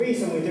The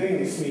reason we're doing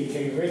this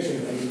meeting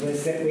originally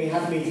was that we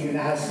had a meeting in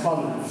the House of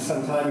Commons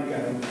some time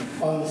ago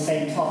on the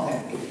same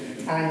topic,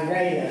 and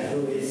Rayla,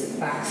 who is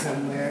back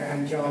somewhere,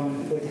 and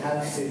John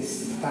Woodhouse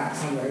is back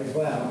somewhere as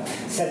well,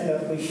 said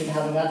that we should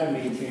have another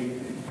meeting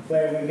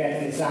where we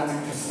get an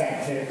Islamic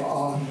perspective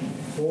on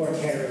war,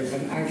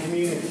 terrorism and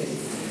community,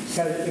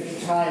 so that we could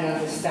try and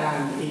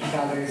understand each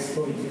other's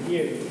point of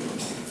view.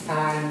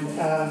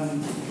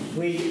 And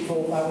we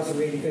thought that was a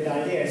really good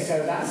idea,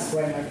 so that's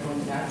when I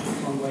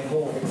contacted Conway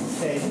Hall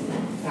instead,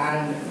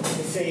 and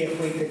to see if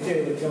we could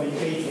do a joint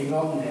meeting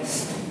on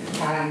this.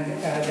 And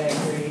they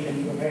agreed,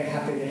 and we're very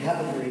happy they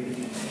have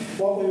agreed.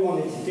 What we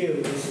wanted to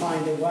do was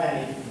find a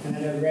way, and I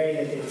know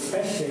Rayla did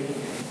especially,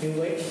 in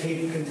which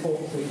people can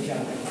talk to each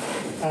other.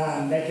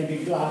 They can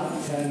be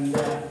blunt, and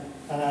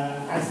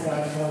as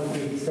God told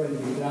me, he's going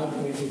to be blunt,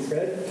 which is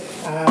good.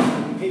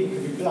 People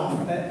can be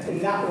blunt, but in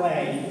that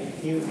way,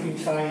 you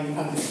try and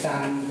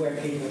understand where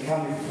people are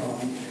coming from.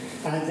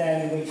 And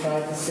then we try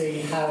to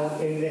see how,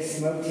 in this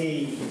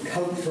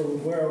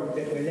multicultural world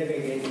that we're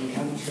living in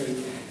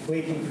country,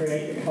 we can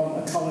create the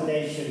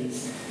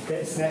accommodations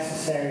that's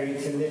necessary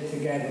to live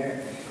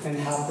together and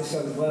have the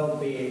sort of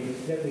well-being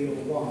that we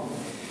all want.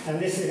 And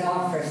this is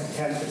our first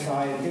attempt to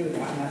try and do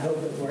that, and I hope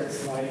it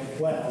works quite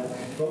well,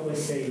 but we'll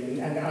see,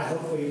 and I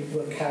hope we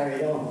will carry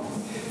it on.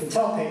 The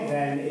topic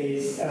then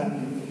is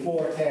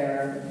war,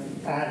 terror,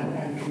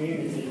 and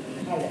community.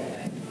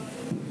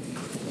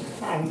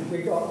 And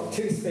we've got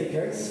two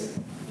speakers.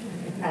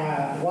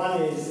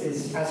 One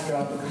is Asghar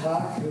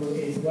Al-Bukhari, who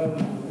is well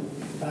known.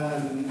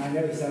 I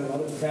know he's done a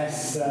lot of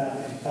press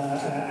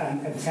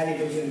and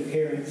television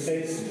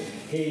appearances.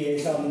 He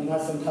is on the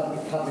Muslim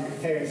Public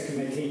Affairs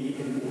Committee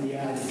in the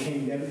United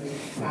Kingdom,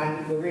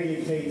 and we're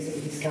really pleased that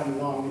he's come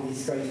along and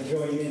he's going to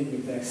join in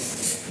with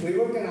this. We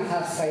were going to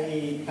have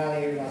Saeed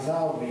Ali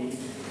Razawi,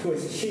 who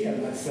is a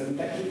Shia Muslim,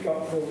 but he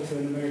got called to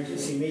an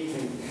emergency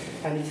meeting,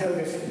 and he told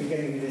us at the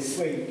beginning of this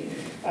week.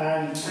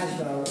 And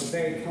Asghar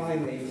very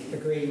kindly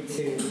agreed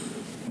to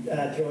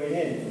join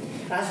in.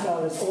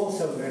 Asghar is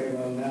also very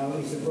well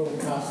known. He's a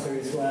broadcaster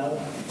as well.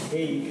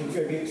 He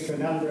contributes to a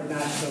number of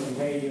national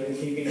radio and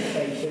TV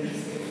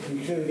stations,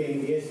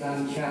 including the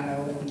Islam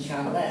Channel and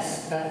Channel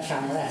S.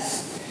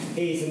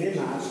 He's an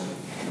imam,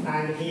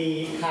 and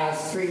he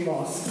has 3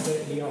 mosques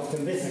that he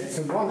often visits,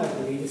 and one, I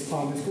believe, is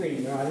Palmer's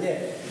Green, where I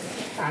live.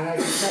 And I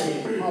can tell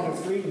you,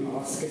 Palmer's Green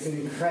Mosque is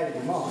an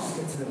incredible mosque.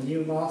 It's a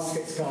new mosque.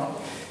 It's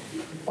got,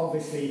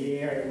 obviously, the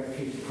area where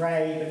people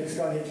pray, but it's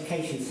got an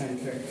education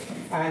centre.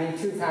 And in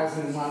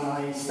 2001,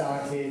 I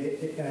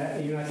started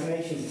the United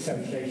Nations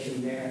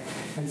Association there.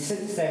 And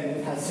since then,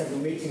 we've had several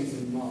meetings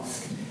in the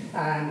mosque.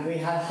 And we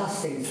had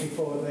hustings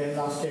before the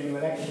last general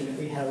election that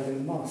we held in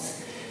the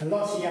mosque. And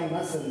lots of young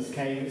Muslims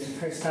came. It was the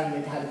first time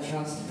they'd had a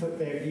chance to put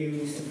their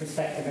views to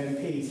prospective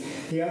MPs.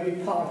 The only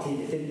party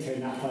that didn't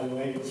turn up, by the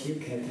way, was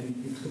UKIP, and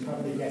you could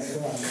probably guess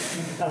why.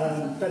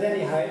 But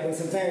anyhow, it was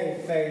a very,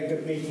 very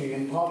good meeting,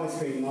 and Palmer's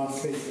Green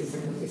Mosque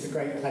is a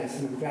great place,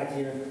 and I'm glad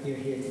you're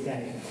here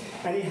today.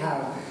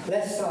 Anyhow,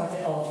 let's start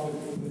it off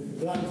with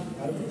the blunt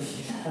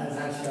approach, as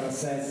Asghar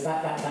says.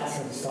 That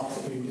sort of stops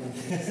it being blunt.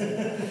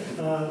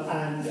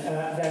 And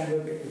then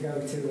we'll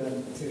go to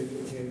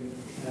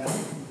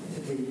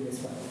you as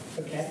well.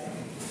 Okay?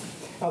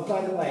 Oh,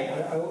 by the way,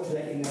 I ought to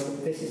let you know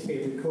that this is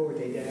being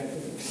recorded.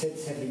 Sid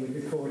said he would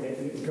record it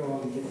and it would go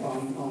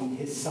on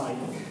his site.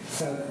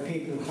 So for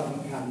people who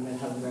haven't come, they'll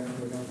have a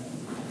record of it.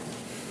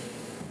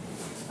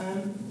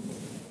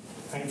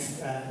 Thanks.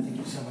 Thank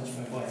you so much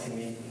for inviting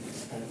me,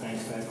 and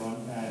thanks for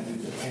everyone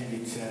who's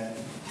attended to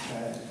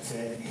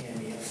hear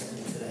me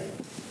today.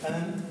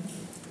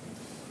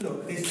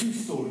 Look, there's 2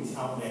 stories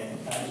out there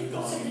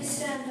regarding...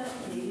 Stand up,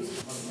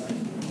 please.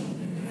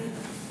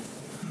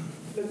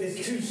 Look, there's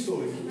 2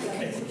 stories.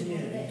 Okay, can you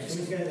hear me? Who's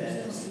going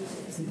there?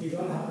 You've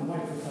got to have the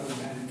microphone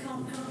then.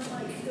 Can't the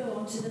mic go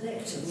on to the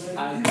lectern?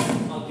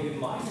 I'll give it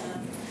mine.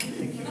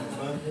 Thank you,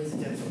 ladies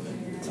and gentlemen.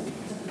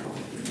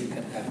 You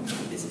can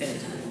have this head.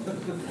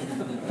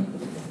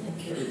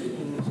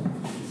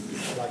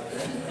 Like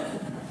that.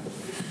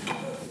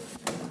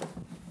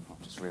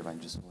 I'll just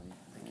rearrange this for you.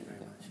 Thank you very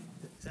much.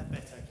 Is that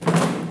better?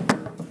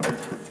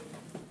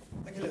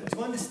 Okay, look, to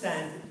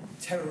understand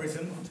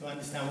terrorism, to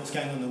understand what's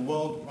going on in the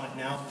world right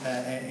now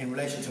in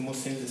relation to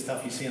Muslims, the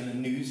stuff you see on the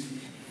news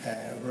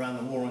around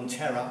the war on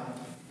terror,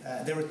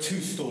 there are 2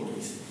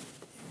 stories.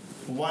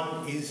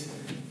 One is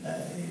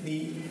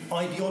the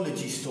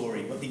ideology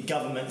story, what the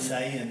government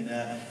say, and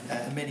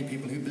many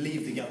people who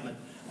believe the government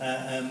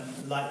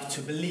like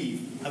to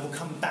believe. I will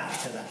come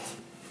back to that.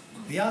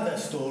 The other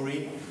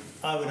story,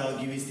 I would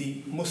argue, is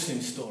the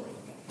Muslim story.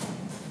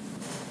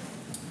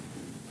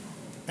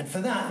 And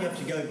for that, you have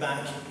to go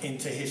back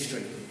into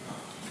history.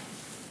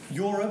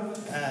 Europe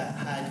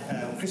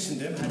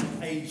Christendom had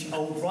an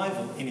age-old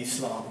rival in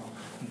Islam,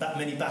 and that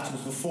many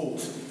battles were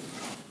fought.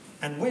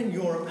 And when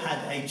Europe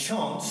had a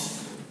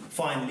chance,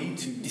 finally,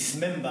 to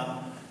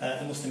dismember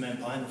the Muslim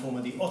Empire in the form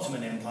of the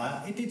Ottoman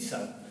Empire, it did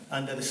so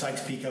under the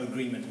Sykes-Picot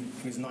Agreement.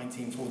 It was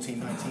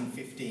 1914,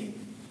 1915.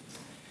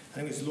 I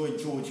think it was Lloyd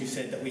George who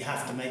said that we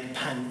have to make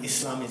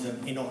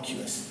pan-Islamism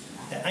innocuous.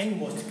 Their aim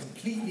was to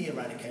completely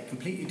eradicate,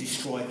 completely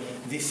destroy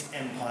this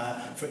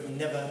empire for it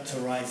never to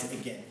rise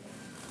again.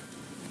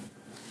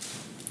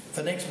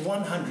 For the next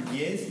 100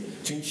 years,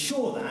 to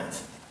ensure that,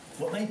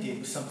 what they did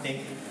was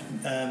something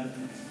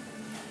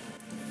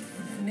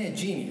near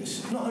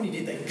genius. Not only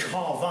did they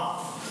carve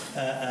up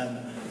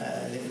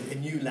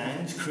new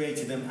lands,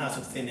 created them out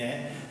of thin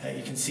air.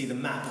 You can see the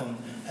map on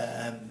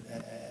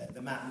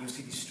the map, and you'll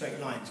see these straight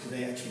lines because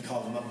they actually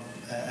carved them up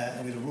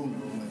with a ruler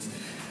almost.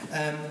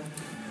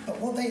 But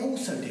what they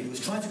also did was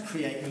try to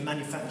create and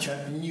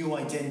manufacture new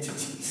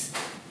identities.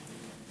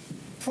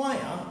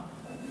 Prior,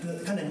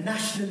 the kind of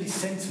nationalist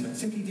sentiment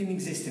simply didn't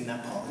exist in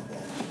that part of the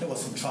world. There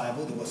was some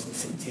tribal, there was some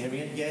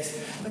sectarian, yes,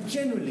 but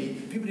generally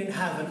people didn't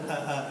have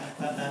a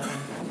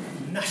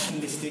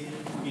nationalistic,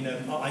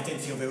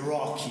 identity of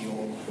Iraqi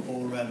or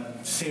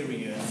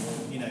Syrian or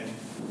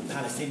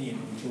Palestinian,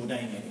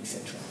 Jordanian,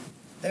 etc.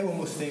 They were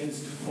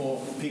Muslims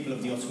or people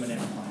of the Ottoman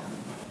Empire.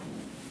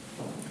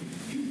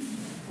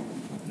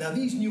 Now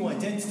these new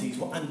identities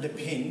were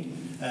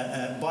underpinned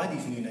by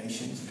these new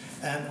nations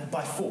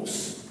by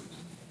force.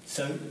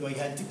 So we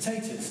had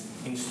dictators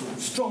installed,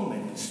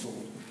 strongmen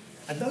installed.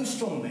 And those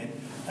strongmen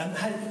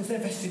it was their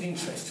vested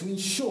interest to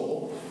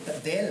ensure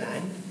that their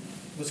land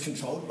was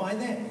controlled by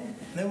them.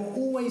 And they were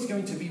always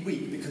going to be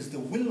weak because the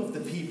will of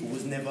the people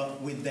was never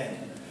with them.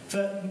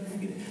 For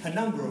a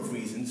number of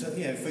reasons.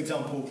 For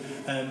example,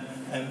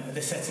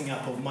 the setting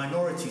up of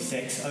minority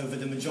sects over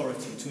the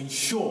majority to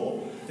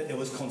ensure that there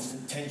was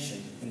constant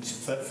tension. And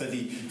for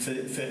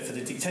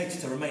the dictator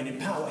to remain in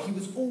power, he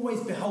was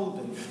always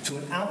beholden to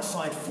an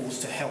outside force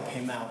to help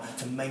him out,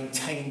 to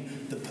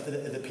maintain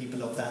the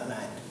people of that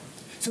land.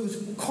 So there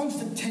was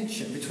constant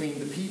tension between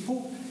the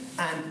people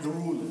and the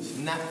rulers,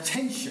 and that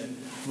tension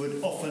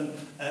would often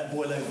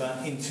boil over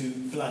into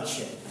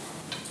bloodshed.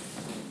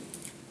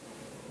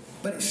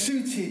 But it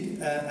suited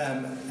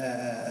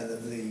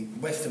the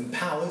Western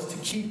powers to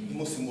keep the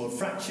Muslim world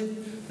fractured.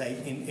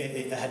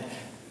 They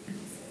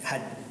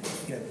had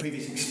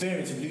previous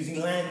experience of losing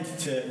land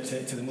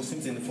to the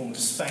Muslims in the form of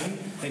Spain.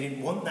 They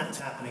didn't want that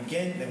to happen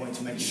again. They wanted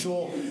to make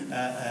sure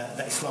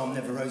that Islam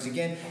never rose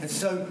again. And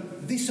so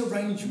this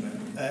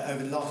arrangement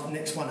over the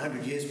next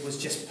 100 years was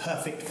just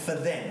perfect for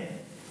them.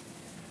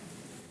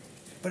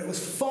 But it was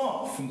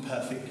far from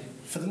perfect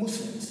for the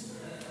Muslims.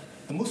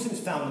 The Muslims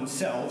found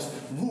themselves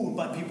ruled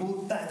by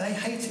people that they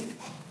hated,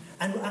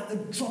 and at the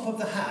drop of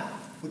the hat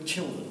would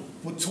kill them,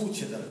 would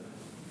torture them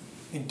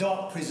in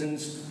dark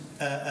prisons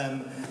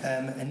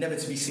and never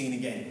to be seen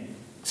again.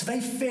 So they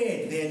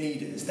feared their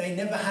leaders. They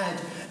never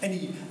had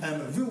any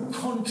real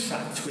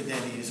contract with their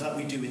leaders like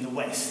we do in the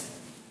West.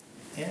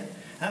 Yeah, and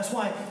that's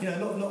why a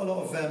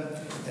lot of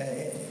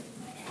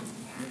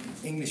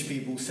English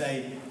people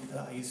say,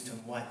 I use the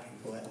term white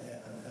people.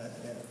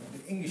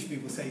 English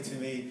people say to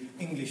me,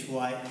 English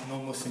white,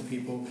 non-Muslim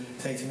people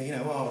say to me,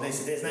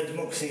 there's no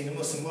democracy in the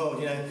Muslim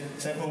world,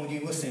 something wrong with you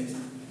Muslims.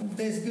 Well,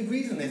 there's a good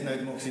reason there's no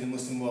democracy in the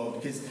Muslim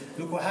world, because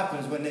look what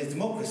happens when there's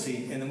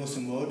democracy in the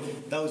Muslim world.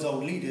 Those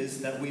old leaders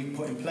that we've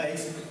put in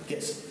place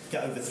get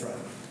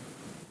overthrown.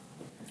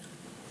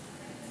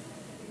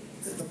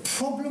 The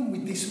problem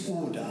with this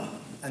order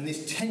and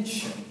this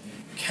tension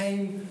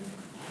came,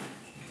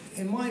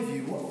 in my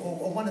view,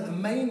 or one of the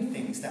main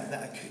things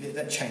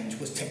that changed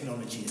was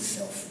technology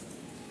itself.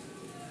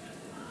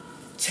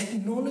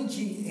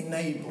 Technology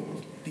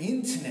enabled, the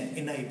internet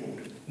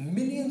enabled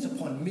millions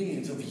upon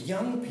millions of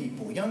young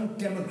people, young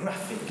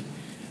demographic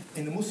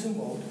in the Muslim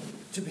world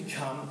to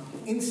become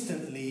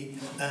instantly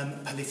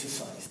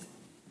politicized.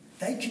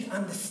 They could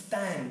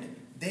understand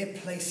their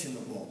place in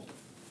the world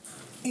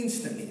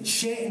instantly and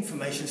share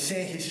information,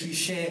 share history,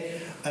 share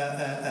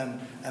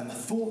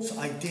thoughts,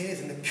 ideas,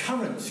 and the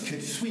currents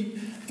could sweep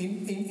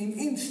within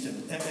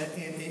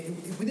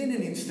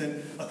an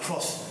instant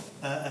across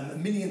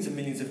millions and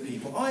millions of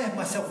people. I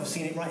myself have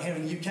seen it right here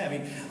in the UK. I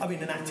mean, I've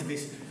been an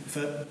activist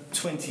for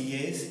 20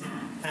 years,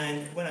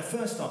 and when I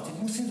first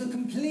started, Muslims were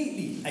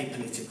completely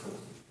apolitical.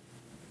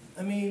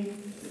 I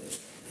mean,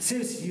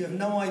 seriously, you have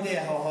no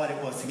idea how hard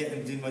it was to get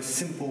them to do the most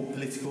simple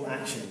political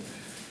action.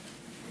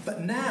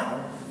 But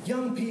now,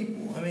 young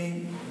people,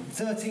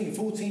 13,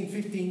 14,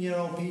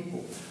 15-year-old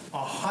people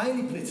are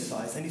highly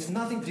politicised, and it's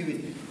nothing to do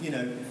with,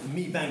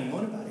 me banging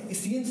on about it. It's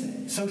the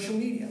internet, social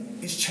media.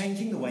 It's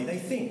changing the way they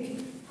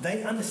think.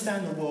 They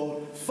understand the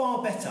world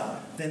far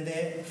better than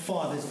their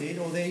fathers did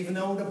or their even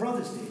older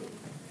brothers did.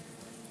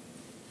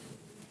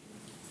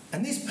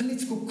 And this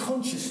political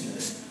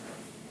consciousness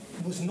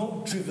was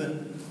not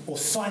driven or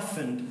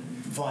siphoned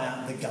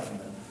via the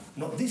government.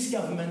 Not this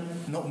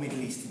government, not Middle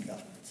Eastern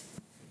governments.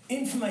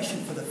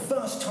 Information for the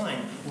first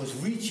time was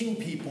reaching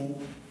people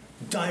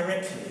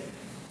directly.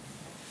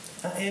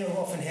 I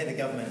often hear the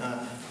government,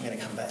 I'm going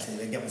to come back to it,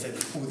 the government say,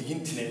 the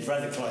internet is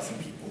radicalising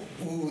people.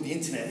 The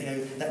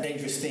internet, that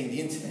dangerous thing,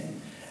 the internet.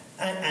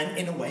 And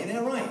in a way,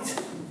 they're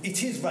right.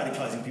 It is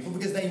radicalising people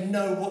because they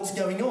know what's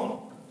going on.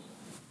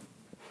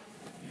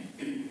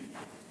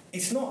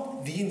 It's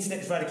not the internet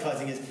is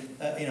radicalising us.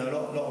 A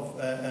lot of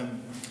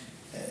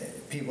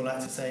people like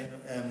to say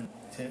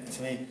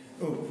to me,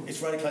 oh, it's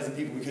radicalising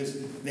people because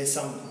there's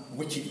some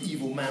wicked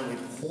evil man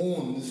with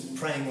horns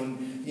preying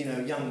on,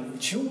 young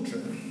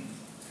children.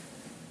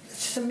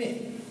 It's just a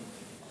myth.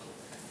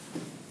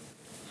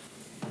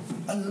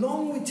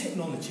 Along with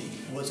technology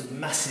was a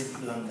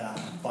massive blunder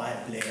by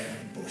Blair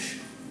and Bush.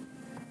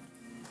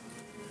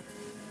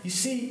 You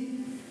see,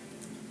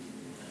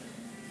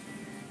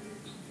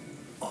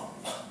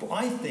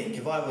 I think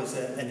if I was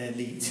an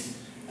elite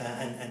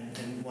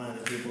and one of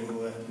the people who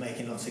were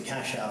making lots of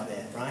cash out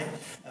there, right,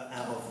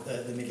 out of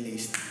the Middle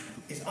East,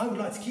 is I would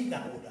like to keep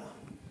that order.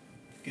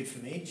 Good for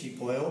me,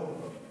 cheap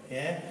oil,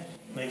 yeah.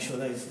 Make sure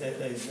those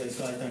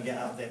guys don't get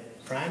out of their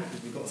pram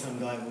because we've got some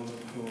guy who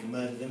will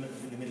murder them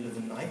in the middle of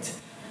the night.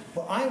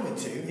 What I would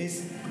do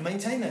is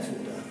maintain that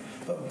order.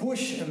 But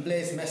Bush and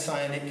Blair's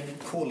messianic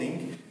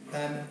calling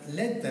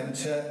led them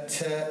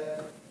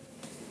to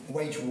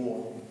wage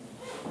war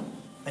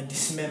and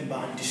dismember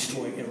and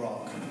destroy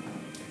Iraq.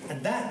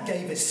 And that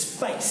gave a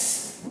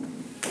space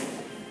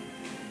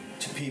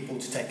to people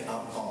to take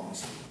up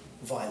arms,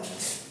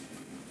 violence.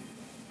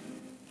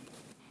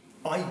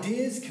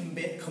 Ideas can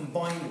be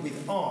combined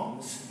with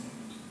arms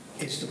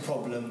is the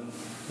problem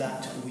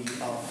that we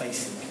are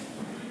facing.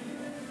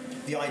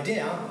 The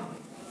idea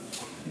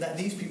that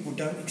these people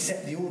don't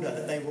accept the order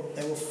that they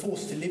were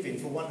forced to live in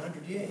for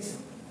 100 years.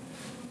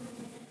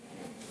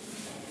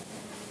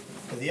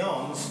 But the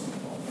arms,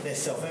 they're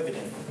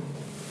self-evident.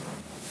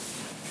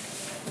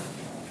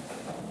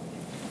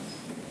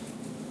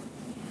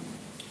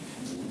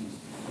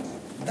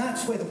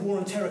 That's where the war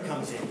on terror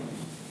comes in.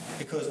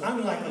 Because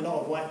unlike a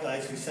lot of white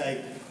guys who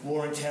say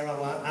war on terror,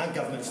 well, our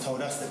government's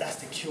told us that that's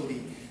to kill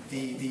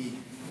the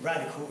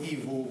radical,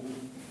 evil,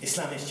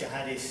 Islamist,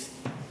 jihadist,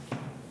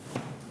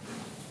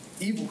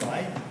 evil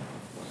guy,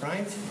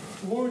 right?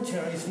 The war on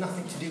terror is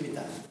nothing to do with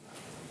that.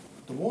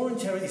 The war on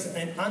terror is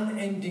an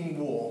unending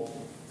war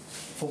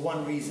for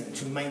one reason,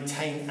 to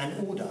maintain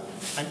an order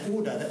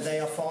that they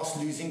are fast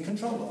losing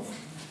control of.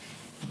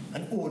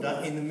 An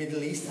order in the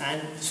Middle East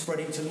and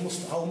spreading to the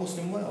whole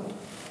Muslim world.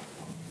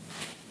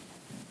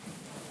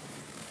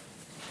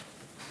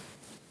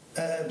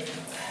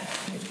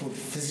 It's called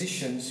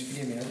Physicians,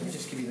 forgive me, let me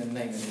just give you the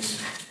name of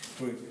this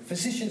group.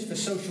 Physicians for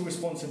Social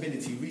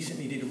Responsibility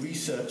recently did a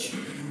research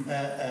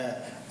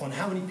on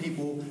how many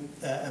people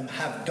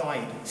have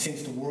died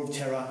since the War of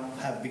Terror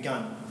have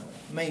begun.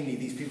 Mainly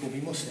these people will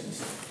be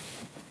Muslims.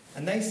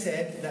 And they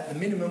said that the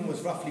minimum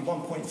was roughly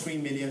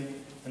 1.3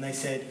 million, and they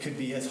said could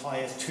be as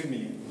high as 2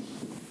 million.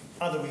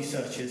 Other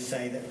researchers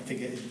say that the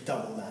figure is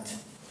double that.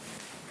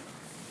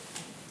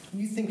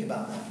 When you think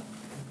about that,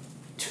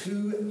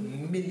 2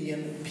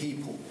 million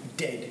people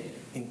dead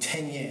in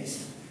 10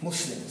 years,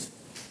 Muslims.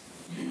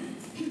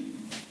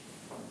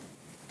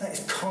 That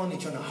is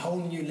carnage on a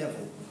whole new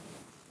level.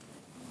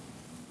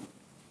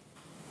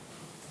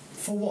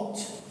 For what?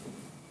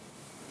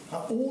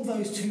 Are all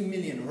those 2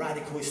 million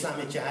radical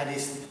Islamic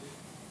jihadists,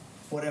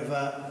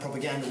 whatever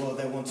propaganda world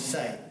they want to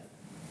say,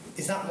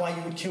 is that why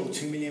you would kill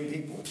 2 million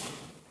people?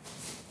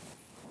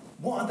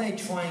 What are they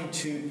trying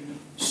to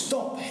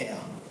stop here?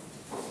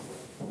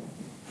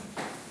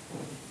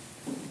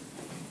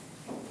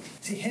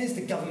 See, here's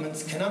the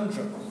government's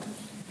conundrum.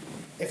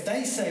 If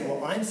they say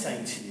what I'm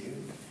saying to you,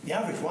 the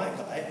average white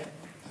guy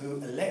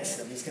who elects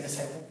them is going to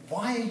say, well,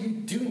 why are you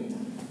doing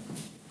that?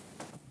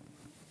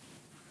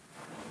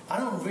 I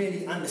don't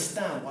really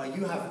understand why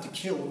you have to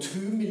kill 2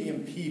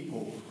 million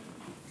people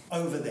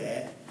over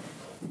there.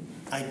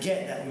 I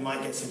get that we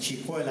might get some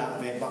cheap oil out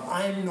of it, but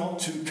I'm not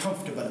too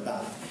comfortable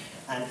about it.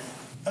 And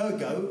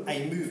ergo,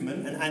 a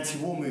movement, an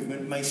anti-war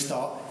movement, may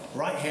start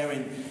right here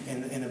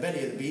in the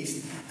belly of the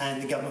beast,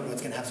 and the government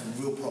is going to have some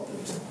real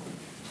problems.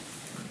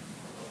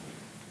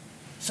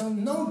 So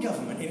no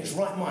government in its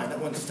right mind that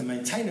wants to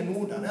maintain an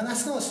order, now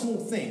that's not a small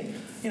thing.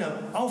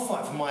 I'll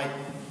fight for my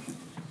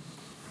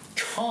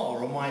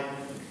car or my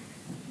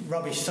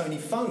rubbish Sony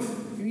phone.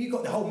 You've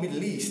got the whole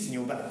Middle East in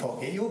your back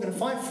pocket, you're going to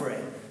fight for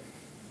it.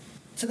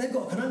 So they've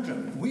got a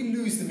conundrum. We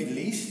lose the Middle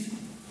East,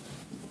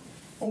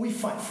 or we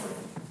fight for it.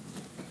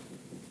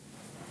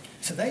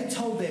 So they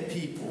told their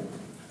people,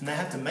 and they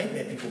had to make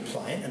their people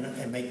pliant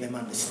and make them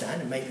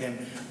understand and make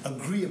them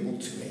agreeable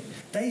to it.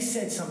 They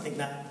said something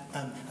that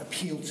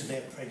appealed to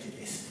their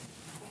prejudice.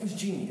 It was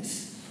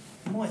genius.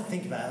 The more I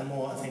think about it, the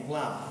more I think,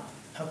 wow,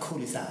 how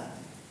cool is that?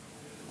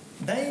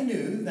 They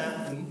knew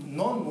that the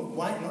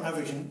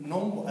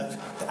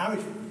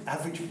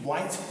average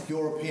white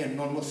European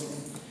non-Muslim,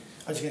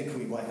 I'm just going to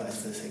call you white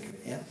guys for the sake of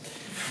it, yeah?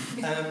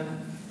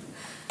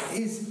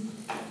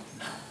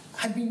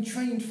 Had been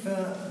trained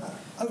for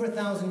over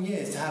 1,000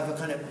 years to have a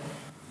kind of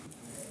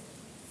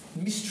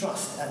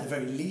mistrust at the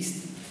very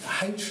least,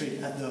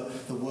 hatred at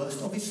the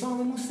worst of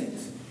Islam and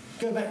Muslims.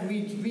 Go back and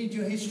read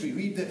your history,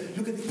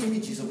 look at the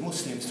images of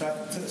Muslims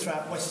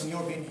throughout Western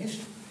European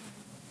history.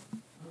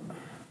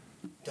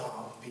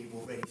 Dark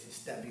people ready to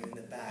stab you in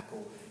the back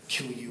or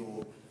kill you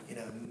or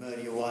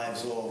murder your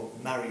wives or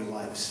marry your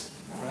wives,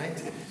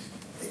 right?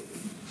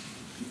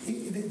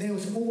 there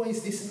was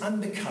always this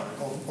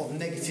undercurrent of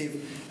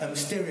negative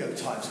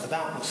stereotypes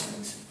about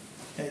Muslims.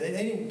 They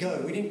didn't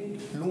go, we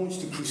didn't launch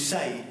the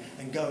crusade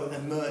and go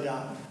and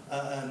murder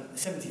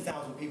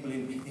 70,000 people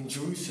in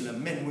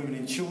Jerusalem, men, women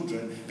and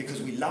children,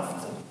 because we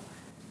loved them.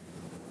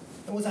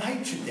 There was a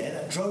hatred there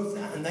that drove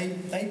that, and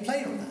they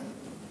played on that.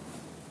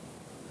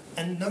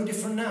 And no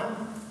different now.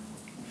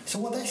 So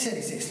what they said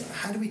is this: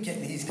 how do we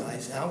get these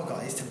guys, our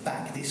guys, to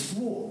back this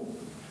war?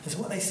 And so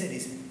what they said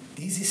is,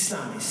 these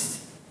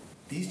Islamists,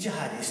 these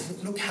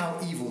jihadists, look how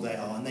evil they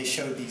are. And they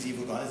showed these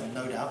evil guys, and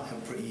no doubt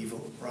they're pretty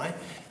evil, right?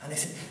 And they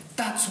said,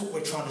 that's what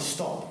we're trying to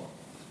stop.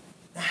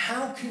 Now,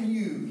 how can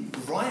you,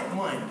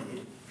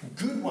 right-minded,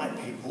 good white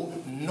people,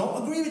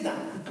 not agree with that?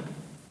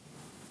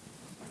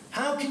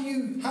 How can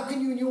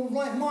you in your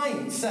right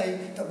mind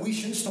say that we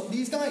shouldn't stop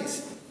these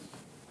guys?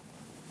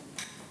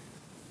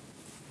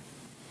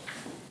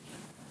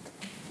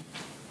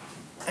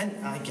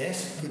 And I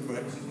guess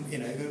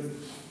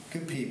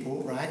good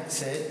people, right,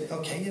 said,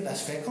 okay, yeah,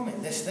 that's fair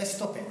comment. Let's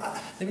stop it.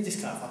 Let me just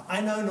clarify.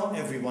 I know not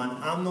everyone.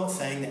 I'm not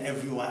saying that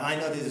everyone. I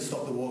know there's a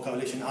Stop the War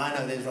Coalition. I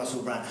know there's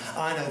Russell Brand.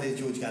 I know there's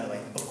George Galloway.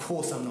 Of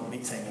course, I'm not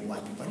saying they're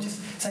white people. I'm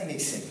just saying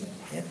this segment.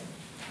 Yeah.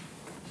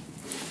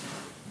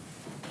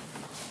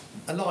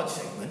 A large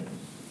segment.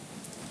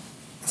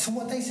 So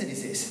what they said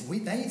is this: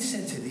 they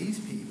said to these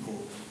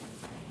people,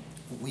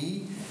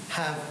 we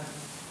have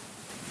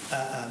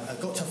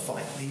got to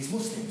fight these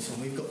Muslims,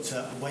 and we've got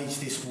to wage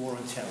this war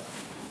on terror.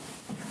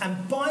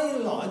 And by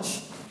and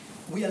large,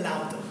 we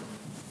allowed them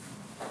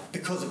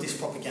because of this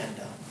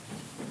propaganda.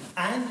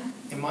 And,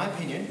 in my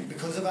opinion,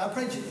 because of our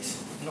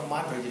prejudice. Not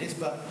my prejudice,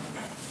 but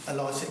a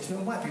large section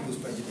of white people's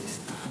prejudice.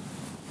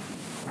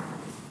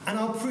 And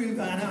I'll prove,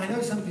 and I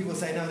know some people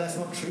say, no, that's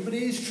not true, but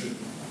it is true,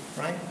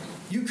 right?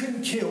 You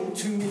can kill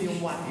 2 million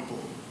white people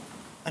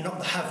and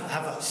not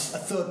have a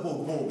third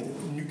world war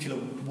with nuclear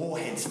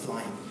warheads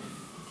flying.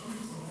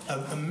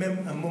 A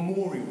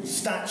memorial,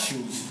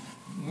 statues,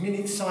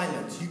 minute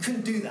silence. You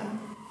couldn't do that.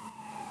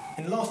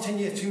 In the last 10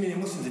 years, 2 million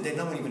Muslims are dead.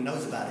 No one even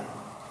knows about it.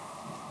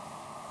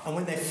 And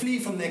when they flee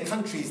from their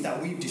countries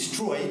that we've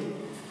destroyed,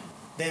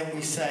 then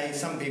we say,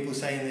 some people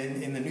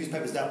say in the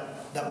newspapers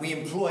that we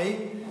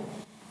employ,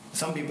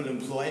 some people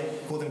employ,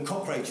 call them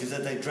cockroaches,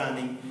 that they're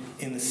drowning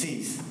in the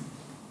seas,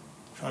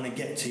 trying to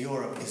get to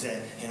Europe because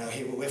they're,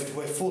 here we're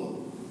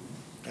full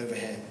over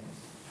here.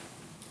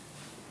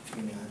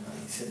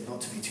 He said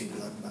not to be too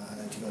blunt, but I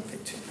don't do a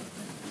bit too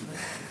blunt.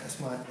 That's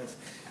my kind of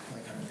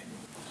thing.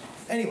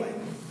 Anyway,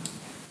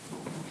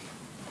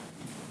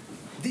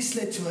 this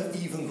led to an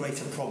even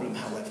greater problem,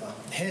 however.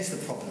 Here's the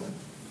problem.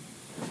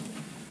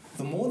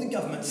 The more the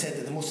government said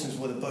that the Muslims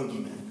were the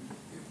bogeyman,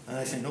 and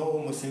they said, no,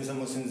 all Muslims are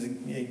Muslims,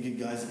 good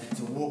guys, it's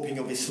a warping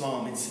of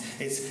Islam,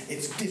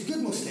 it's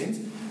good Muslims,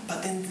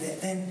 but then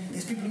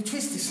there's people who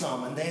twist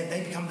Islam and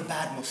they become the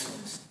bad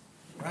Muslims,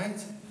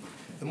 right?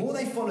 The more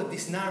they followed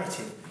this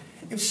narrative,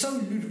 it was so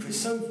ludicrous,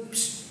 so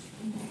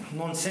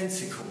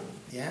nonsensical,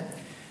 yeah,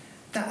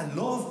 that a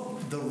lot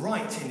of the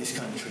right in this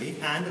country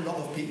and a lot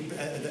of people,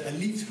 the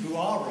elites who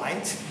are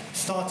right,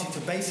 started to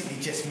basically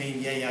just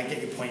mean, yeah, I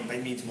get your point, but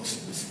it means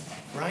Muslims,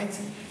 right?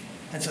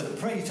 And so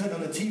you turned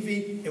on the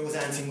TV, it was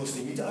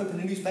anti-Muslim. You open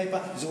the newspaper,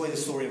 there's always a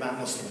story about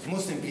Muslims.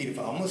 Muslim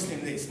paedophile,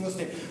 Muslim this,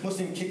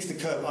 Muslim kicks the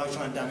curb,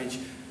 trying to damage,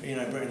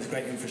 Britain's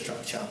great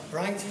infrastructure,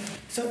 right?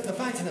 So the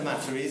fact of the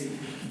matter is,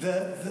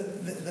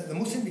 the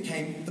Muslim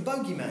became the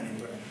bogeyman in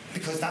Britain,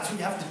 because that's what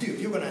you have to do. If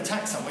you're going to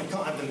attack someone, you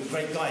can't have them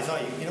great guys, are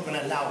you? You're not going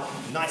to allow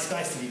nice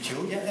guys to be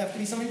killed. Yeah, there have to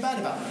be something bad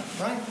about them,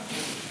 right?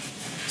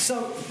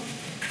 So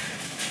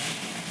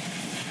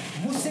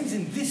Muslims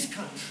in this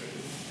country,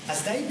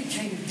 as they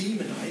became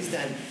demonized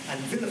and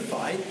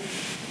vilified,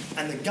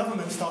 and the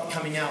government started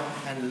coming out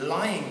and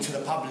lying to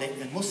the public,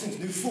 and Muslims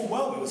knew full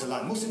well it was a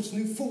lie. Muslims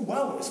knew full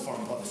well it was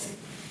foreign policy.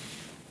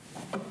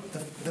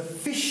 The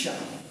fissure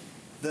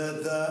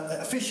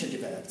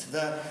developed.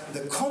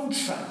 The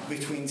contract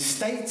between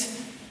state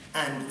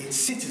and its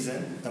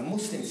citizen, the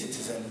Muslim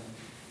citizen,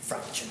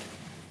 fractured,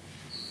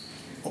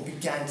 or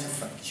began to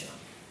fracture.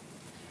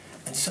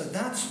 And so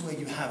that's where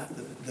you have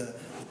the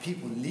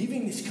people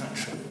leaving this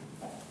country,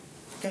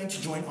 going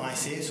to join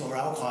ISIS or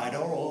Al-Qaeda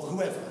or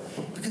whoever,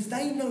 because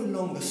they no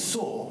longer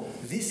saw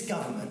this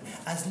government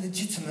as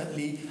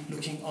legitimately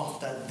looking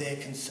after their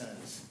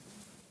concerns.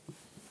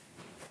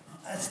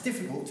 That's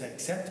difficult to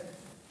accept,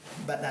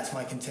 but that's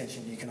my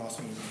contention. You can ask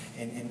me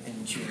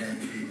in Q&A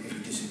if you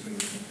disagree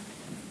with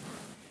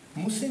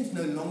me. Muslims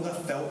no longer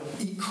felt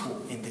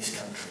equal in this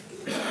country.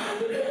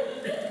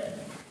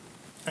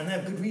 And they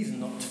have good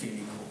reason not to feel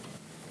equal.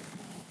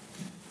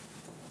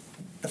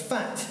 The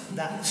fact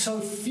that so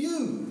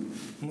few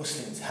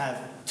Muslims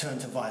have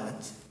turned to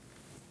violence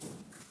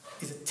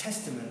is a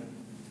testament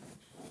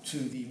to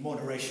the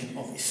moderation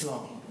of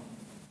Islam.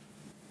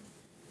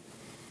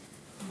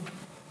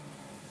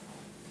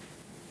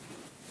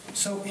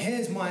 So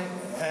here's my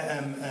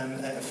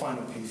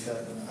final piece.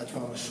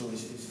 Ajmal Masroor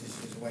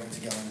is waiting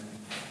to go on,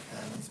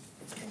 and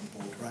it's getting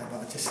bored, right?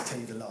 But I'll just tell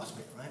you the last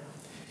bit, right?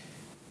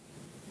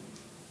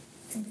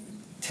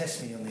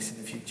 Test me on this in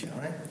the future,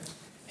 right?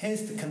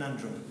 Here's the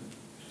conundrum.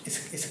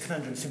 It's a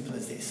conundrum simple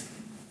as this.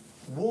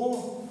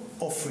 War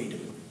or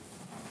freedom?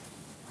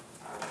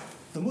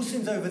 The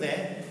Muslims over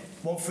there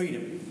want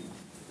freedom.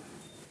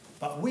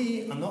 But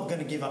we are not going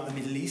to give up the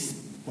Middle East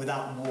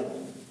without war.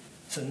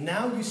 So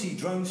now you see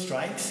drone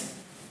strikes.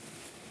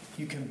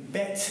 You can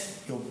bet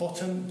your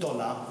bottom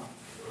dollar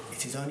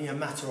it is only a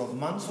matter of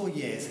months or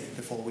years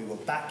before we will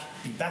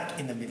be back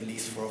in the Middle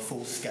East for a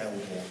full-scale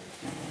war.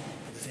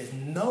 Because there's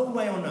no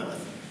way on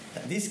earth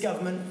that this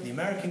government, the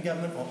American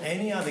government, or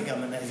any other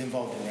government that is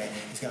involved in there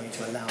is going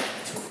to allow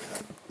that to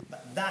occur.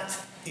 But that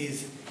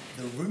is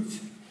the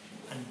root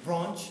and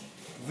branch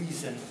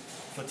reason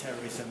for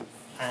terrorism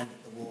and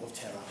the war of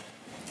terror.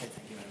 Okay,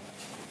 thank you very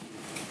much.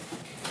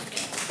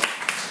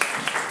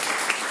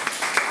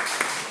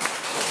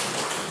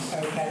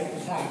 Okay,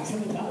 thanks.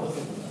 That was a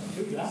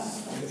good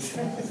laugh.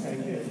 That's very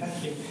good,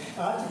 thank you.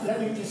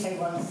 Let me just say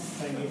one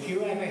thing. If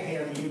you ever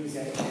hear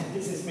music,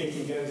 as this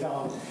meeting goes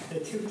on,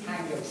 there are 2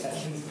 tango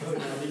sessions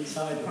going on each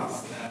side of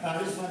us.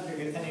 I'm just wondering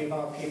if any of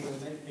our people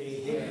might be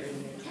here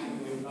in the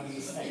tango in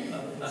one state.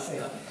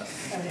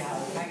 Anyhow,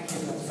 thank you.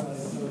 That's what I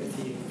was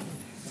over to you.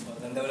 Well,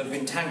 then they would have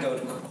been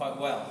tangoed quite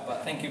well.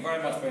 But thank you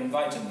very much for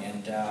inviting me.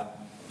 And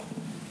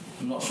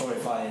I'm not sure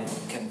if I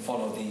can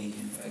follow the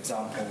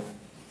example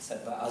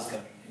set by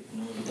Asghar. He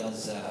normally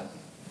does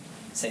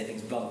say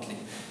things bluntly.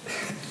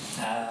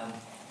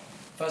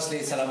 Firstly,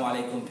 Assalamu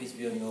alaikum, peace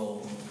be on you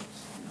all.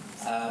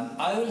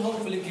 I will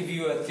hopefully give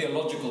you a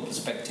theological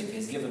perspective.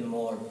 He's given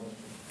more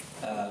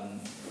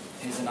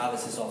his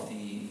analysis of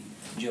the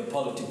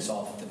geopolitics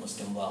of the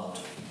Muslim world.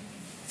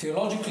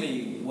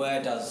 Theologically,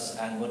 what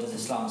does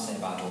Islam say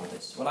about all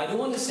this? Well, I don't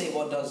want to say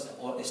what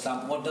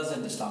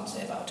doesn't Islam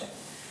say about it.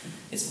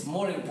 It's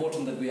more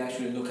important that we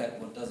actually look at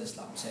what does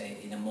Islam say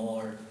in a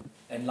more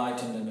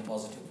enlightened and a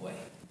positive way.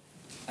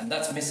 And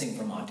that's missing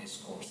from our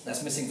discourse.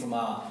 That's missing from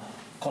our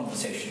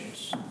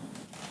conversations.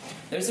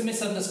 There's a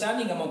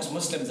misunderstanding amongst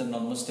Muslims and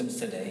non-Muslims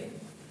today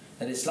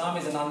that Islam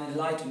is an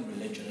unenlightened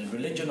religion, a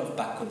religion of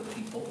backward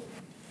people,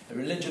 a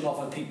religion of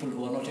a people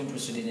who are not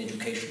interested in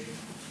education,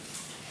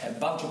 a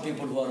bunch of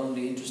people who are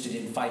only interested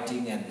in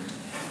fighting and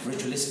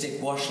ritualistic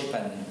worship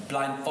and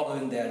blind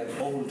following their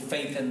old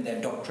faith and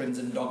their doctrines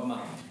and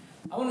dogma.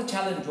 I want to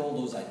challenge all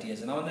those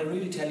ideas, and I want to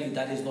really tell you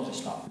that is not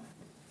Islam.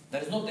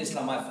 That is not the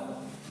Islam I follow.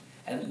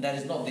 And that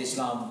is not the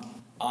Islam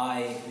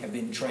I have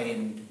been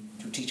trained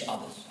to teach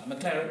others. I'm a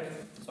cleric,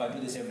 so I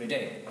do this every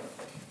day.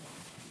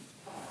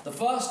 The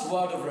first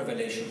word of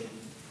revelation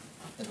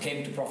that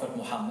came to Prophet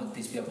Muhammad,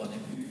 peace be upon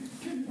him,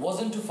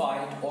 wasn't to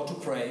fight or to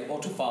pray or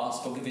to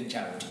fast or give in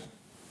charity.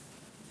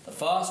 The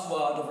first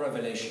word of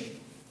revelation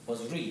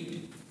was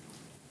read.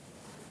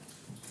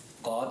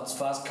 God's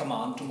first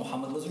command to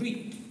Muhammad was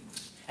read.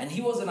 And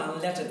he was an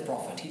unlettered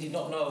prophet. He did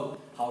not know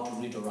how to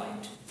read or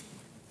write.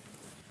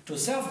 To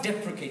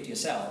self-deprecate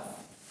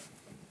yourself,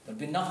 there'd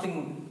be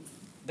nothing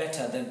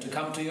better than to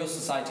come to your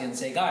society and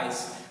say,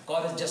 guys,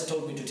 God has just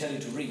told me to tell you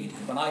to read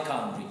when I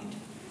can't read.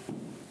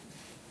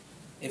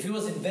 If he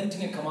was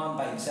inventing a command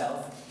by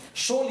himself,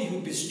 surely he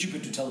would be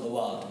stupid to tell the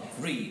world,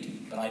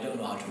 read, but I don't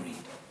know how to read.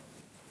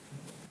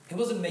 He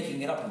wasn't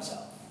making it up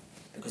himself,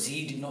 because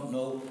he did not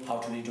know how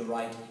to read or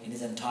write in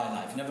his entire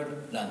life, never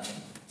learned it.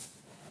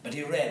 But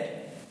he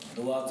read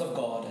the words of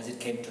God as it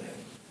came to him.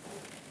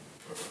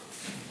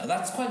 Now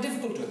that's quite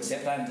difficult to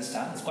accept, I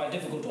understand. It's quite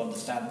difficult to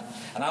understand.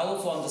 And I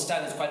also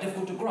understand it's quite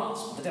difficult to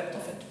grasp the depth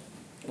of it.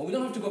 But we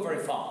don't have to go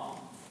very far.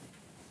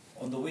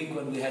 On the week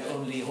when we had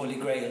only Holy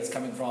Grails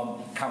coming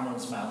from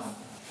Cameron's mouth,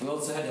 we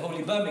also had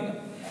Holy Birmingham,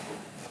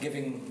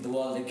 giving the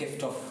world a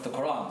gift of the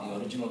Quran, the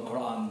original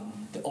Quran,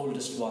 the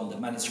oldest one, the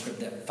manuscript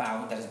that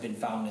has been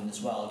found in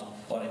this world,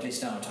 or at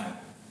least in our time.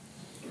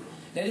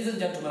 Ladies and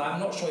gentlemen, I'm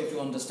not sure if you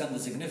understand the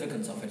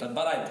significance of it,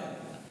 but I do,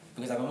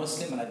 because I'm a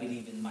Muslim and I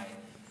believe in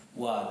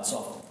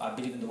I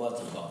believe in the words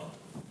of God.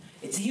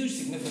 It's a huge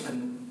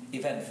significant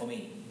event for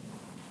me.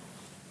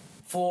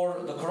 For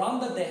the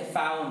Quran that they have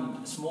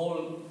found, a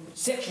small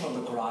section of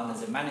the Quran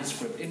as a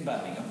manuscript in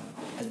Birmingham,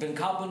 has been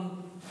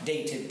carbon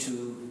dated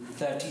to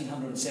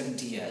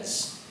 1370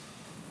 years.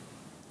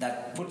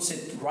 That puts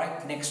it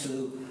right next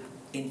to,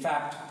 in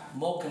fact,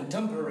 more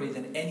contemporary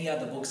than any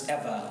other books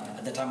ever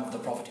at the time of the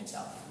Prophet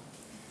himself.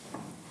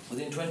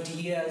 Within 20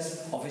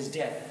 years of his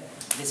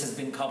death, this has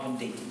been carbon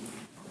dated.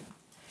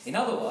 In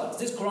other words,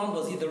 this Quran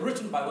was either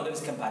written by one of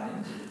his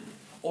companions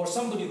or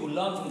somebody who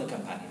learned from the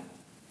companion.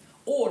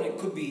 Or it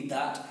could be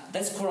that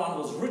this Quran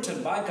was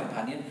written by a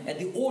companion at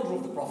the order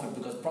of the Prophet,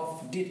 because the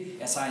Prophet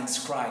did assign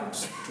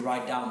scribes to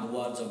write down the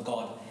words of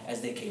God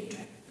as they came to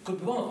him. It could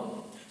be one of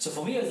them. So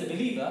for me as a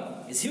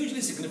believer, it's hugely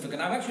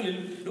significant. I'm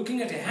actually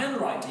looking at a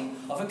handwriting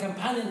of a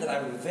companion that I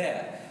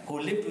revere who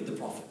lived with the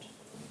Prophet.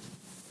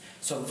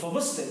 So for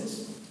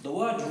Muslims, the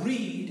word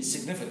read is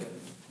significant.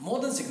 More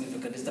than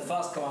significant is the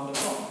first command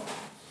of God.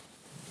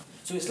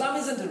 So Islam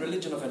isn't a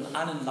religion of an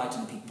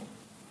unenlightened people.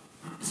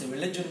 It's a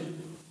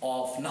religion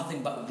of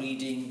nothing but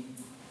reading,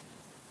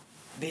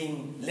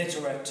 being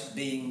literate,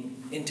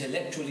 being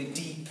intellectually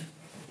deep.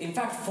 In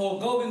fact,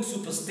 foregoing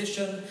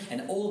superstition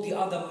and all the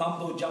other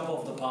mumbo-jumbo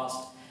of the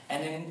past,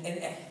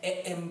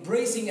 and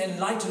embracing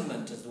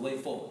enlightenment as the way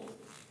forward.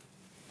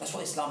 That's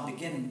why Islam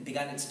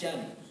began its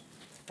journey.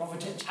 The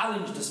Prophet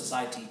challenged the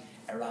society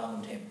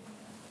around him.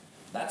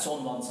 That's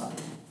on one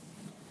side.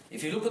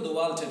 If you look at the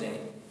world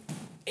today,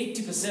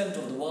 80%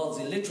 of the world's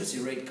illiteracy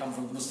rate comes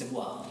from the Muslim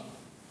world.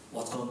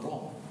 What's gone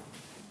wrong?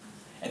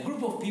 A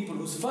group of people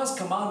whose first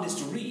command is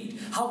to read,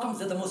 how comes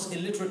they're the most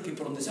illiterate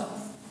people on this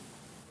earth?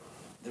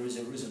 There is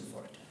a reason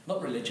for it.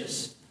 Not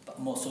religious, but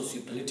more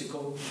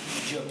socio-political,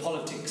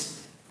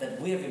 geopolitics that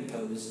we have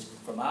imposed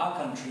from our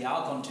country,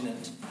 our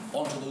continent,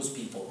 onto those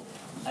people.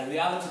 A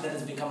reality that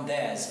has become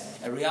theirs.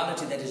 A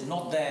reality that is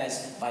not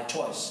theirs by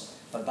choice,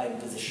 but by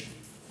imposition.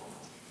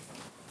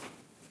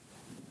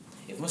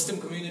 If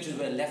Muslim communities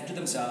were left to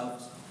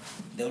themselves,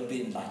 they would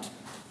be enlightened.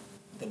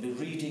 They'd be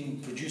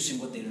reading, producing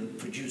what they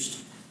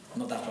produced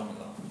not that long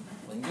ago.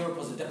 When Europe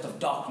was the depth of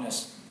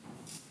darkness,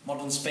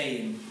 modern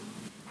Spain,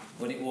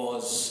 when it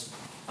was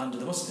under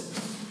the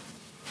Muslims,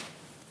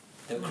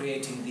 they were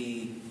creating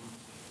the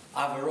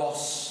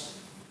Averroes,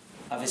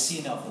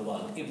 Avicenna of the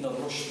world, Ibn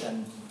Rushd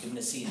and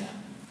Ibn Sina,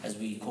 as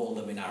we call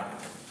them in Arabic.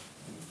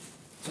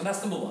 So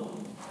that's number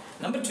one.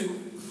 Number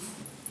two,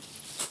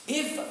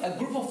 if a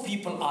group of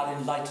people are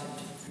enlightened,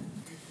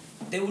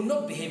 they will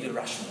not behave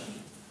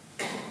irrationally.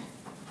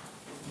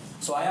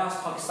 So I asked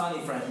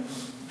Pakistani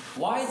friends,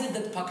 why is it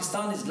that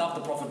Pakistanis love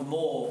the Prophet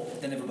more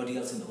than everybody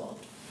else in the world?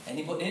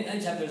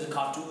 Anytime there's a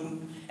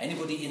cartoon,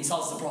 anybody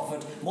insults the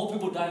Prophet, more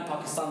people die in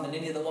Pakistan than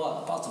any other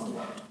parts of the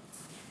world.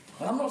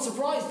 And I'm not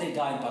surprised they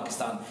die in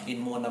Pakistan in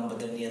more number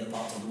than any other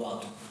part of the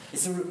world.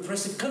 It's a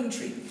repressive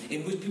country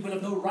in which people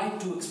have no right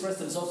to express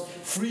themselves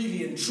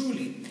freely and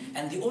truly.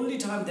 And the only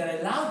time they're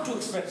allowed to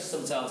express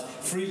themselves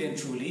freely and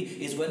truly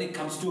is when it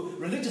comes to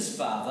religious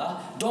fervor,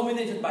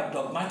 dominated by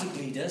dogmatic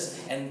leaders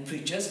and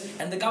preachers.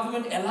 And the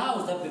government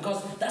allows that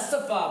because that's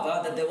the fervor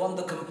that they want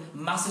the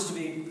masses to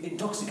be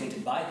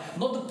intoxicated by,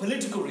 not the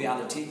political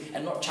reality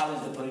and not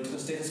challenge the political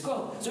status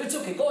quo. So it's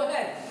okay, go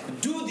ahead.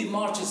 Do the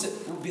marches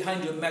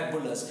behind your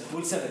Magbullas.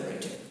 We'll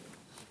celebrate it.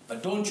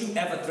 But don't you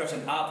ever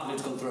threaten our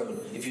political throne.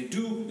 If you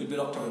do, you'll be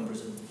locked up in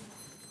prison.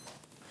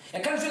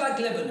 A country like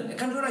Lebanon, a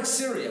country like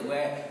Syria,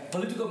 where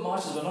political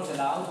marches were not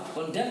allowed,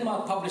 when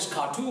Denmark published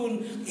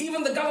cartoon,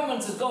 even the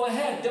government says, go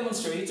ahead,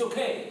 demonstrate, it's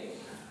okay.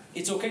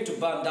 It's okay to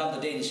burn down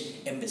the Danish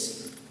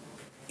embassy.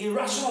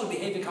 Irrational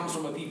behavior comes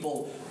from a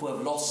people who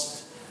have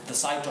lost the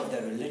sight of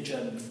their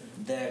religion,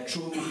 their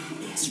true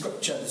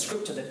scripture, the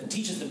scripture that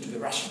teaches them to be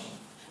rational.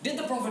 Did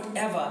the Prophet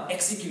ever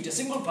execute a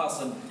single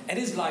person in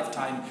his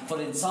lifetime for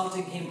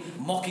insulting him,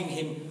 mocking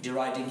him,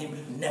 deriding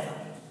him? Never.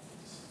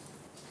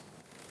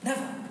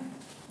 Never.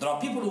 There are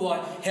people who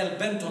are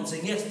hell-bent on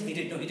saying, yes, he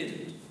did. No, he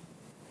didn't.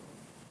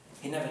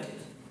 He never did.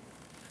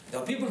 There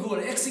are people who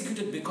are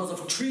executed because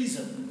of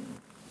treason.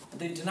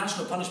 The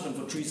international punishment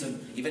for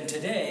treason, even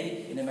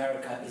today in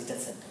America, is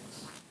death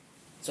sentence.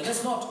 So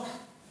let's not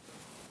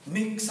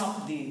mix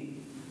up the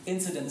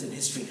incidents in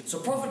history. So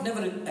Prophet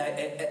never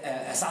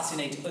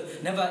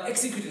never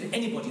executed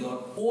anybody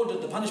or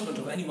ordered the punishment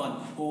of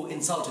anyone who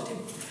insulted him.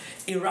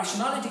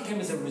 Irrationality came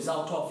as a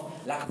result of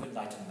lack of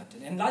enlightenment.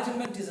 And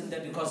enlightenment isn't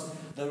there because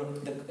the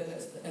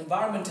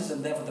environment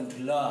isn't there for them to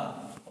learn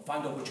or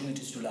find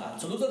opportunities to learn.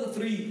 So those are the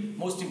three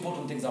most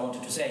important things I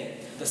wanted to say.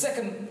 The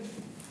second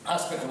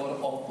aspect of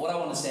what I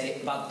want to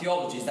say about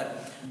theology is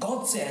that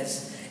God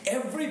says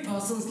every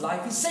person's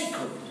life is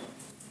sacred.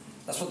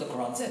 That's what the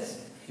Quran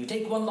says. You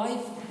take one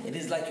life, it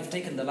is like you've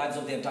taken the lives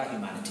of the entire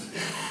humanity.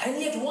 And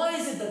yet, why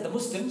is it that the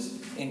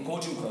Muslims, in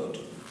quote-unquote,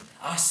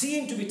 are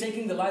seen to be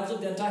taking the lives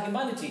of the entire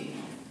humanity?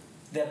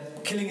 They're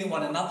killing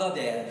one another,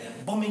 they're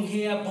bombing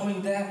here,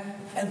 bombing there.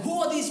 And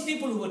who are these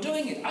people who are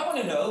doing it? I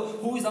want to know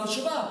who is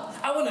Al-Shabaab.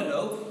 I want to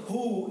know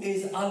who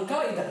is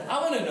Al-Qaeda.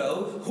 I want to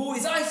know who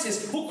is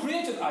ISIS. Who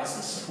created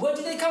ISIS? Where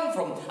did they come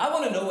from? I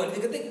want to know where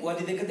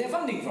did they get their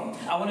funding from?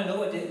 I want to know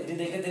where did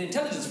they get their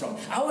intelligence from?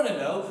 I want to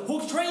know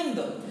who trained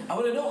them. I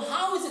want to know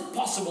how is it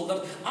possible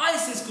that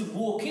ISIS could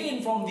walk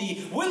in from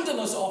the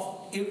wilderness of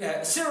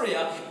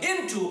Syria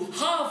into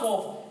half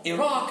of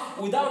Iraq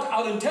without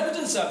our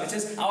intelligence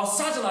services, our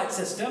satellite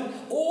system,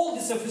 all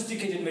the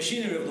sophisticated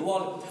machinery of the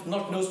world,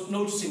 not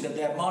noticing that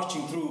they're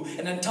marching through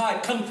an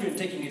entire country and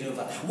taking it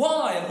over.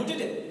 Why and who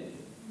did it?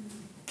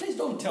 Please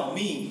don't tell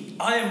me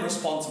I am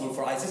responsible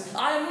for ISIS.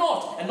 I am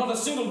not, and not a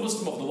single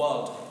Muslim of the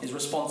world is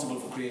responsible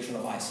for creation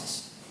of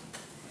ISIS.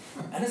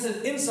 And it's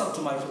an insult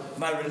to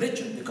my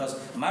religion, because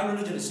my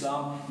religion,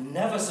 Islam,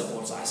 never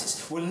supports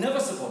ISIS, will never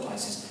support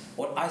ISIS.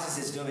 What ISIS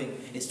is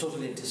doing is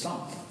totally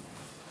anti-Islam.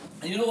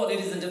 And you know what,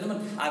 ladies and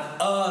gentlemen?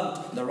 I've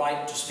earned the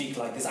right to speak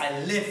like this. I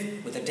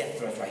live with a death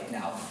threat right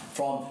now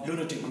from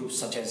lunatic groups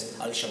such as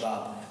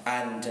Al-Shabaab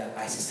and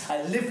ISIS.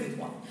 I live with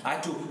one. I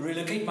had to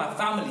relocate my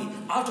family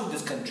out of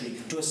this country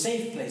to a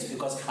safe place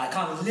because I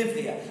can't live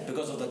here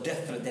because of the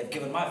death threat they've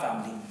given my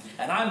family.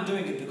 And I'm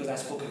doing it because I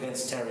spoke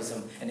against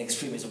terrorism and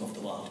extremism of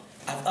the world.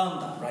 I've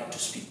earned that right to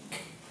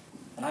speak.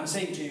 And I'm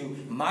saying to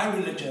you, my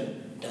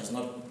religion does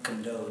not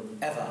condone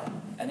ever.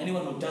 And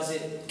anyone who does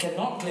it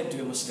cannot claim to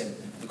be Muslim,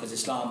 because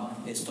Islam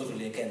is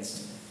totally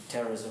against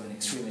terrorism and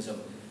extremism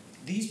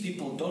these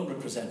people don't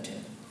represent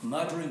him.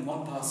 Murdering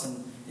one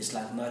person is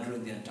like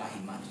murdering the entire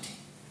humanity.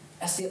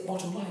 That's the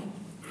bottom line.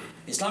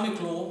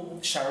 Islamic law,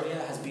 Sharia,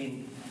 has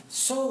been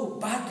so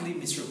badly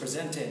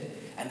misrepresented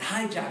and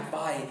hijacked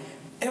by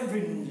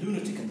every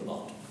lunatic in the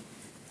world.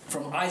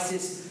 From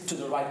ISIS to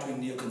the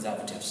right-wing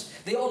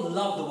neoconservatives. They all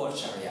love the word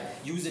Sharia.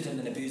 Use it and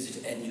then abuse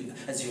it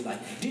as you like.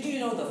 Did you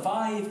know the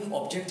 5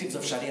 objectives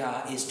of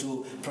Sharia is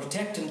to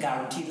protect and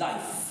guarantee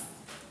life,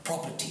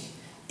 property,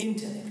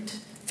 intellect,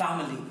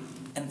 family,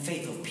 and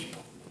faith of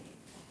people?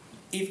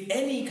 If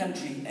any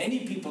country, any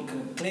people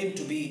can claim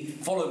to be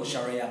following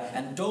Sharia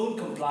and don't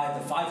comply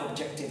with the 5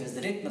 objectives as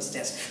the litmus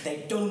test,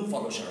 they don't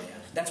follow Sharia.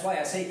 That's why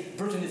I say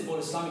Britain is more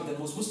Islamic than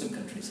most Muslim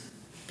countries.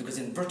 Because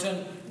in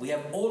Britain, we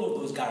have all of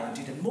those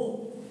guaranteed and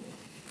more.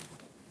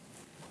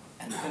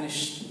 And I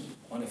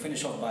want to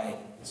finish off by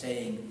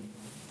saying,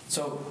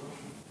 so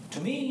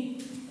to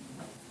me,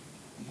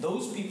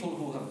 those people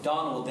who have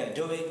done what they're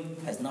doing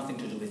has nothing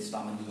to do with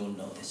Islam, and we all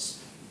know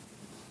this.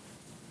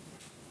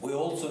 We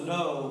also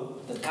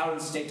know the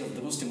current state of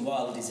the Muslim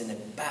world is in a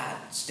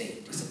bad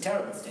state. It's a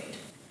terrible state.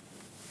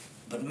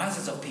 But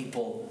masses of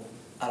people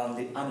are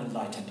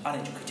unenlightened,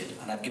 uneducated,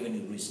 and I've given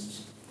you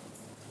reasons.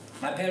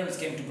 My parents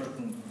came to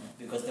Britain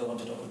because they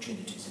wanted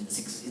opportunities in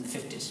the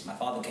 50s. My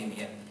father came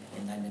here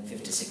in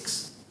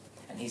 1956.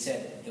 And he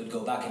said he would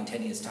go back in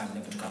 10 years' time,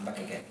 never to come back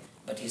again.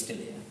 But he's still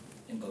here.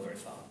 He didn't go very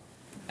far.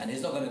 And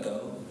he's not going to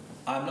go.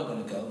 I'm not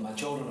going to go. My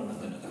children are not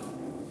going to go.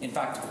 In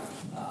fact,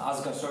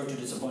 Asghar, sorry to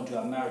disappoint you,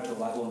 I'm married to a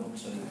white woman,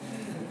 so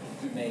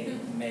it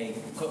may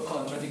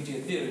contradict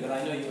your theory, but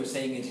I know you were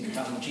saying it in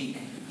tongue-in-cheek.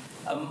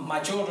 My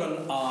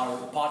children are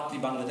partly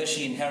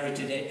Bangladeshi in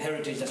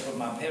heritage, that's where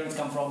my parents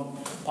come from,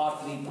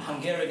 partly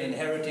Hungarian in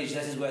heritage,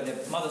 this is where their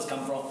mothers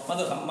come from,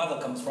 mother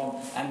comes from,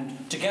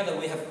 and together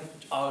we have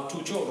our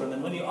 2 children,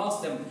 and when you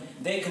ask them,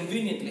 they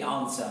conveniently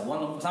answer.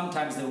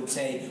 Sometimes they would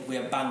say, we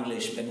are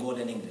Banglish,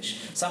 Bengali and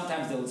English.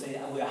 Sometimes they would say,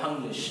 we are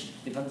Hunglish,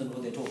 depends on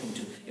who they're talking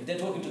to. If they're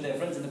talking to their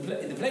friends in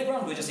the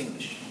playground, we're just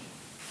English.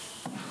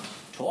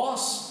 To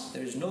us,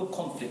 there is no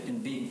conflict in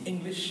being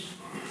English,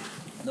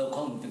 no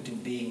conflict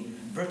in being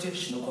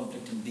British, no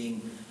conflict in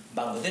being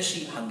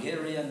Bangladeshi,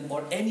 Hungarian,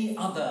 or any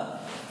other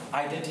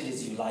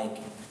identities you like,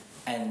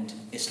 and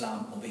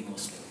Islam or being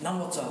Muslim. None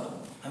whatsoever.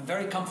 I'm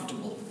very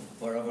comfortable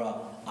wherever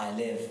I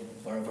live,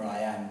 wherever I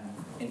am.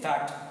 In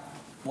fact,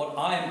 what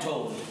I am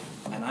told,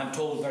 and I'm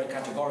told very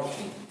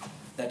categorically,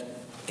 that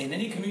in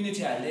any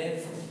community I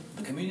live,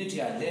 the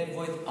community I live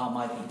with are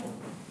my people.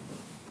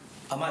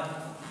 Are my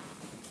people.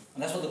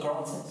 And that's what the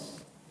Quran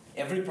says.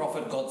 Every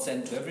prophet God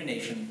sent to every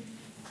nation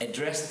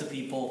addressed the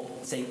people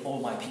saying, all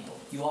my people.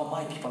 You are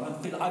my people.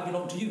 I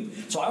belong to you.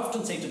 So I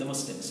often say to the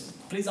Muslims,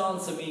 please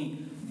answer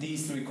me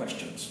these 3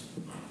 questions.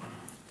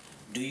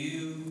 Do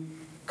you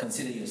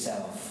consider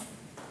yourself?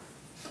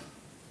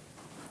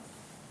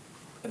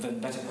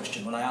 Even better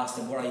question, when I ask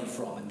them, where are you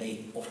from? And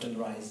they often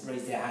raise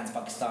their hands,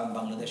 Pakistan,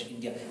 Bangladesh,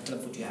 India, tell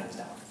them, put your hands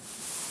down.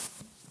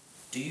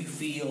 Do you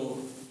feel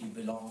you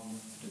belong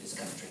to this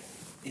country?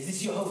 Is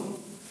this your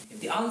home?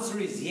 If the answer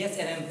is yes,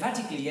 and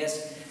emphatically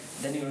yes,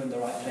 then you're in the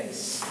right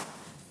place,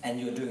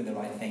 and you're doing the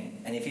right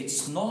thing. And if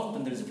it's not,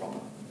 then there's a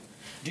problem.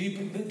 Do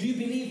you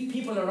believe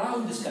people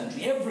around this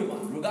country,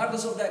 everyone,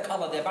 regardless of their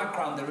color, their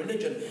background, their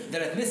religion,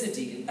 their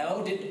ethnicity,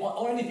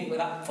 or anything for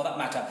that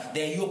matter,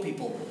 they're your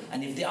people?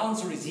 And if the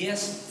answer is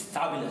yes,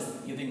 fabulous,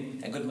 you're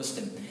being a good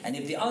Muslim. And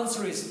if the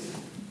answer is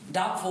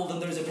doubtful, then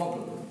there is a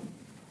problem.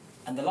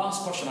 And the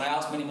last question I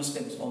ask many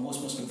Muslims, or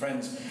most Muslim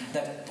friends,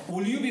 that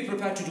will you be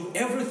prepared to do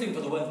everything for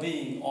the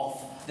well-being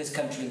of this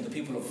country and the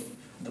people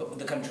of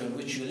the country in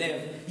which you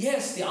live?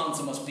 Yes, the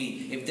answer must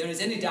be. If there is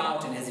any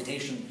doubt and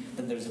hesitation,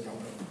 then there is a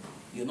problem.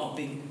 You're not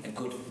being a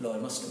good,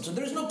 loyal Muslim. So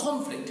there is no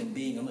conflict in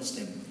being a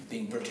Muslim,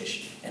 being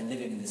British, and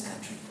living in this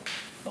country.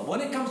 But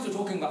when it comes to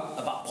talking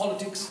about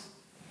politics,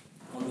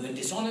 when we're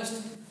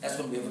dishonest, that's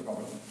when we have a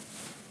problem.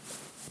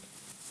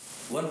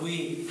 When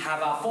we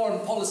have our foreign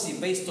policy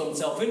based on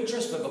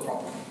self-interest, we have a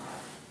problem.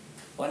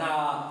 When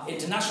our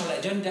international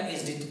agenda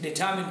is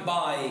determined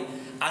by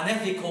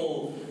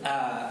unethical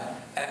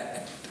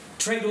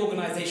trade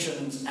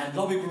organizations and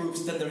lobby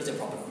groups, then there is a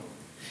problem.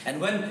 And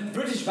when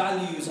British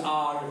values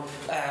are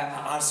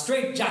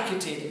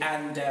straitjacketed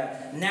and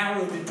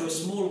narrowed into a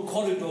small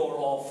corridor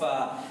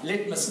of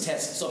litmus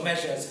tests or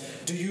measures,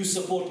 do you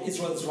support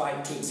Israel's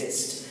right to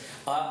exist?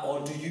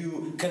 Or do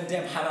you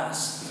condemn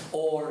Hamas?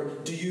 Or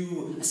do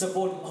you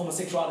support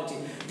homosexuality?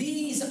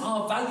 These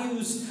are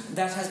values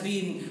that has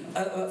been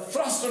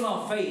thrust on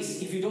our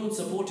face. If you don't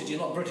support it, you're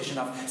not British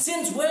enough.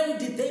 Since when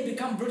did they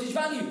become British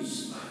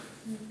values?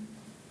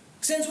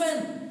 Since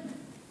when?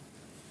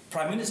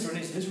 Prime Minister in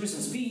his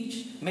recent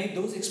speech made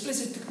those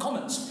explicit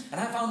comments,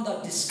 and I found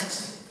that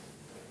disgusting.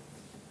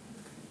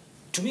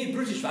 To me,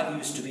 British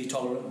values to be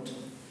tolerant,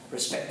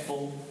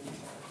 respectful,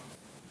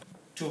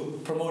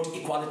 to promote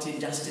equality and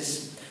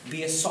justice,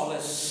 be a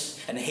solace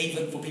and a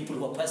haven for people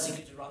who are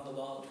persecuted around the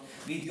world,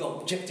 be the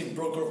objective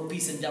broker of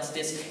peace and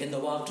justice in the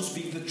world, to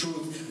speak the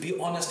truth, be be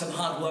honest and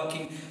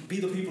hardworking, be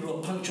the people who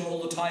are punctual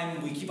all the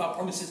time, we keep our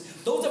promises.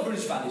 Those are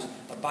British values.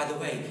 But by the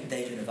way,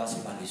 they're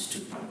universal values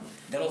too.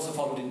 They're also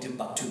followed in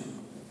Timbuktu.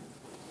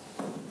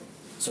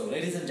 So,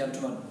 ladies and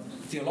gentlemen,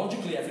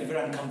 theologically I feel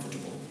very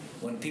uncomfortable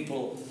when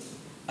people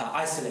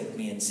isolate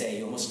me and say,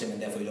 you're Muslim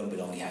and therefore you don't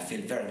belong here. I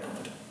feel very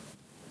uncomfortable.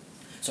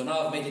 So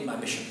now I've made it my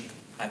mission.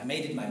 I've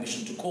made it my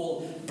mission to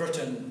call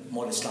Britain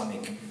more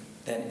Islamic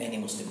than any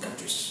Muslim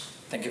countries.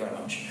 Thank you very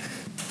much.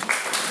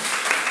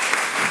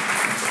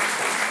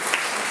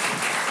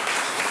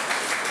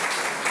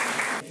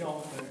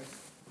 John first,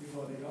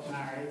 before they got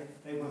married,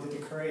 they wanted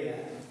a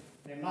career.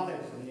 Their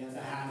mothers, on the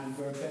other hand,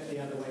 were a bit the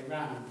other way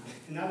round.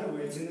 In other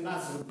words, in the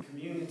Muslim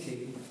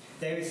community,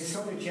 there is a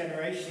sort of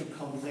generational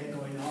conflict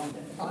going on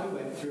that I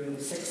went through in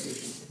the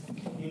 60s.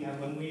 You know,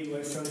 when we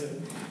were sort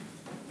of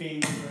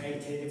being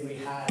created and we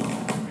had a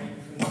break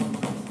from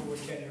the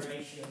fourth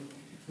generation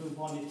who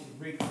wanted to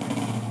recreate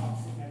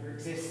parts that never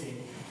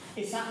existed.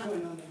 Is that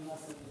going on in the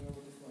Muslim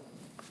world as well?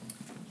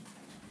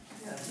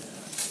 Yeah,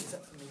 it's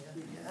up to me.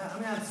 I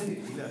mean,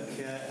 absolutely. Look,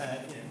 you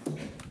know,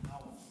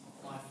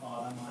 my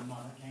father and my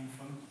mother came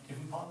from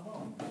different parts of the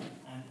world,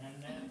 and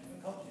they're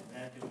different cultures, they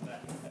have different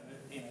values.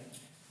 You know,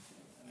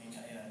 I mean,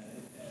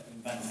 I'm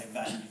about to say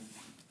values.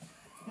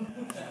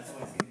 That's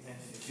always going to be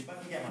sensitive, but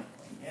you get my point.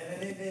 Yeah,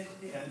 they're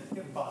you know,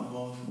 different parts of the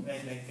world,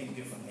 they think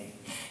differently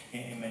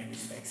in many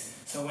respects.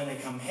 So when they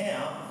come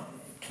here,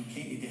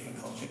 completely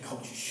different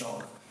culture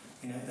shock.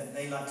 You know,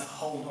 they like to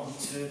hold on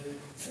to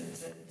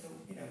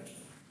you know,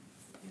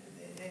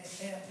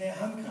 their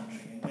home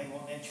country, and they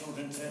want their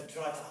children to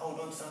try to hold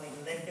on to something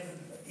that they've never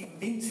even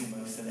been to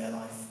most of their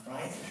life,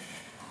 right?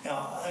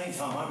 Now, the only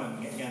time I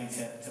remember going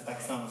to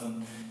Pakistan was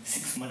on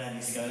 6 my dad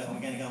used to go, we're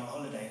going to go on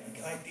holiday. I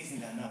go, hey,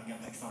 Disneyland, no, we're going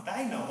to Pakistan. That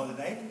ain't no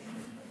holiday.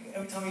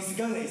 Every time I used to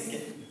go there, I used to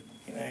get,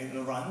 you know,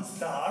 little runs.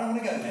 So I don't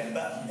want to go there.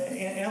 But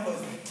in other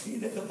words,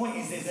 the point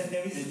is that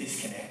there is a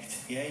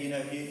disconnect. Yeah, you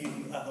know,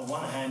 you at the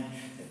one hand,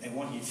 they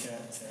want you to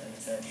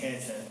adhere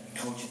to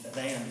cultures that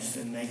they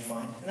understood and they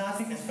find. And I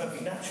think that's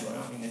perfectly natural. I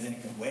don't think there's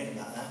anything weird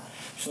about that.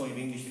 I'm sure if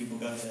English people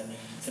go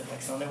to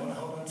Pakistan, they want to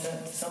hold on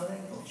to some of their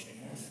culture.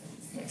 You know, so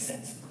it makes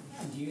sense.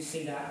 And do you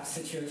see that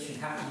situation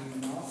happening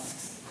in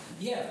mosques?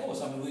 Yeah, of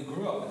course. I mean, we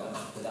grew up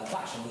with that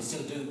clash, and we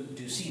still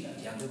do see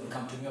that. Young people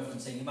come to me often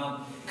saying,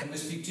 Imam, can we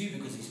speak to you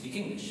because you speak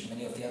English?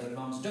 Many of the other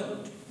Imams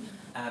don't.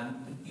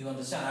 You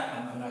understand?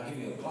 I mean, I'll give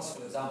you a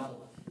classical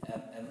example.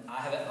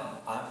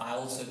 I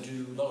also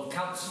do a lot of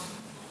counselling,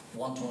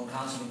 one-to-one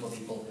counselling for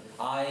people.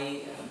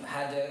 I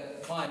had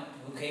a client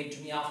who came to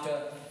me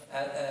after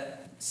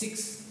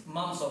 6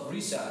 months of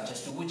research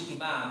as to which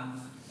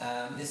Imam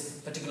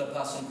this particular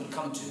person could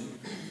come to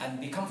and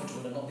be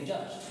comfortable and not be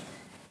judged.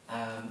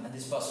 And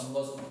this person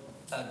was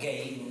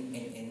gay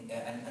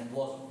and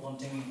was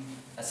wanting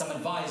some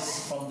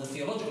advice from the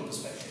theological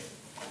perspective.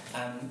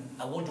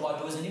 And what do I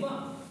do as an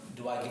Imam?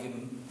 Do I give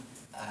him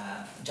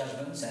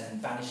judgments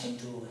and banish him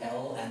to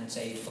hell and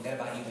say, forget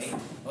about you, mate,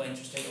 not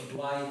interested? Or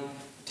do I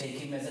take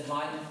him as a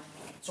client?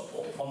 So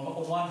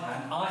on one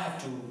hand, I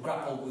have to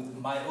grapple with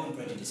my own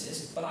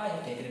prejudices, but I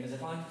have taken him as a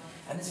client,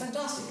 and it's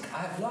fantastic. I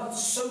have learned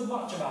so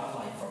much about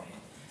life from him.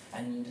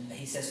 And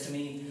he says to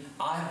me,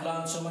 I have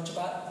learned so much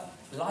about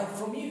life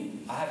from you.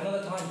 I have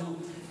another client who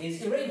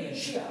is Iranian,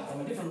 Shia,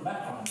 from a different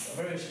background, a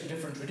very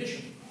different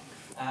tradition.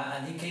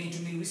 And he came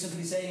to me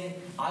recently saying,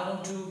 I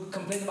want to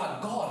complain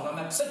about God, and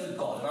I'm upset with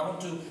God, and I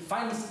want to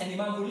find an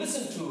Imam who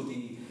listens to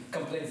the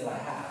complaints that I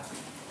have.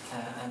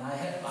 And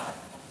I'm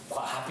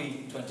quite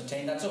happy to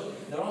entertain that. So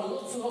there are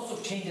lots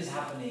of changes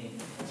happening,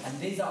 and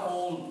these are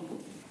all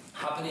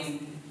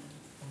happening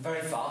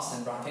very fast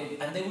and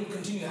rapid, and they will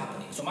continue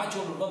happening. So my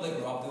children, when they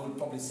grow up, they will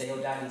probably say, oh,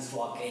 Dad, he's too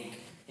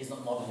archaic, he's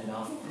not modern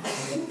enough.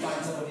 We'll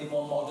find somebody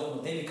more modern,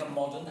 or they become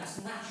modern. That's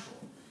natural.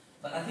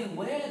 But I think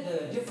where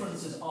the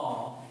differences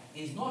are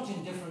is not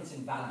in difference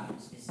in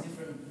values, it's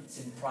difference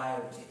in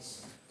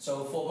priorities.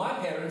 So for my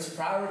parents,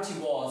 priority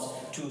was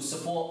to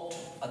support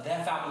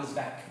their families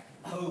back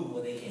home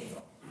where they came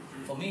from.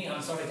 For me,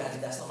 I'm sorry, Daddy,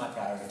 that's not my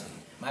priority.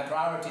 My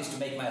priority is to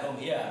make my home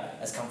here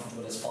as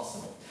comfortable as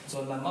possible. So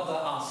when my mother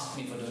asks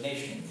me for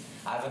donation,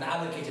 I have an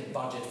allocated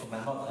budget for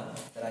my mother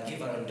that I give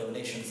her in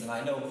donations, and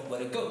I know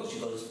where it goes. She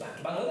goes back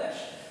to Bangladesh.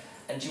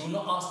 And she will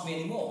not ask me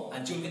anymore,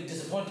 and she will get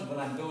disappointed when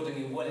I'm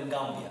building a well in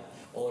Gambia,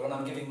 or when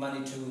I'm giving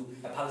money to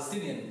a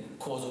Palestinian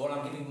cause, or when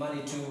I'm giving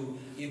money to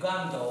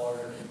Uganda or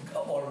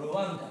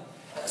Rwanda.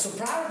 So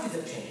priorities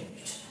have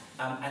changed,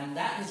 and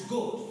that is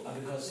good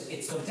because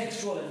it's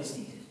contextual and it's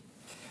needed.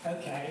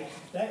 Okay,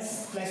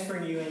 let's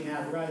bring you in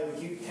now. Ryder,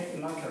 would you take the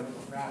microphone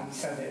around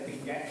so that we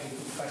can get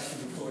people's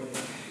questions recorded?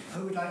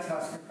 Who would like to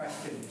ask a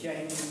question?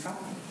 Jane, you come.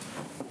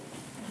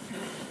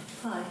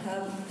 Hi,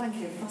 thank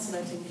you.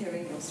 Fascinating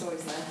hearing your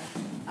stories there.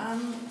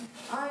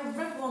 I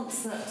read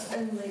once that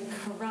in the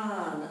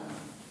Quran,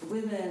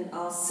 women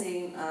are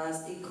seen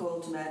as equal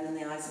to men in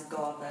the eyes of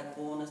God. They're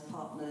born as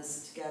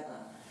partners together.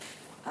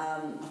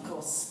 Of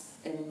course,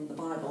 in the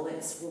Bible,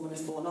 it's woman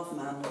is born of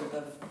man,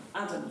 of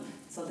Adam.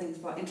 So I think it's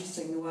quite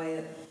interesting the way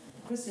that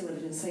Christian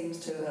religion seems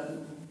to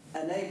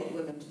have enabled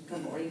women to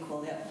become more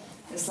equal, yet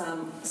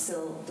Islam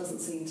still doesn't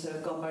seem to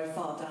have gone very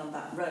far down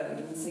that road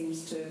and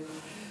seems to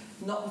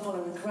not be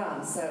following the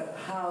Quran. So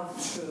how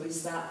true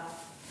is that?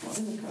 What's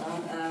in the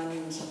Quran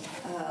and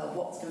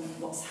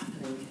what's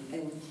happening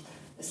in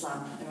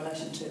Islam in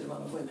relation to the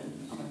role of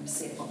women? I mean, we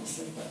see it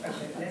obviously, but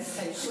Okay, let's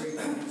take three.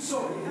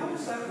 Sorry, how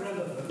is that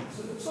relevant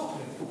to the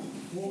topic?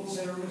 War,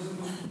 terrorism,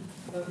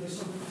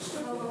 Islam?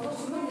 well,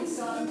 what's the money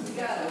starting to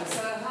go?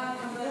 So how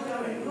can they go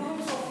in?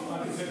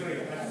 I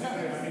disagree. I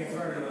think it's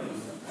very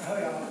relevant.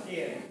 Hold on,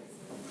 Ian.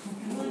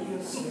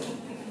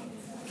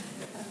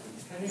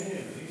 Can you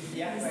hear me?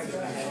 Yeah, right, go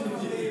ahead. We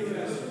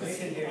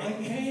can hear I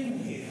you. came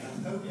here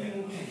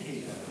hoping to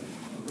hear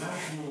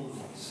rational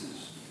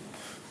voices.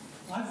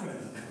 I've read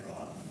the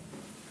Quran.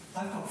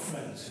 I've got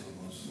friends who are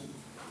Muslim.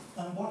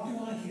 And what do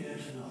I hear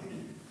tonight?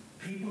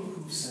 People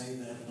who say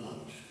they're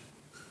blunt.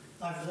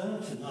 I've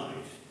learned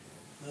tonight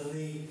that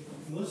the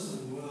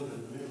Muslim world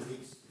in the Middle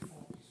East,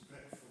 before these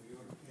dreadful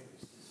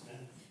Europeans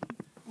descended,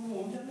 were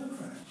all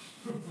Democrats.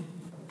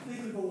 They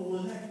could all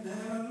elect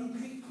their own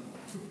people.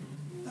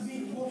 I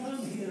mean, what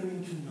I'm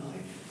hearing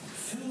tonight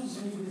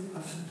fills me with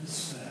utter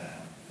despair,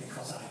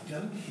 because I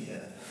don't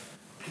hear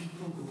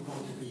people who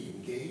want to be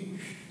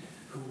engaged,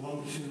 who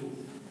want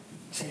to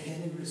take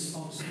any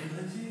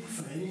responsibility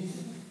for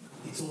anything.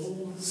 It's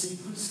all the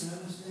Secret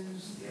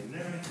Services, the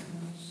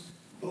Americans,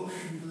 Bush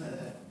and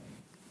Blair.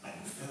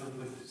 I'm filled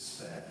with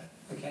despair.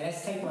 Okay,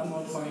 let's take one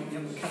more point and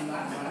then we'll come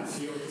back and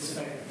answer your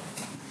despair.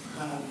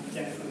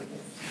 Gentlemen.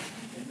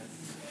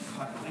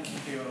 Hi, thank you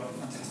for your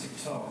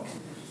fantastic talk.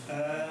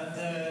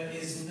 There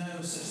is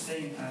no such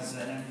thing as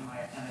an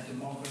empire and a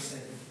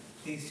democracy.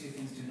 These two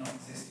things do not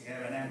exist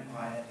together. An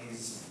empire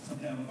is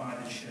something owned by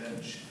the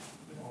church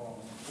or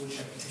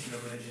whichever particular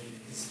religion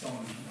is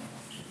dominant.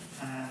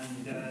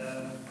 And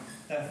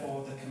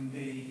therefore there can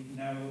be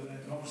no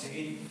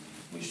democracy,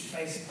 which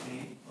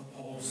basically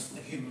upholds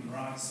the human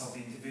rights of the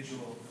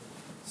individual.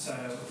 So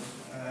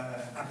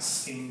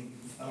asking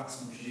for the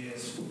last 100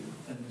 years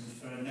and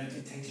for no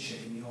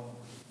dictatorship in your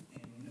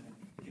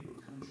given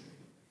country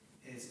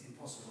is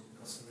impossible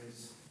because there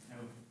is no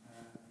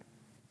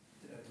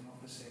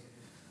democracy.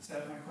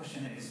 So my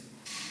question is,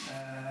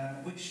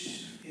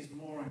 which is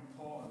more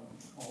important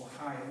or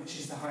higher, which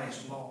is the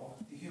highest law,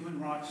 the human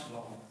rights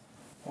law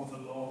or the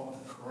law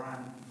of the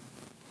Quran?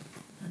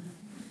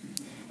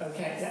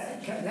 Okay,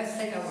 let's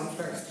take that one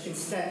first.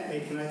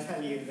 Incidentally, can I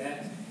tell you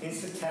that in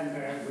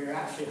September, we're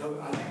actually,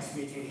 our next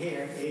meeting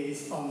here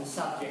is on the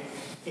subject,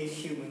 is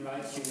human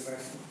rights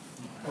universal?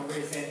 Or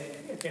is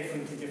it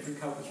different in different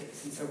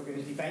cultures? And so we're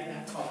going to debate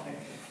that topic.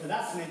 But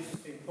that's an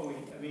interesting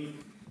point. I mean,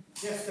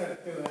 just to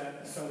do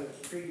a sort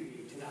of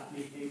preview to that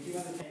meeting, do you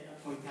want to take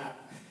that point out?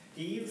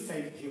 Do you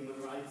think human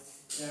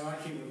rights, there are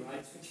human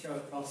rights which go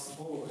across the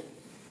board?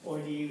 Or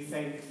do you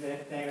think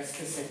that there are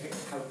specific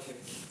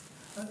cultures?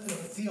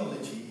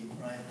 Theology,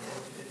 right?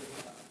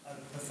 I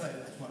prefer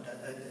that one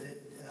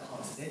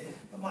answered it,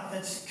 but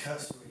that's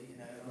cursory,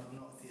 I'm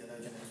not a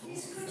theologian at all.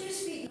 Please, could you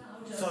speak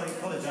louder? Sorry,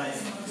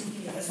 apologise.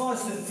 As far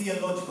as the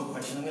theological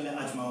question, I'm going to let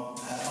Ajmal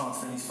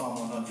answer, and he's far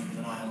more logical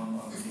than I am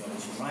on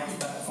theology, right?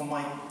 But from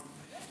my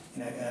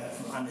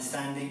from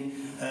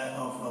understanding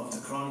of the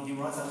Quran and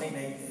human rights, I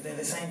think they're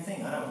the same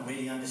thing. I don't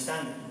really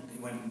understand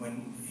it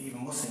when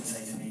even Muslims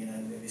say to me,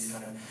 this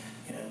kind of,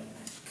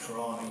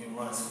 Quran and human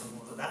rights.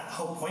 That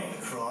whole point of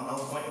the Quran, the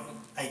whole point of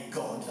a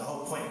God, the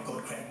whole point of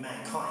God creating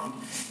mankind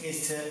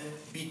is to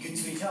be good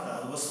to each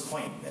other. What's the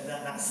point?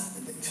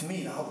 That's to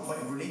me, the whole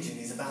point of religion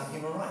is about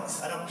human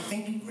rights. I don't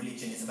think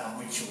religion is about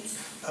rituals.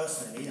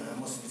 Personally,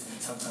 Muslims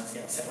sometimes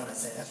get upset when I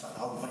say that, but the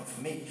whole point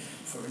for me,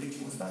 for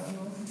religion, was about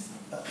human rights.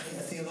 But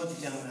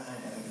theology, I'm going to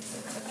hand it over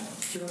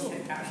to Do you want to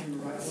take that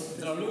human rights?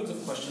 There are loads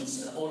of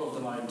questions, all of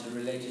them are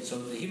interrelated. So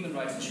the human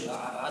rights issue,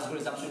 Asghar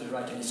is absolutely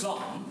right in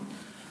Islam.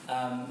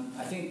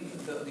 I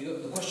think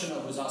the questioner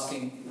was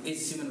asking,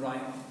 is human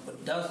right,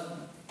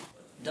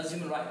 does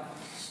human right,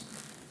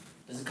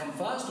 does it come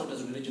first or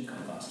does religion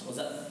come first? Was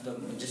that the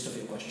gist of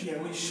your question?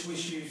 Yeah, which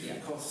usually, Yeah.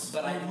 of course,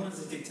 But one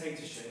is a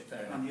dictatorship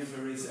and the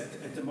other is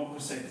a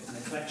democracy and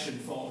a collection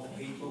for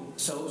the people.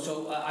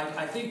 So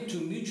I think to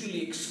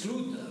mutually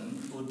exclude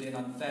them would be an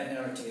unfair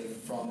narrative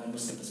from a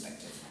Muslim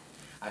perspective.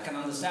 I can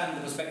understand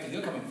the perspective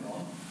you're coming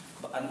from,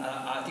 and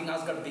I think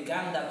Asghar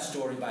began that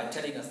story by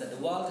telling us that the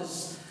world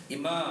has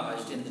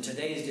emerged in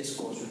today's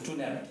discourse with two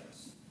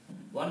narratives.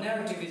 One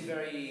narrative is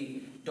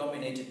very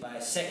dominated by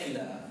a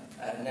secular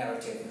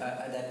narrative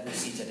that we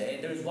see today.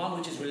 There is one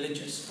which is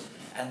religious,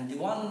 and the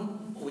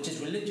one which is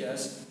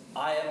religious,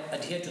 I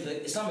adhere to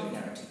the Islamic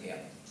narrative here.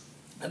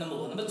 And number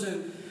one. Number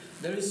two,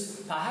 there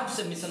is perhaps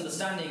a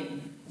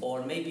misunderstanding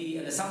or maybe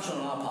an assumption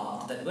on our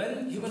part that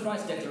when human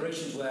rights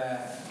declarations were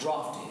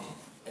drafted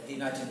at the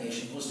United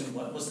Nations, Muslims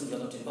were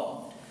not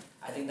involved.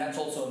 I think that's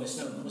also a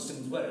misnomer.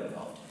 Muslims were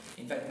involved.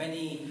 In fact,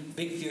 many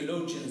big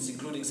theologians,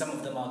 including some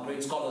of them are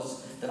great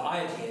scholars that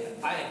I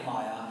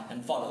admire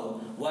and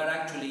follow, were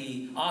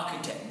actually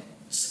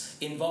architects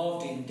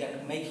involved in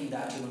making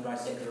that human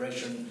rights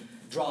declaration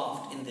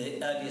draft in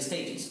the earlier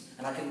stages.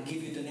 And I can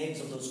give you the names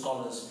of those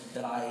scholars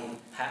that I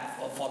have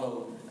or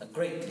follow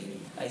greatly.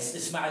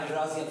 Ismail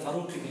Razi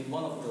al-Faruqi being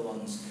one of the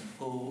ones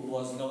who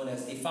was known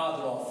as the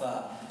father of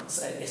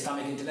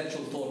Islamic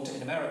intellectual thought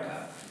in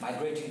America,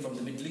 migrating from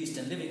the Middle East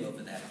and living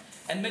over there.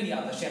 And many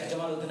others, Sheikh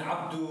Jamaluddin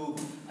Abdu,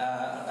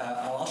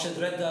 Rashid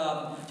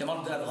Reda,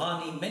 Jamaluddin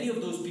Afghani, many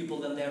of those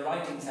people and their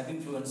writings have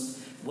influenced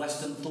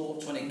Western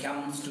thoughts when it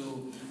comes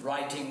to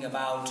writing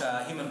about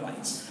human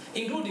rights,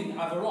 including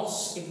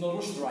Averroes, Ibn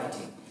Rushd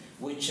writing,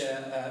 which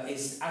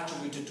is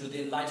attributed to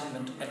the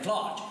Enlightenment at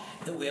large.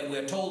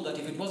 We're told that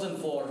if it wasn't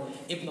for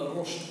Ibn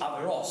Rushd,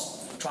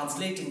 Averroes,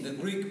 translating the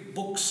Greek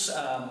books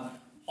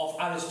of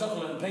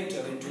Aristotle and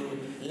Plato into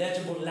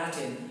legible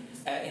Latin,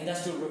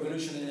 Industrial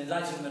Revolution and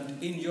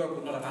Enlightenment in Europe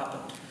would not have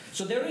happened.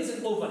 So there is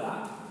an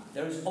overlap.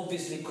 There is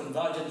obviously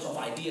convergence of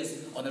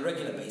ideas on a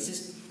regular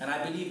basis, and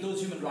I believe those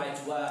human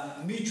rights were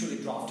mutually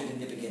drafted in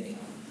the beginning.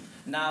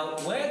 Now,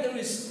 where there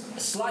is a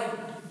slight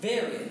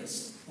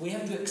variance, we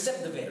have to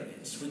accept the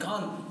variance. We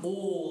can't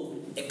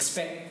all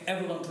expect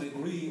everyone to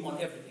agree on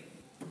everything.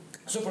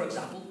 So, for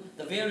example,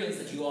 the variance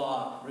that you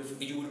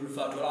would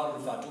refer to, or I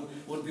would refer to,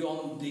 would be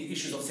on the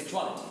issues of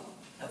sexuality,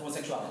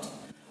 homosexuality.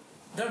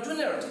 There are two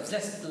narratives.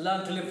 Let's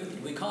learn to live with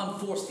it. We can't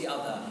force the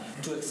other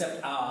to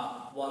accept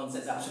our ones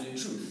as absolute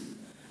truth.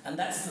 And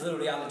that's the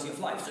reality of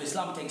life. So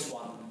Islam takes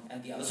one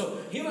and the other. So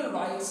human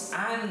rights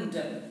and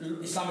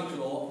Islamic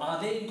law,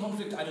 are they in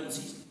conflict? I don't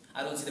see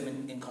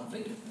them in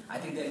conflict. I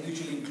think they're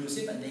mutually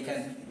inclusive and they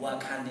can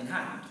work hand in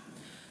hand.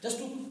 Just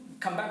to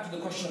come back to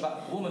the question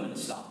about women in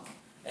Islam.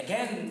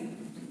 Again,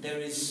 there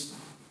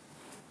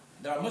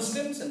are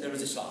Muslims and there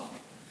is Islam.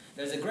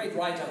 There's a great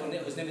writer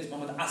whose name is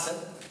Muhammad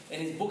Asad. In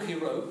his book he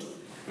wrote,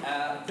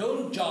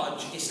 don't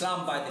judge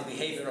Islam by the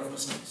behavior of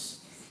Muslims,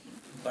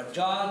 but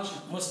judge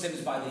Muslims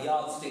by the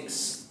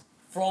yardsticks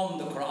from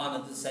the Quran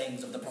and the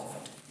sayings of the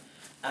Prophet.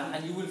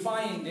 And you will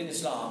find in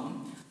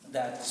Islam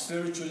that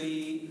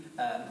spiritually,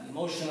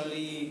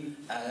 emotionally,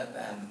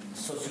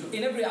 socially,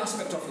 in every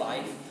aspect of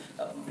life,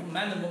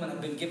 man and woman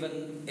have been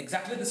given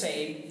exactly the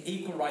same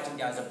equal right in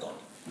the eyes of God.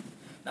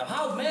 Now,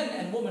 how men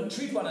and women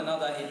treat one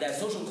another in their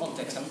social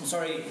context, I'm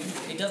sorry,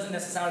 it doesn't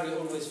necessarily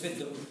always fit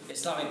the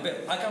Islamic bill.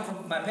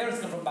 My parents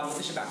come from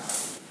Bangladeshi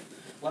background.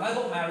 When I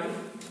got married,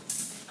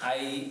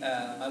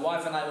 my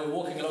wife and I were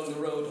walking along the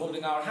road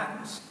holding our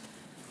hands.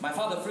 My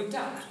father freaked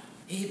out.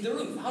 He hit the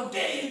roof. How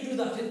dare you do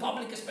that in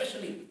public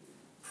especially?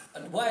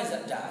 And why is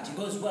that, Dad? He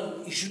goes,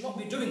 well, you should not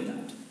be doing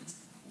that.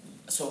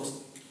 So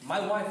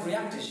my wife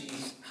reacted.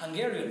 She's a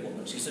Hungarian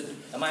woman. She said,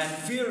 am I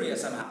inferior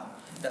somehow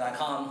that I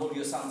can't hold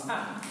your son's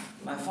hand?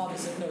 My father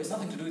said, no, it's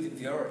nothing to do with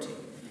inferiority.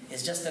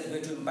 It's just that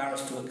we're too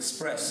embarrassed to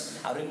express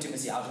our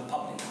intimacy out in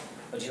public.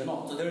 But you're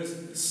not. So there is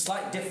a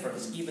slight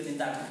difference even in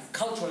that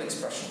cultural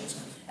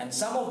expressions. And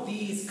some of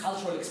these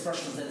cultural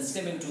expressions then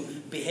stem into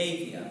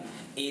behavior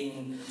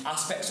in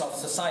aspects of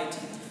society.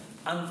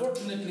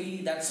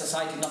 Unfortunately, that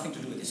society has nothing to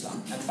do with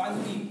Islam. And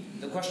finally,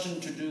 the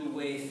question to do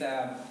with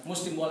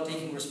Muslim world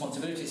taking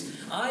responsibilities.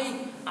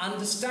 I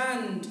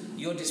understand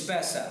your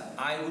despair, sir.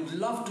 I would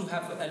love to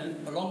have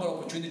a longer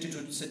opportunity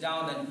to sit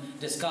down and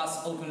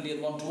discuss openly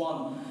and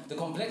one-to-one the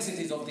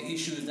complexities of the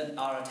issues that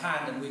are at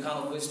hand, and we can't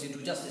always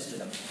do justice to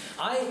them.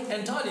 I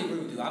entirely agree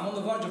with you. I'm on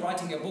the verge of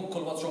writing a book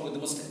called What's Wrong with the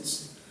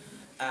Muslims.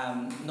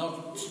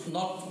 Not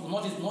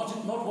what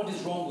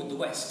is wrong with the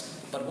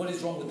West, but what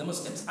is wrong with the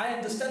Muslims. I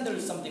understand there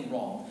is something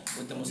wrong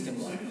with the Muslim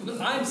world.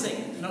 I'm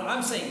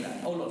saying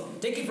that. Oh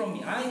Lord, take it from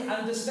me. I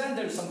understand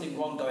there is something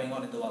wrong going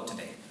on in the world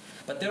today.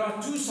 But there are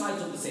two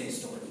sides of the same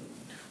story.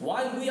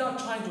 While we are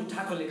trying to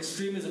tackle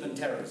extremism and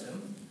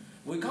terrorism,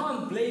 we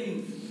can't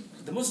blame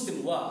the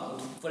Muslim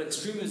world for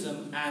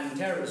extremism and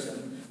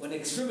terrorism, when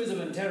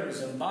extremism and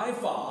terrorism, by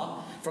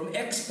far, from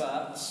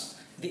experts,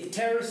 the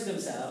terrorists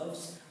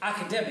themselves,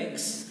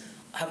 academics,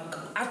 have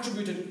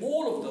attributed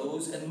all of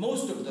those and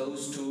most of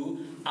those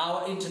to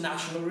our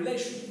international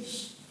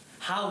relations.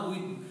 How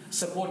we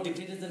support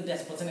dictators and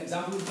despots. An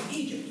example would be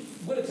Egypt.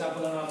 Good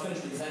example, and I'll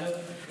finish with this. I know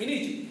in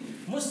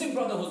Egypt, Muslim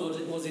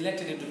Brotherhood was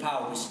elected into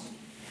power recently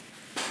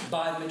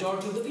by the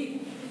majority of the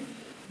people.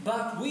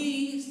 But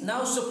we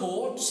now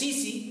support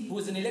Sisi, who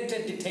is an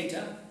elected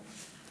dictator,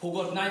 who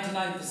got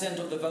 99%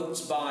 of the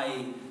votes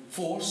by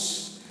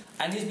force,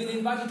 and he's been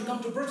invited to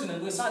come to Britain,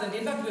 and we're silent.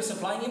 In fact, we're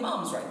supplying him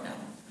arms right now.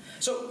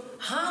 So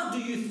how do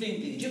you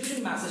think the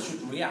Egyptian masses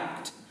should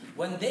react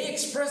when they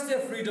express their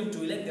freedom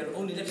to elect their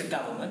own elected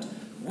government?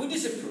 We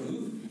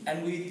disapprove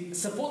and we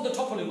support the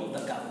toppling of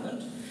that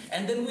government,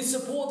 and then we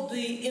support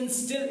the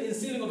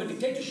instilling of a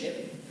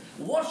dictatorship.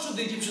 What should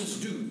the Egyptians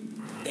do?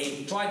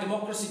 They try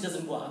democracy, it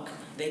doesn't work.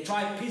 They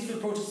try peaceful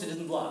protest, it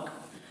doesn't work.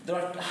 There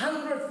are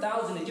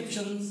 100,000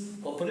 Egyptians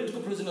or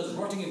political prisoners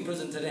rotting in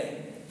prison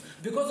today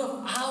because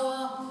of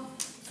our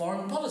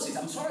foreign policies.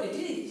 I'm sorry, it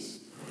is.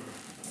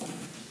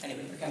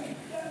 Anyway, thank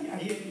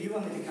you. You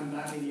wanted to come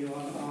back in you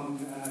on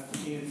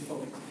Ian's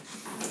book.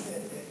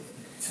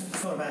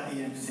 It's not about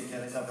Ian in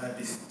particular. I've heard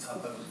this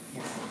type of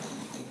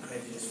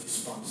incredulous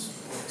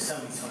response so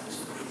many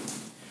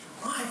times.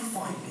 I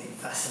find it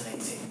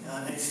fascinating,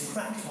 and it's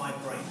cracked my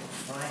brain,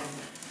 right?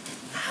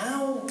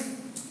 How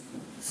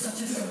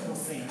such a simple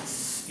thing,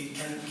 it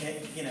can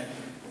get,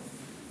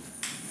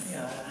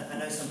 I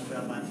know some people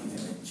don't like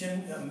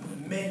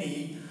it.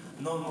 Many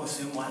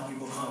non-Muslim white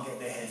people can't get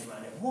their heads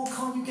around it. What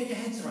can't you get your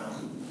heads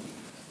around?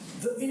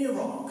 In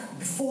Iraq,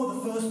 before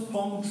the first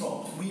bomb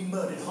dropped, we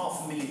murdered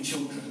 500,000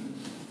 children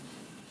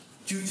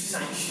due to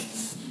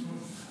sanctions.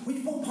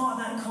 What part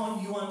of that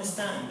can't you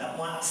understand that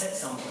might upset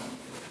someone?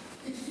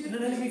 No,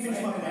 let me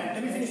finish my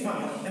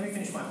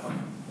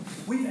point.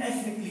 We've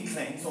ethnically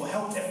cleansed, or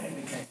helped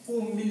ethnically cleanse,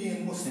 4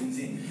 million Muslims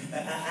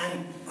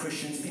and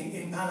Christians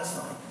in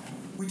Palestine.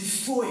 We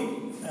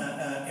destroyed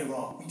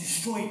Iraq. We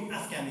destroyed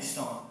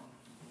Afghanistan.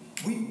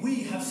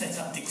 We have set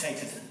up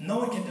dictators. No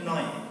one can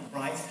deny it,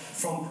 right?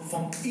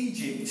 From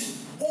Egypt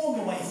all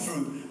the way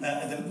through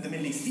the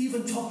Middle East,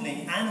 even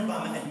toppling, and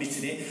Obama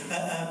admitted it,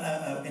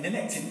 an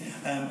elected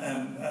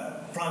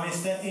prime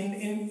minister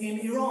in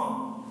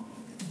Iran.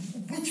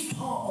 Which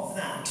part of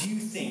that do you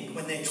think,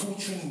 when they're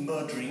torturing,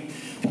 murdering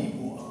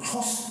people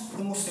across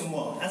the Muslim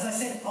world? As I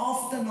said,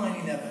 after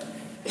 9/11,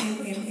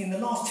 in the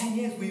last 10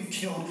 years, we've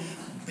killed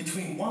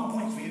between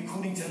 1.3,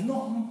 according to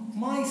not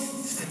my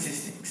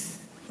statistics,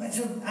 but it's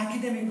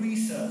academic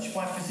research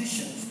by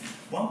physicians,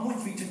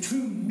 1.3 to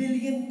 2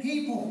 million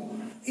people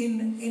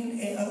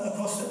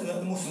across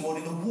the Muslim world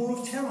in the war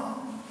of terror.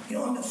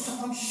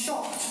 I'm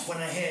shocked when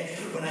I hear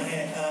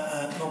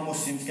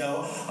non-Muslims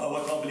go, "Oh,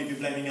 I can't believe you're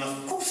blaming us."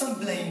 Of course I'm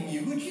blaming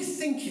you. Who do you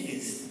think it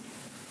is?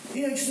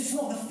 It's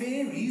not the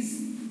fairies.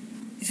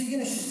 It's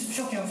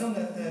shocking. I was on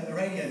the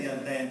radio the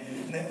other day,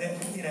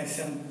 and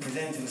some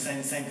presenter was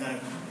saying the same kind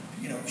of,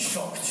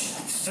 shocked,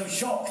 so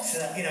shocked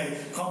that,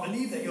 can't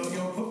believe that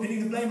you're putting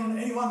the blame on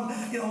anyone,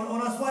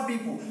 on us white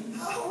people.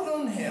 Hold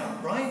on here,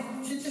 right?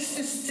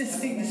 Just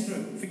think this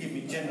through. Forgive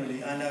me,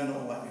 generally, I know not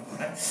all white people,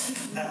 right?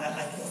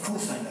 Of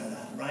course I know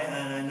that, right?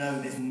 And I know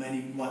there's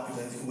many white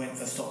people who went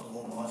for Stop the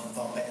War March and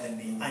far better than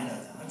me. I know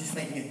that. I'm just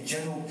making a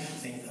general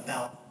thing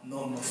about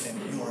non-Muslim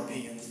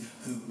Europeans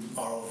who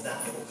are of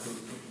that ilk, who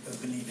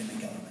believe in the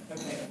government.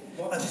 Okay.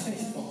 Well, I just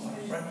finished this one,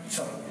 right?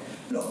 Sorry.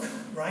 Look,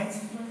 right?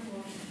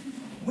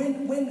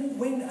 When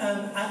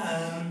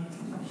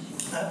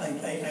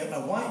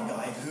a white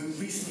guy who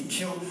recently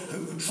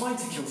who tried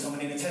to kill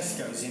someone in a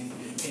Tesco's in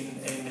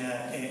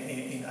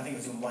I think it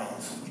was in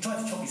Wales, he tried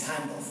to chop his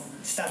hand off,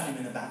 stabbed him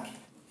in the back.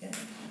 Yeah?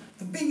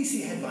 The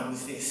BBC headline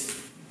was this: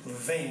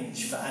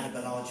 "Revenge for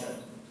Adebayo."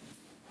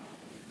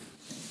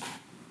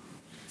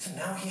 So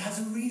now he has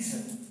a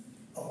reason.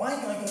 A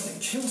white guy goes to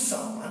kill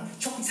someone,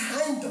 chop his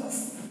hand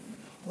off.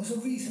 Was a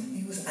reason.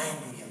 He was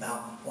angry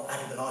about what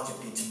Adebayo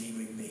did to Lee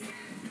Rigby.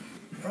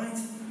 Right?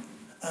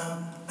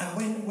 And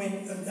when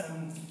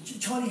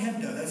Charlie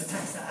Hebdo, those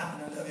attacks that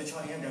happened at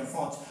Charlie Hebdo in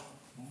France,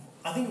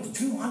 I think it was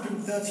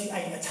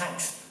 238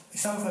 attacks,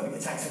 Islamophobic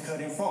attacks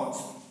occurred in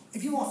France.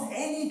 If you ask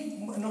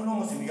any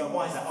non-Muslim, you go,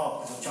 why is that?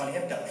 Oh, because of Charlie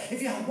Hebdo.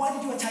 If you have, why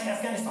did you attack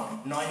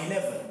Afghanistan?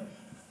 9/11.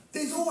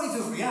 There's always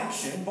a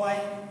reaction by,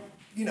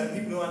 people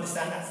who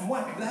understand that from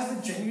white people. They have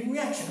a genuine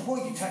reaction. Why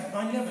you attacked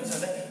 9/11 so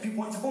that people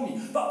want to bomb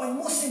you? But when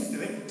Muslims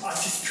do it, I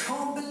just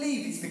can't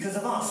believe it's because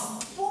of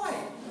us.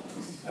 Why?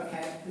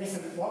 Okay,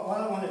 listen, what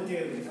I want to do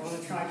is I want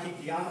to try and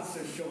keep the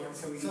answers short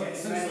so we can get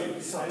as many... I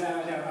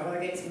want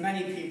to get as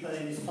many people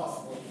in as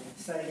possible.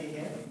 Sadie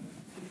here.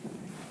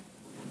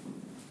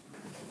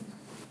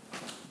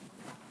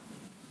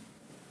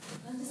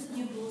 I understood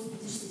you both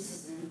British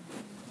citizen.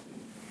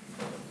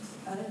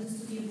 I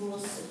understood you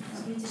both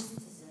British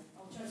citizen.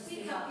 I'll try to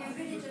speak up. You're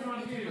really okay.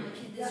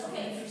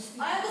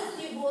 I understood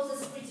you both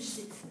as a British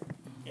citizen.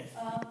 Yes.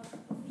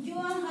 You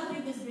are unhappy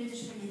with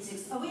British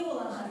politics. Are we all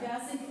unhappy? I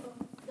think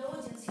the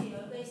audience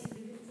here,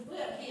 basically, we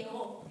are here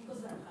all because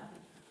we're unhappy.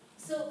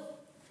 So,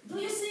 do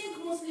you think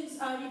Muslims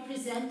are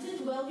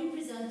well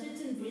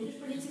represented in British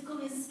political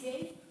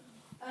landscape?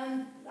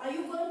 And are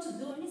you going to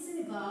do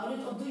anything about it?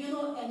 Or do you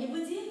know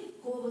anybody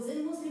who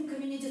within Muslim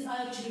communities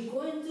are actually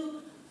going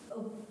to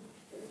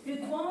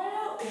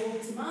require or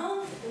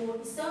demand or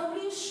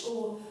establish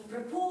or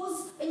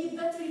propose any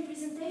better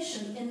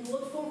representation, in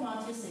what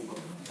format you think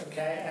of?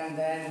 Okay, and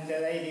then the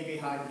lady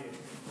behind you.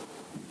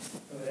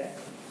 Over there.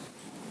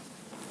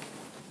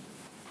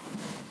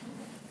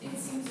 It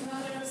seems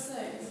rather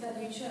absurd that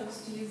you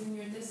chose to use in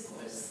your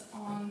discourse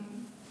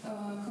on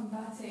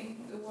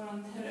combating the war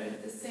on terror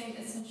the same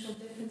essential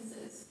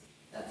differences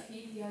that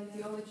feed the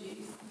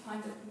ideologies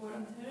behind the war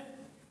on terror.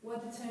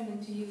 What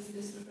determined to use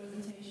this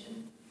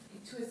representation?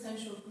 Two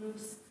essential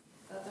groups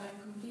that are in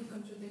complete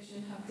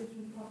contradiction have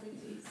different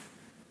properties.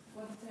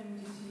 What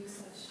determined you to use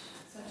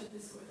such a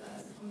discourse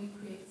that only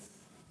creates...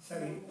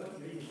 Sorry, what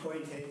the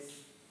point is...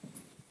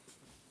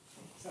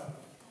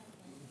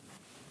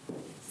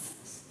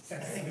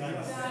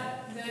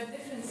 That there are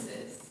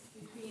differences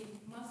between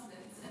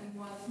Muslims and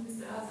what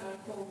Mr. Azhar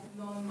called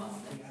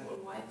non-Muslims or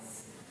whites.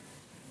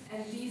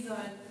 And these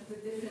are the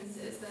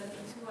differences that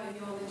the two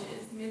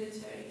ideologies,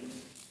 military,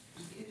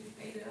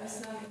 either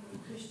Islamic or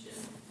Christian,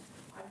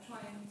 are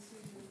trying to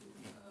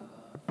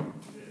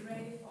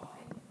ratify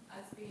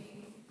as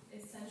being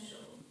essential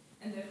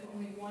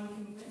one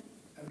can win.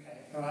 Okay,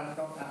 well, I've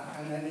got that.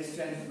 And then this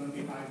gentleman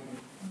behind me.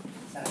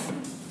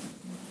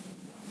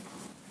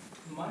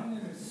 My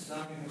name is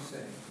Sami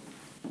Hussein.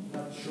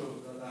 That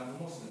shows that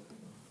I'm Muslim.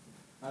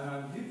 And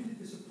I'm deeply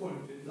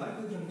disappointed,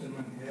 like the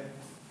gentleman here,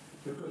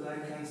 because I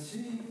can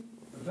see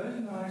very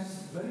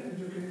nice, very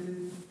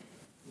educated,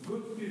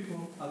 good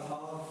people at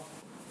heart.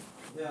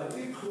 They are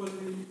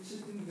equally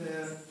sitting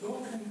there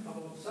talking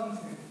about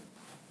something,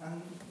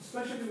 and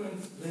especially when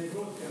they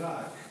brought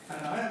Iraq,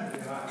 and I am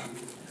Iraqi,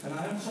 and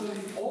I am sorry,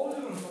 all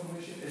your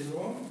information is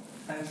wrong,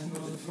 and it's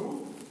not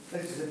true.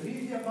 It's the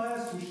media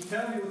bias which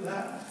tell you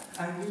that,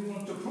 and we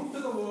want to prove to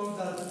the world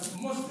that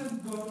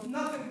Muslims got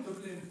nothing to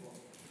blame for.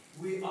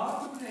 We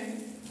are to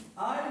blame.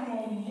 I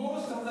know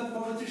most of the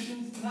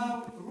politicians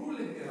now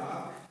ruling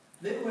Iraq.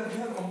 They were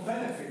here on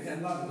benefit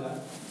in London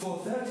for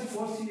 30,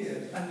 40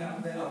 years, and now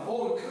they are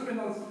all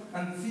criminals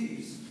and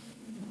thieves.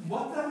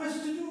 What am I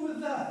to do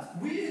with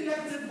that? We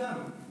elected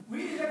them.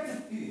 We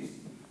elected peace.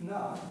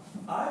 Now,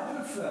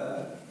 I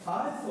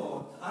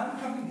thought I'm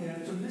coming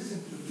here to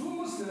listen to two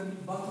Muslims,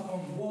 but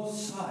on both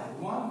sides.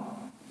 One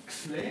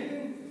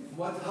explaining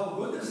how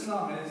good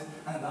Islam is,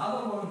 and the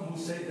other one who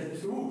say the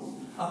truth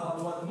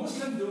about what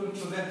Muslims doing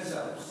to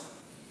themselves.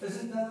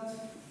 Isn't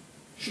that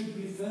should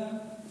be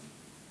fair?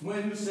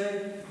 When you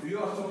say you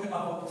are talking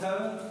about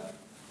terror,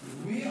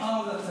 we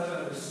are the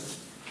terrorists.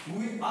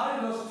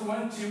 I lost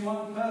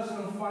 21 persons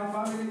of my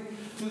family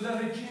to the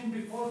regime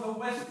before the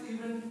West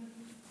even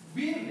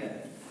been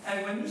there.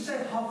 And when you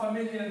say half a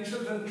million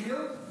children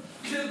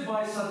killed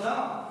by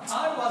Saddam,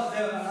 I was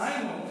there and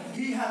I know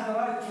he had the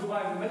right to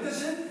buy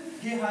medicine,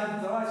 he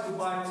had the right to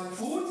buy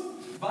food,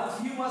 but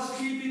he was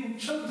keeping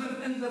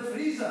children in the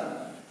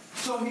freezer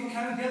so he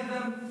can get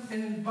them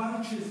in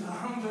bunches,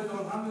 100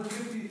 or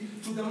 150,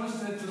 to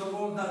demonstrate to the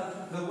world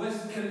that the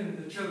West killing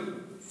the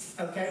children.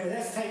 Okay, well,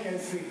 let's take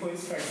those 3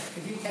 points first.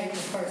 Could you take the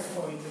first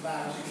point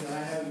about, because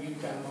I know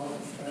you've done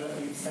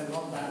you've said a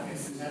lot about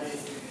this, and that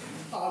is,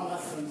 are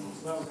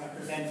Muslims well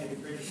represented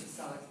in British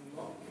society?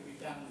 What could be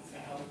done to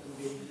help them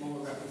be more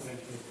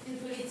represented? In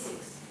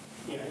politics.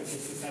 Yeah, which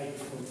is the same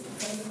point.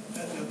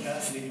 Look, you're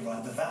absolutely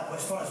right. But that,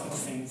 as far as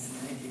Muslims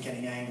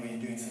getting angry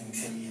and doing something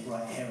silly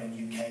right here in the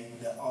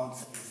UK, the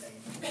answer is they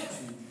need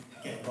to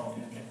get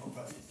involved in a political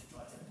process to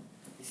try to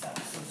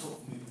establish some sort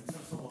of movement,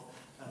 some sort of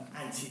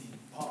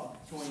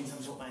joining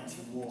some sort of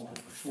anti-war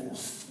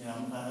force,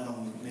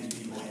 along with many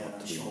people here,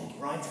 I'm sure,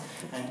 right?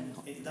 And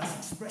it does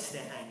express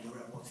their anger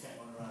at what's going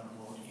on around the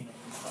world in a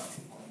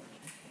constructive way.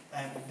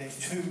 And there's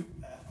two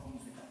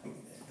problems with that.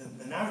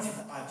 The narrative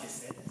that I've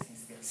just said that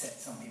seems to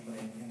upset some people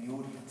in the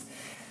audience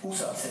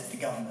also upsets the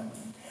government.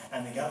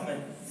 And the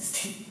government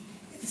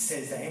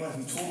says that anyone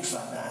who talks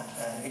like that,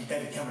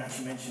 David Cameron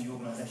actually mentioned the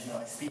organisation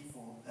that I speak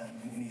for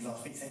in his last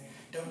speech, saying,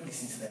 don't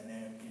listen to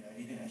them.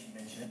 He didn't actually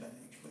mention it, but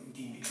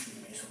deemed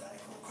extremist or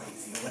radical or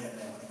crazy or whatever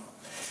they want to call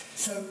it.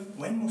 So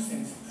when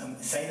Muslims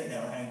say that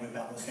they're angry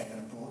about what's going on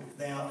abroad,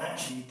 they are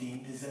actually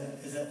deemed as an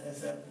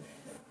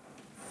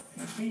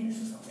extremist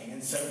or something,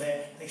 and so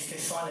they're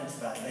silent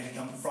about it. They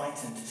become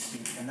frightened to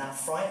speak, and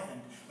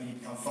when you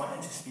become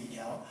frightened to speak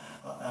out,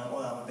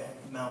 or I'm a bit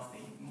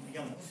mouthy,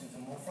 young Muslims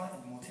are more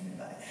frightened, more timid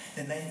about it,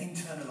 then they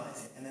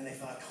internalise it, and then they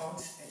feel, I can't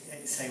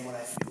say what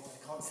I feel,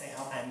 I can't say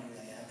how angry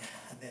I am,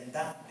 and then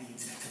that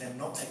leads to them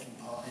not taking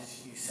part.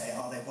 As you say,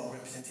 are they well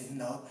represented?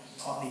 No.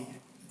 Partly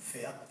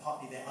fear,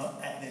 partly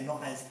they're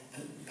not as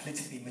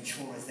politically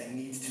mature as they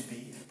need to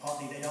be,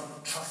 partly they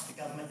don't trust the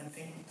government and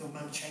think the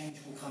change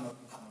will come of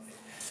it.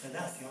 So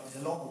that's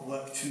there's a lot of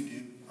work to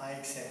do. I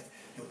accept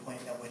your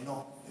point that we're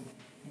not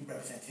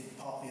represented,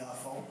 partly our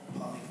fault,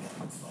 partly the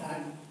government's fault.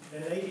 And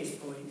the lady's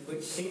point,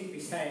 which seemed to be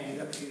saying,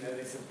 look,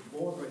 there's a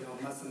war going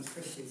on, Muslims,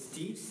 Christians.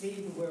 Do you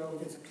see the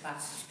world as a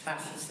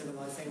clash of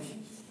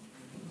civilizations?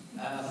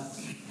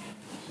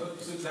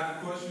 So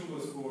that question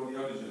was for the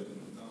other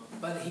gentleman. No?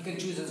 But he can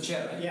choose his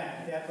chair, right?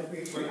 Yeah, but we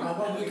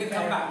can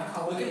come back.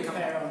 I want to be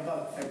fair on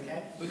both,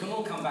 okay? We can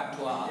all come back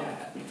to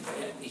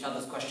each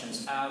other's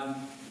questions.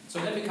 So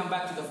let me come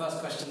back to the first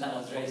question that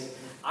was raised.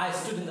 I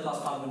stood in the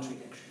last parliamentary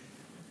election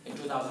in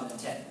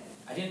 2010.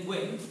 I didn't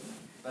win,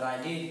 but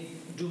I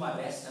did do my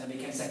best and I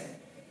became second.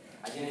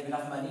 I didn't have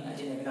enough money, I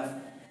didn't have enough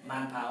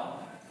manpower,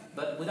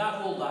 but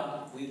without all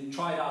that, we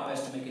tried our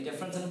best to make a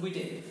difference, and we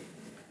did.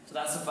 So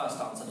that's the first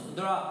answer.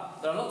 There are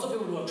lots of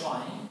people who are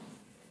trying,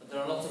 but there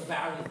are lots of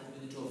barriers that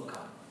we need to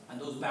overcome, and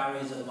those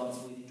barriers are the ones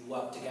we need to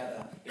work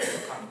together in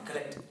overcoming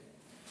collectively.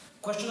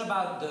 Question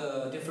about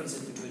the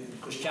differences between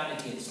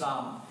Christianity and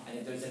Islam, and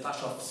if there is a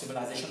clash of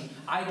civilization.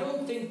 I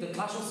don't think the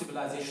clash of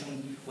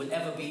civilization will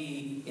ever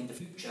be in the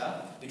future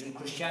between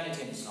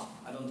Christianity and Islam.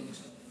 I don't think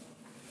so.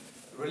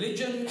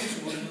 Religions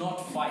will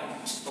not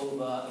fight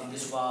over in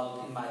this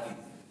world, in my view.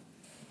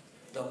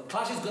 The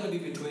clash is going to be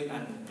between,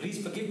 and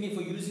please forgive me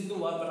for using the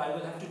word, but I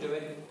will have to do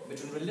it,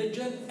 between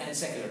religion and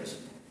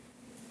secularism.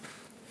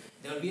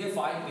 There will be a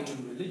fight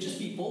between religious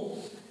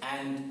people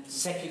and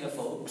secular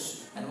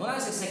folks. And when I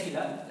say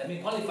secular, let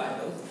me qualify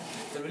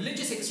both. The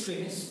religious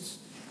extremists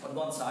on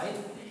one side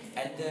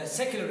and the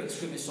secular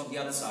extremists on the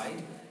other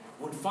side,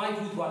 would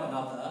fight with one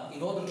another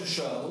in order to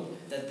show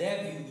that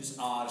their views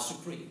are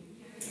supreme.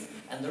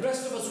 And the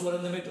rest of us who are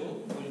in the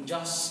middle will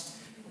just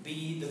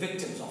be the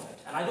victims of it.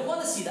 And I don't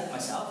want to see that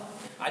myself.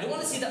 I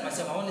want to see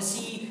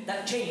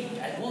that change.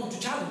 I want to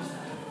challenge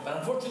that. But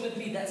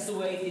unfortunately, that's the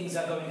way things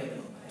are going at the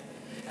moment.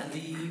 And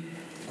the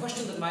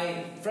question that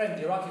my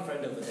friend, Iraqi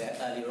friend over there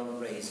earlier on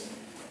raised,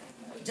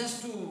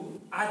 just to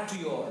add to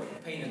your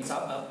pain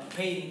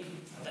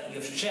that you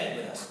have shared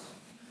with us,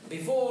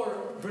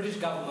 before British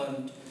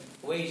government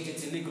waged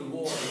its illegal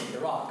war in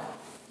Iraq,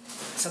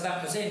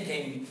 Saddam Hussein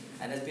came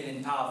and has been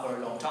in power for a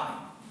long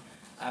time.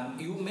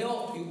 You may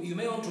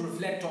want to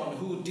reflect on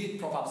who did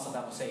prop up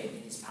Saddam Hussein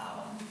in his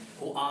power,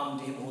 who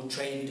armed him, who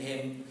trained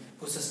him,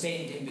 who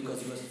sustained him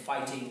because he was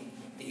fighting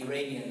the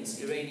Iranians.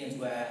 Iranians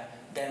were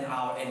then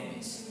our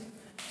enemies.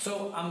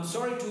 So I'm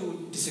sorry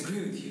to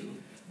disagree with you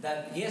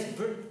that yes,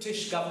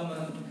 British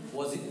government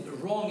was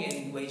wrong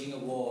in waging a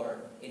war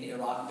in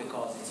Iraq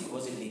because it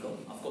was illegal.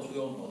 Of course, we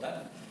all know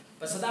that.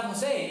 But Saddam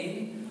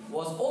Hussein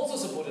was also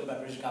supported by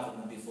British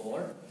government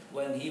before,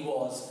 when he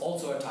was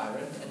also a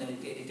tyrant and a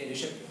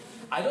dictatorship.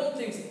 I don't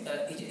think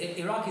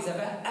Iraqis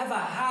ever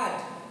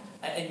had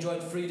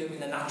enjoyed freedom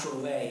in a natural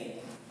way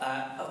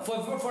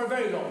for a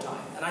very long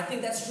time. And I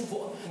think that's true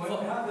for... we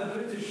had the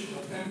British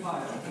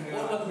Empire in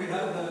Iraq,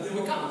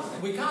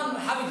 we can't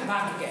have it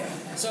back again.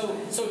 So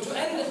to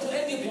end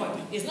the point,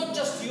 it's not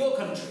just your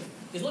country,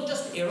 it's not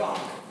just Iraq.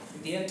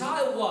 The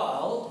entire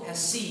world has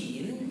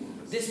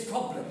seen this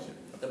problem.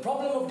 The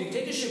problem of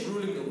dictatorship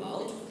ruling the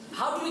world.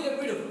 How do we get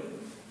rid of them?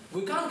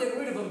 We can't get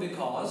rid of them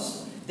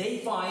because they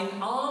find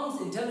arms,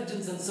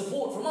 intelligence and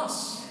support from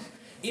us.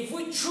 If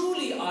we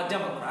truly are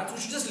democrats, we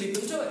should just leave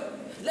them to it.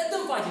 Let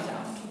them fight it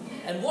out.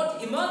 And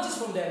what emerges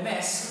from their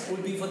mess will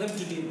be for them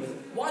to deal with.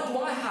 Why do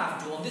I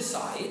have to, on this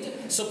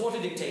side, support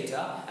a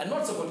dictator and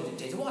not support a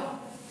dictator? Why?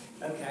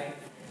 Okay.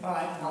 All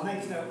right, I'll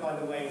make note, by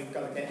the way, we've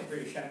got to get the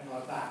British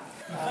Empire back.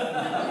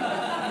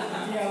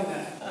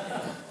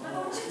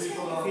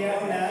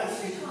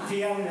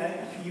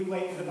 Fiona, you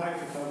wait for the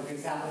microphone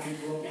because that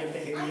people won't be able to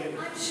hear you.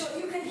 I'm sure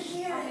you can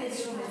hear in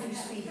this room if you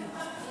speak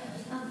up.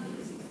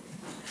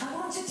 I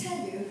want to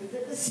tell you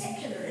that the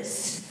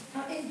secularists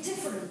are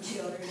indifferent to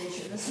your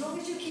religion as long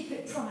as you keep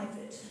it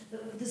private.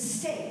 The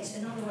state,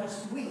 in other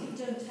words, we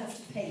don't have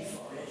to pay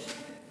for it.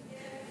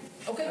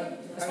 Okay,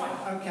 that's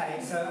fine. Okay,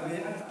 so I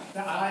mean,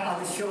 I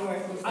was sure.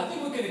 I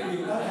think we can agree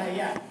with that. Okay,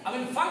 yeah. I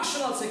mean,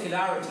 functional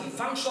secularity is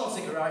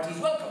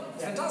welcome.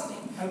 It's fantastic.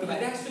 Okay. But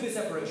there has to be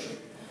separation.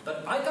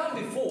 But I can't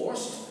be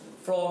forced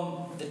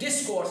from the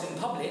discourse in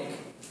public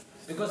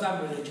because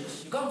I'm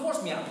religious. You can't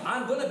force me out.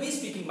 I'm going to be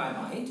speaking my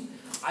mind.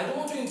 I don't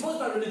want to impose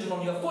my religion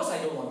on you. Of course I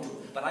don't want to.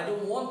 But I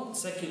don't want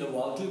secular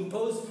world to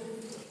impose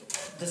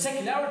the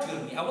secularity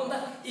on me. I want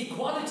that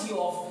equality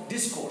of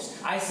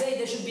discourse. I say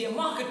there should be a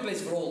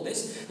marketplace for all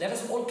this. Let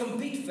us all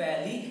compete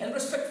fairly and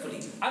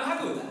respectfully. I'm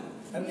happy with that.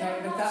 Okay,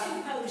 but that's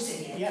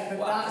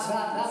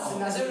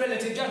a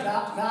relative judgment.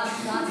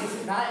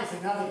 That is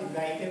another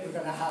debate that we're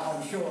going to have,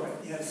 I'm sure,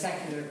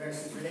 secular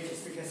versus religious,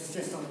 because it's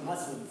just on the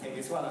Muslim thing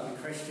as well. I mean,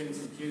 Christians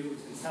and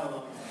Jews and so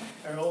on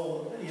are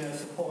all,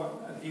 support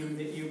a view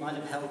that you might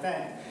have held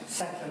then.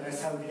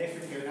 Secularists hold a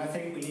different view, and I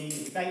think we need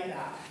to debate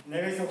that. And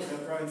there is also a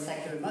growing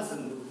secular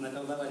Muslim movement,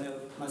 although I know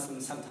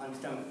Muslims sometimes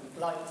don't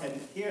like to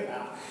hear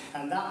that,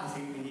 and that I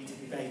think we need to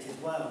debate as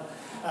well.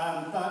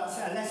 But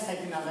let's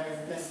take another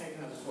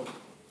point.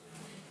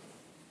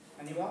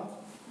 Anyone?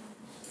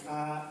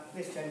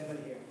 This gentleman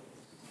here.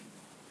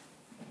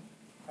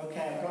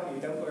 Okay, I've got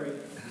you, don't worry.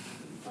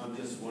 I'm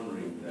just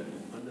wondering that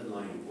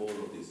underlying all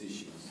of these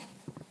issues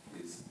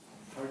is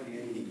hardly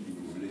anything to do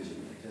with religion.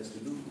 It has to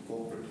do with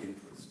corporate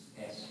interests.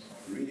 Yes.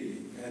 Really,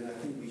 and I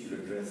think we should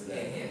address that.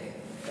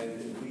 Yeah.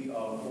 And we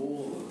are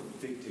all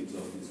victims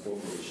of these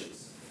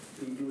corporations,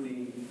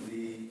 including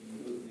the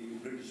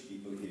British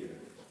people here,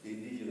 the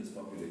indigenous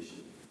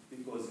population,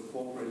 because the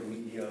corporate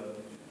media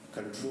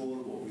control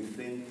what we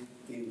think,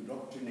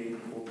 indoctrinate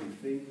what we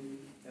think,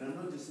 and I'm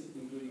not just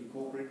including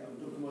corporate, I'm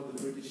talking about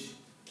the British,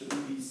 the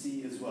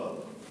BBC as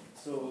well.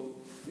 So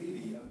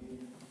really, I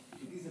mean,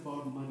 it is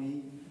about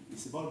money,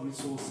 it's about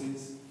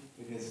resources,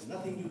 it has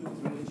nothing to do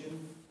with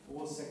religion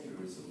or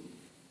secularism.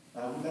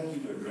 I would like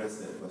you to address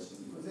that question,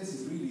 because this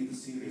is really the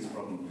serious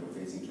problem we are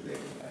facing today.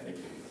 Thank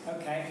you.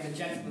 Okay, and the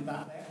gentleman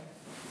back there.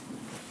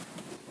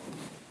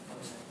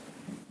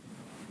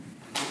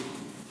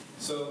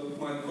 So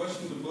my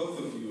question to both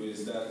of you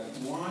is that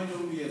why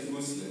don't we as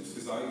Muslims,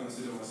 because I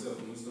consider myself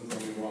a Muslim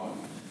from Iran,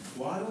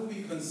 why don't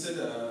we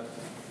consider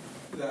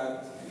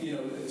that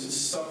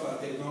stuff like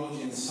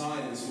technology and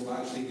science will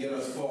actually get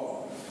us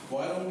far?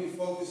 Why don't we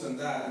focus on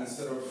that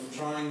instead of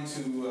trying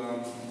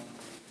to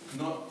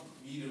not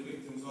be the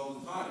victims all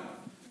the time?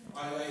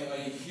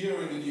 I hear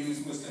in the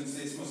news, Muslim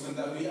states, Muslim,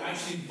 that we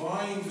actually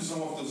buy into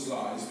some of those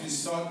lies. We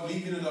start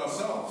believing it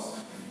ourselves.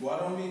 Why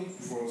don't we,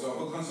 for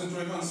example,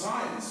 concentrate on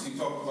science? You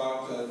talk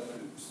about,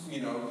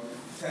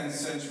 10th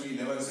century,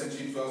 11th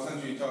century, 12th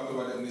century, you talked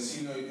about Ibn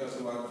Sina, you talked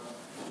about,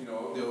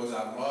 there was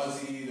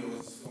Al-Razi, there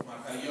was Omar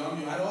Khayyam,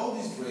 you had all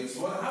these greats.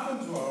 What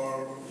happened to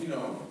our,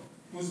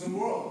 Muslim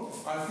world.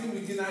 I think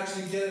we can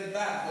actually get it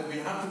back, but we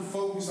have to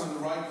focus on the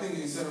right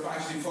thing instead of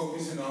actually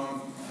focusing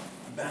on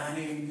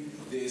banning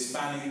this,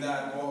 banning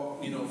that, or,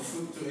 you know,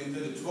 food to into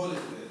the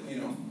toilet, you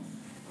know.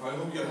 I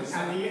hope you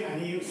understand.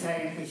 And are you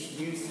saying we should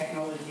use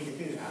technology to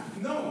do that?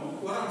 No,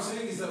 what I'm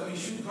saying is that we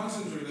should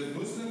concentrate. As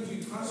Muslims,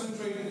 we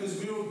concentrate because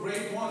we were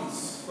great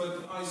once.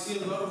 But I see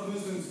a lot of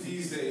Muslims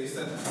these days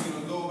that, you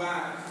know, go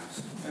back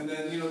and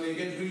then, you know, they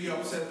get really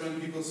upset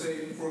when people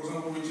say, for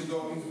example, Richard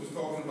Dawkins was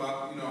talking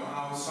about, you know,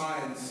 how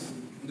science,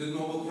 the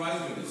Nobel Prize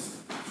winners,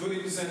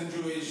 20%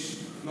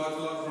 Jewish, not a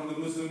lot from the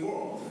Muslim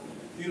world.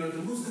 You know,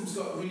 the Muslims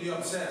got really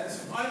upset.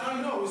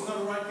 I know it's not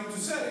the right thing to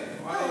say.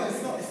 No,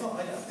 it's not.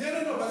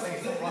 No, but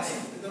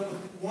the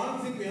one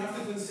thing we have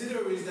to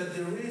consider is that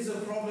there is a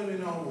problem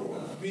in our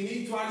world. We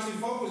need to actually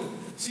focus.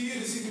 See, you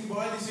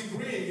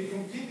disagree, you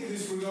completely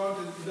disregard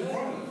the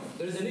problem.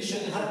 There is an issue.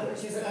 The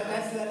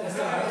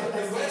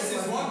West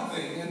is one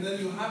thing, and then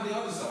you have the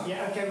other side.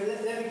 Yeah, okay, well,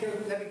 let me go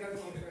to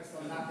you first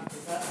on that,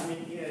 because that, I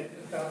mean, you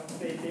know,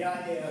 the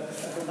idea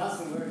of the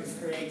Muslim world has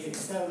created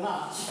so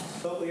much,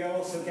 but we're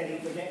also getting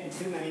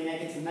too many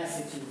negative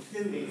messages,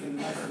 including from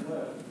the Muslim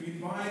world. We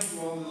bind to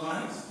all the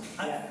lines.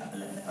 All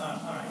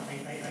right,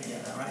 I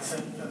get that, right? So,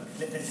 look,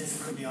 let's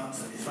just quickly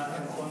answer this, right?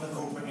 On the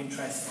corporate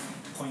interest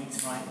point,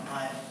 right,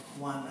 I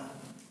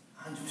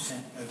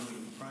 100%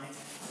 agree, right?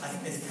 I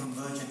think there's a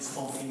convergence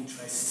of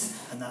interests,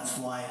 and that's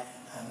why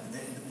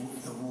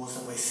the wars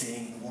that we're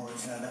seeing, the war in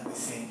Israel that we're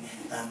seeing,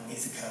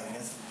 is occurring.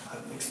 As I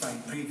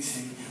explained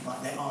previously,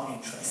 right, there are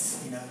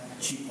interests. You know,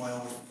 cheap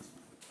oil is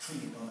 $1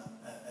 trillion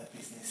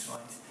business,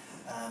 right?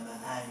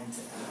 And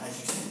as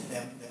you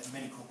said, there are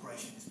many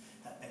corporations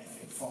that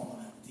benefit from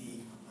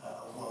the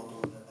world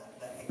order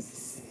that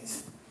exists in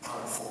its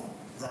current form.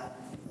 That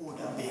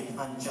order being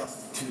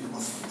unjust to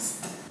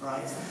Muslims,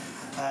 right?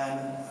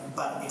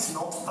 But it's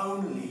not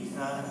only,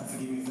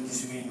 forgive me for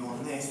disagreeing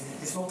on this,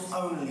 it's not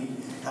only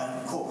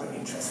corporate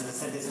interests. As I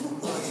said, there's a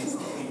convergence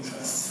of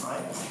interests,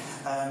 right?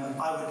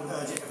 I would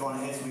urge everyone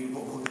here to read a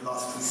book called The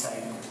Last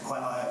Crusade,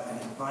 quite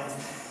eye-opening, right?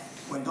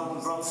 When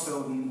Donald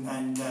Rumsfeld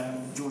and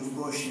George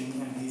Bush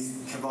and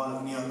his cabal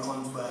of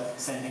neocons were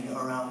sending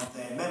around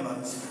their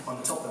memos, on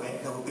the top of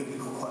it there were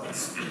biblical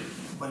quotes.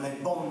 When they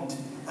bombed,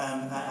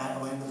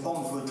 when the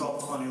bombs were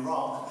dropped on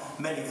Iraq,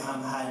 many of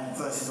them had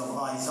verses of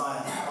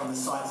Isaiah on the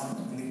sides,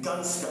 and the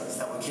gun scopes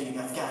that were killing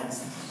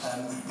Afghans,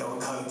 there were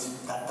codes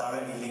that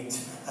directly linked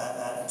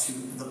to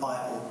the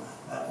Bible.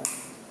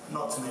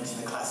 Not to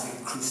mention the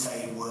classic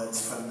crusade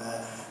words from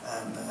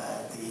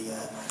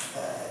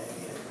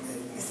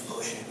Mr.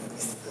 Bush and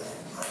Mr. Blair.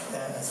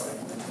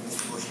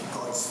 Mr. Bush and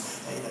God's,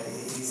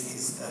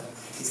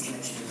 his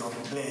connection to God,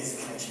 and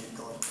Blair's connection to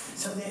God.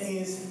 So there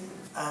is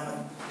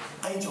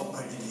age-old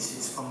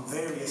prejudices from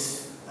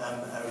various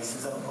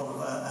reasons,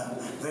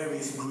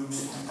 various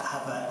groups that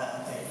have a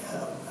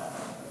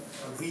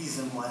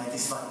reason why they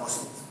dislike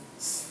Muslims,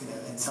 you know,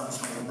 in some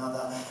way or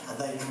another, and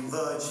they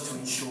converge to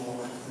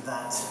ensure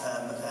that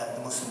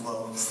the Muslim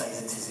world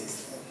stays as it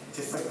is.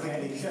 Just very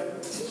quickly.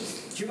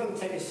 Do you want to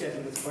take a step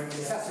on this point?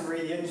 Because that's a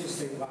really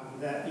interesting one.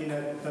 That, you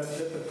know,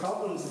 the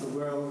problems of the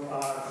world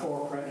are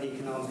corporate and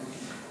economic.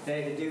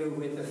 They have to do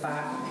with the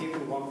fact that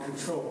people want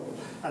control,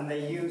 and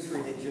they use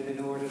religion in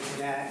order to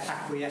get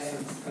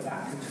acquiescence for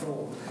that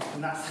control.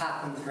 And that's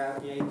happened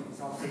throughout the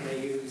ages. Often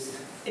they use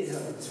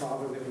Islam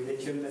rather than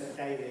religion, but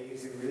today they're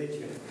using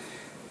religion.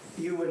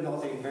 You were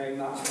nodding very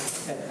much when you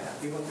said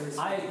that. You want to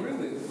respond? I agree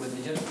with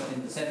the gentleman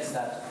in the sense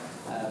that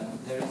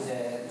there is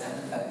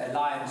an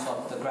alliance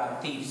of the grand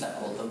thieves, I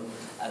call them,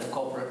 the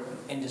corporate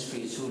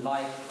industries who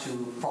like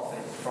to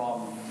profit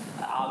from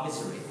our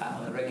misery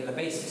on a regular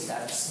basis.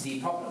 That's the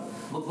problem.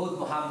 Both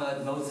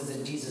Muhammad, Moses,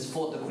 and Jesus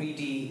fought the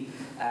greedy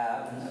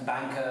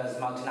bankers,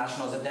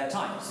 multinationals at their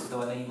times, if there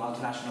were any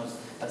multinationals,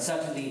 but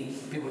certainly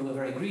people who were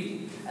very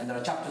greedy. And there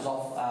are chapters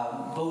of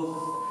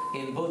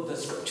in both the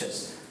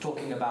scriptures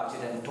talking about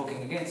it and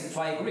talking against it.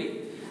 So I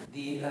agree.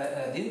 The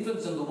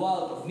influence on the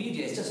world of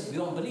media is just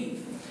beyond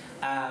belief.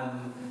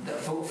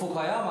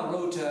 Fukuyama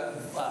wrote,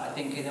 I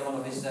think, in one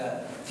of his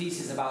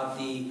theses about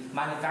the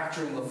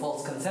manufacturing of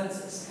false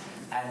consensus,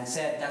 and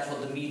said that's what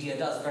the media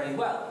does very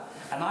well.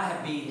 And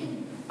I've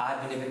been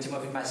a victim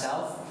of it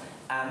myself,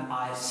 and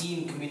I've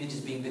seen communities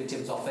being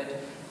victims of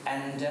it.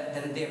 And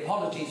then the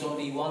apology is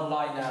only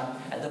one-liner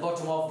at the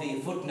bottom of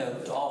the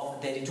footnote of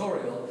the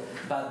editorial,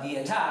 but the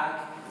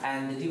attack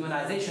and the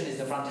demonization is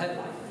the front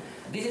headline.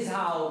 This is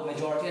how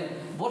majority, and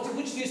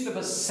which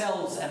newspaper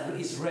sells and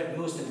is read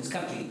most in this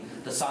country?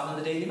 The Sun and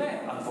the Daily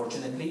Mail,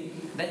 unfortunately.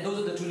 Those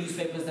are the two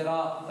newspapers that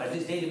are, or at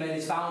least Daily Mail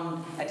is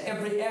found at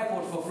every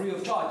airport for free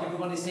of charge.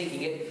 Everyone is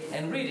taking it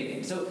and reading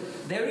it. So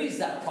there is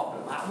that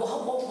problem.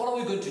 What are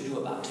we going to do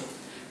about it?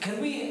 Can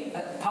we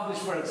publish,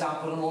 for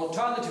example, an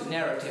alternative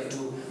narrative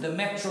to the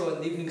Metro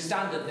and the Evening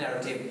Standard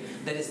narrative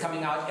that is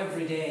coming out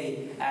every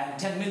day and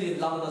 10 million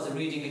Londoners are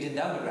reading it in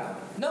the underground?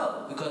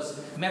 No,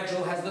 because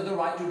Metro has got the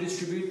right to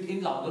distribute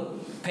in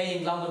London,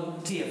 paying London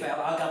TfL,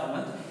 our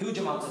government, huge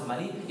amounts of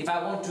money. If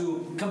I want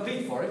to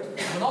compete for it,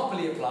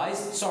 monopoly applies,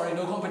 sorry,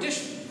 no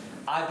competition.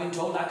 I've been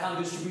told I can't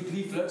distribute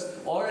leaflets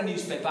or a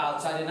newspaper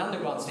outside an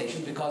underground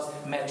station because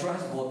Metro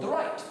has bought the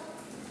right.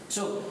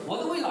 So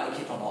whether we like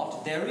it or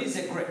not, there is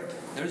a grip,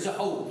 there is a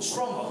hold,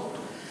 strong hold.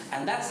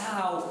 And that's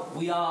how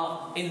we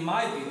are, in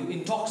my view,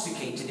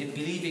 intoxicated in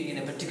believing in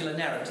a particular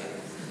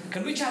narrative.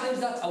 Can we challenge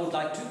that? I would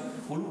like to.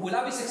 Will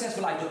I be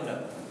successful? I don't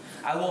know.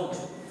 I won't.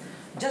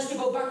 Just to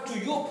go back to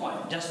your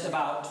point, just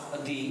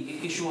about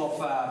the issue of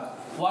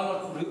why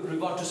not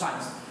revert to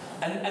science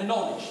and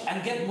knowledge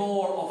and get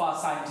more of our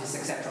scientists,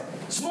 etc.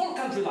 Small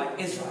country like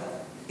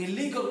Israel,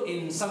 illegal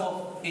in some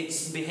of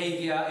its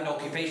behavior in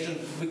occupation,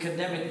 we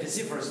condemn it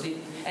vociferously,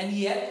 and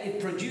yet it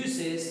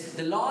produces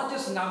the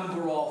largest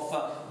number of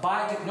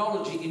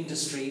biotechnology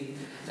industry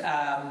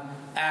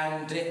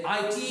and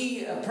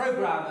IT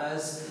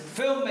programmers,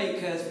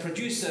 filmmakers,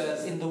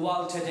 producers in the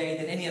world today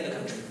than any other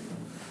country.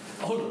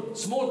 Hold on,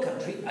 small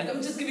country, and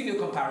I'm just giving you a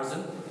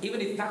comparison,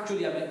 even if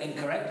factually I'm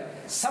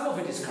incorrect, some of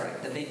it is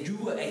correct, that they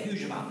do a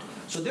huge amount.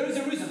 So there is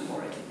a reason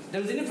for it.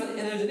 There's an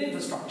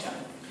infrastructure.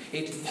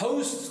 It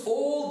hosts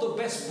all the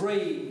best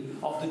brain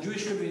of the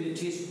Jewish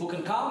communities who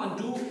can come and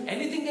do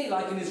anything they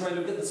like in Israel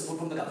and get the support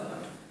from the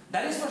government.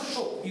 That is for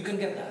sure, you can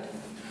get that.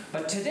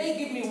 But today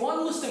give me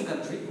one Muslim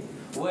country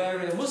where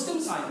a Muslim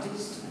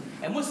scientist,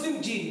 a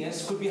Muslim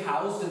genius could be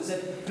housed and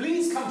said,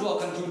 please come to our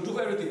country, we'll do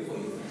everything for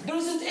you. There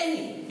isn't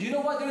any. Do you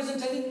know why there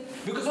isn't any?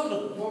 Because, hold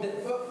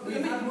on. We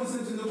have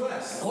Muslims in the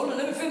West. Hold on,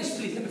 let me finish,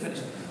 please, let me finish.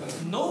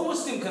 No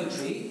Muslim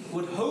country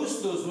would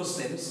host those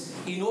Muslims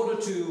in order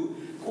to,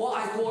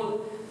 what I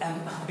call,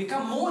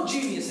 become more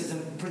geniuses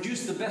and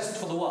produce the best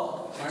for the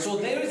world. So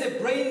there is a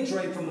brain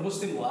drain from the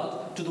Muslim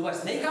world to the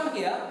West. They come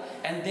here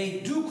and they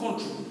do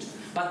contribute.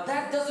 But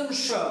that doesn't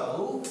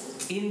show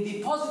in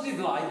the positive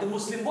light the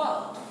Muslim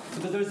world.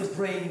 Because there is a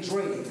brain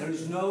drain. There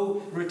is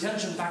no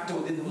retention factor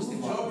within the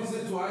Muslim world. What job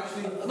is it to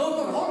actually...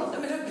 No, hold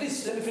on. Let me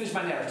finish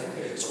my narrative.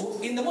 Okay.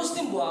 So in the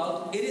Muslim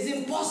world, it is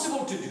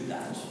impossible to do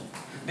that.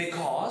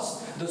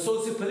 Because the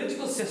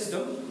socio-political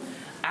system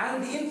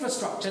and the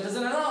infrastructure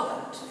doesn't allow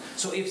that.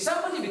 So if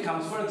somebody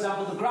becomes, for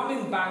example, the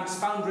Grameen Bank's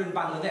founder in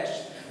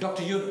Bangladesh,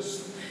 Dr.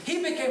 Yunus,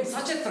 he became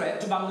such a threat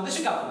to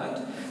Bangladeshi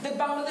government that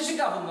Bangladeshi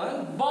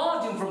government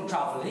barred him from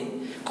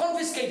traveling,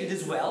 confiscated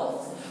his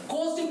wealth,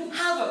 caused him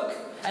havoc,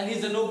 and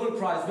he's a Nobel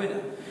Prize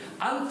winner.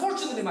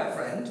 Unfortunately, my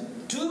friend,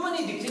 too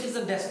many dictators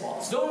and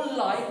despots don't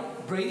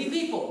like brainy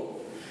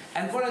people.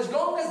 And for as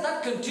long as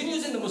that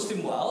continues in the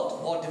Muslim world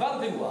or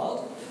developing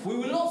world, we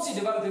will not see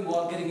developing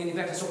world getting any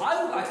better. So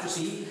I would like to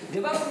see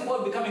developing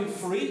world becoming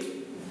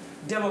free,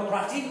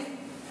 democratic,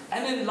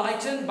 and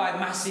enlightened by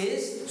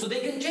masses so they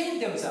can change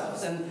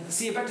themselves and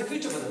see a better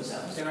future for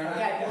themselves.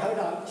 Okay, hold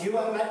on. Do you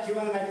want to make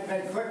a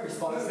very quick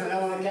response? And I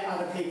want to get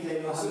other people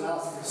in who haven't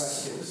asked the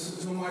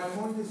questions. So my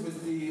point is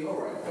with the, all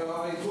right,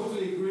 I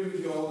totally agree with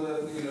you all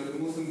that, the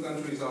Muslim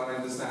countries are, I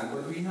understand,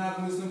 but we have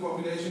Muslim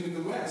population in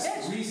the West.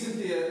 Yes.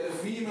 Recently, a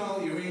female,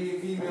 Iranian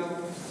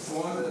female,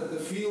 won the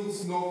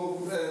Fields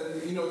Nobel,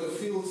 the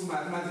Fields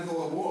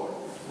Mathematical Award.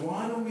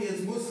 Why don't we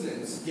as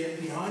Muslims get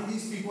behind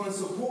these people and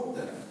support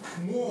them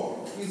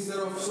more instead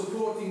of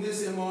supporting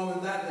this imam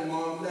and that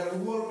imam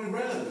who are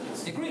irrelevant?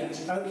 Agreed.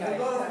 Okay. A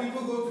lot of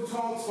people go to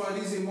talks by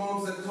these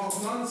imams that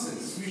talk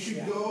nonsense. We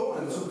should go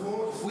and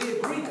support. We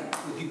agree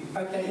with you.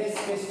 Okay,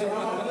 let's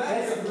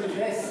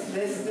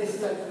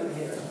gentleman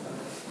here.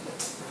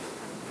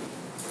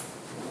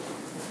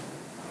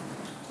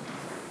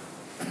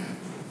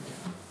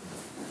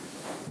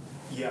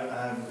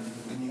 Yeah,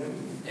 can you hear me?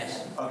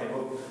 Yes. Okay,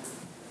 well,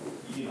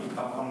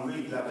 I'm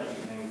really glad that you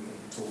came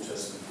and talked to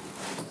us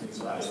and things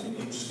like that. It's been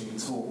interesting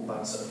to talk,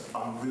 but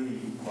I'm really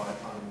quite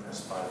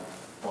unimpressed by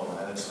what I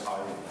heard.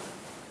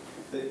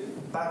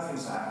 Bad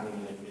things are happening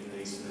in the Middle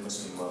East, in the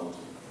Muslim world.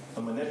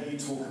 And whenever you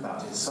talk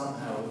about it,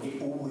 somehow you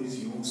always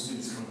do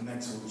this kind of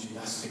mental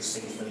gymnastics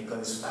thing when it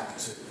goes back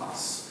to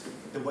us.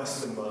 The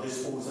Western world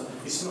is always,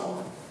 it's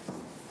not.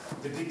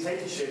 The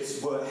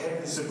dictatorships were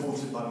heavily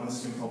supported by the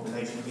Muslim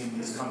population in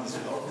these countries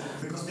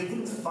because they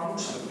wouldn't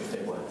function if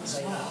they weren't.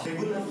 They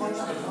wouldn't have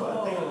functioned if they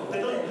weren't.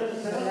 They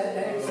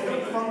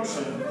don't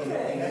function in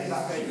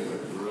that way.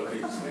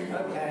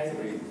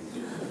 Okay.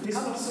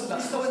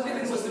 Let's go and live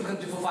in a Muslim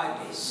country for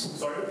 5 days.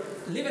 Sorry?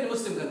 Live in a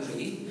Muslim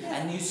country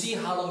and you see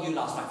how long you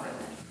last, my friend.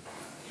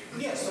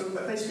 Yeah, so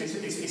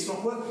basically it's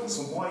not working.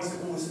 So why is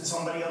it always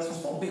somebody else's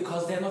fault?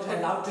 Because they're not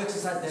allowed to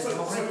exercise their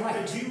democratic right.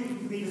 But you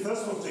would be the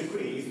first one to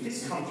agree, if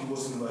this country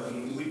wasn't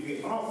working, it would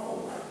be our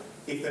fault.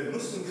 If the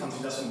Muslim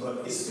country doesn't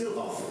work, it's still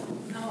our fault.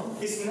 No.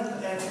 It's never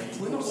ever.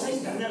 We're not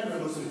saying that. It's never a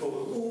Muslim fault.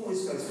 It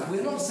always goes back.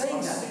 We're not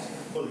saying that.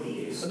 Well, he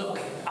is. No,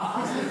 okay.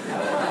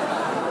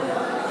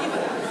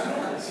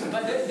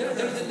 But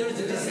there is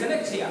a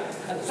disconnect here.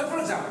 So, for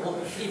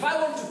example, if I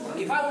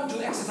want to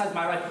exercise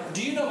my right,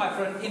 do you know, my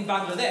friend, in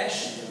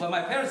Bangladesh, where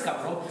my parents come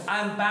from,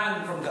 I'm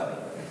banned from going.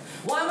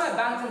 Why am I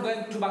banned from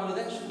going to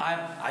Bangladesh?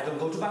 I don't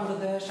go to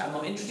Bangladesh. I'm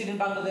not interested in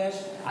Bangladesh.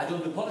 I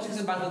don't do politics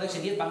in Bangladesh,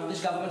 and yet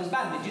Bangladesh government has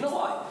banned me. Do you know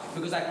why?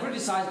 Because I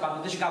criticize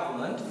Bangladesh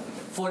government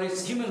for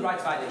its human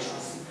rights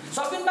violations.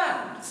 So I've been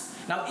banned.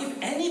 Now, if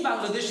any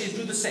Bangladeshis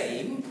do the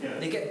same,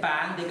 they get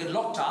banned, they get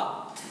locked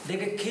up, they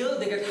get killed,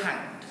 they get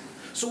hanged.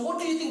 So what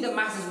do you think the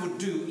masses would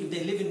do if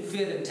they live in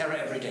fear and terror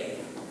every day?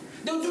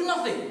 They would do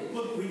nothing.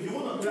 Look, you're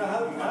not talking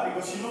about that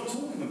because you're not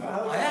talking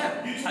about I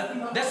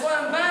am. That's why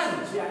I'm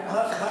banned. Yeah,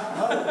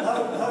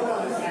 hold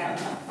on a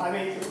second. I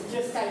mean,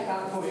 just take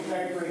that point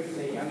very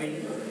briefly. I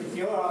mean,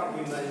 your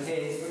argument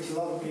is, which a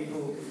lot of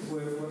people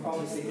were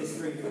obviously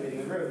disagreed with in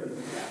the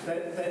room,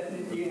 that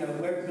you know,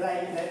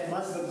 that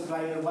Muslims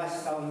blame the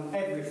West on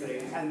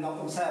everything and not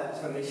themselves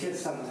when they should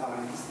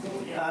sometimes.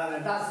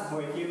 And that's the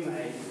point you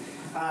made.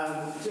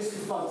 Just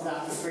respond to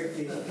that as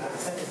briefly as you can.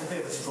 It's a bit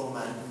of a straw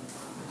man.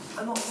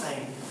 I'm not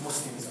saying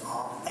Muslims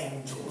are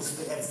angels,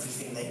 that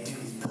everything they do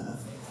is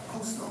perfect. Of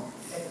course not.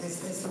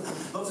 There's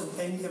lots of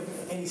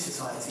any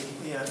society,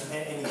 you know,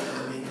 any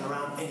economy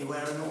around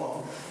anywhere in the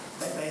world,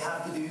 they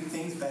have to do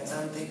things better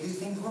and they do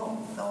things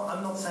wrong. No,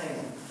 I'm not saying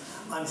that.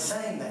 I'm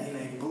saying that in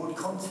a broad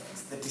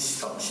context, the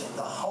destruction,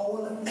 the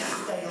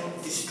whole-scale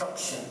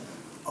destruction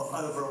of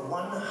over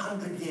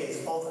 100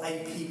 years of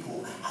a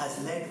people has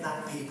led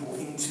that people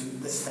into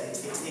the state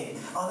it's in.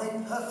 Are they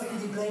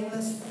perfectly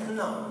blameless?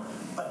 No.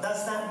 But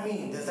does that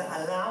mean, does that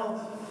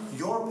allow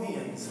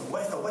Europeans, the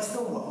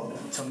Western world,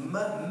 to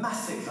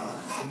massacre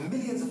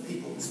millions of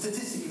people?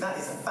 Statistically, that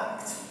is a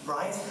fact,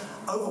 right?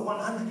 Over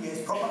 100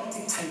 years, proper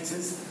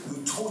dictators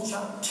who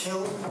torture,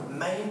 kill,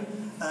 maim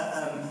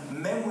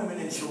men, women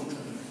and children,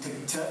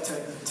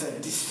 to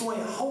destroy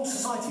whole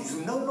societies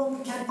who no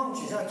longer can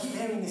function. So I keep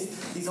hearing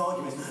these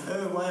arguments.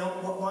 Oh,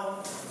 why?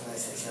 I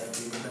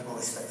say be a bit more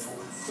respectful.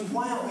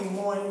 Why aren't we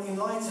more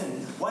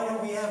enlightened? Why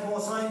don't we have more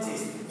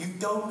scientists? You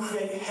don't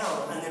create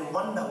hell and then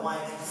wonder why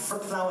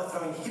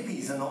flower-throwing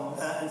hippies are not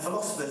and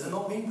philosophers are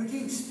not being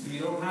produced.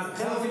 You don't have.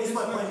 Can I finish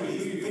my point,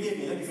 please? Forgive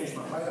me. Let me finish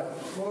my point. I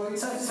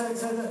apologise if I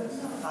wasn't.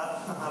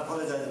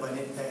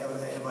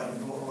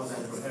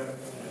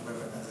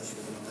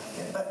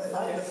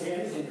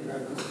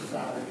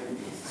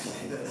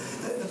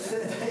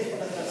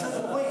 So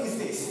the point is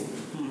this: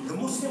 the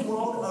Muslim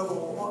world over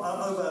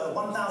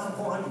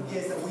 1,400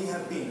 years that we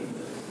have been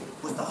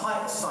was the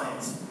height of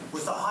science,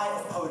 was the height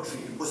of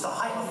poetry, was the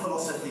height of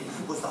philosophy,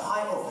 was the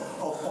height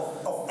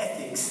of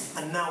ethics,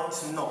 and now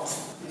it's not.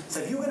 So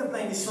if you're going to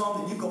blame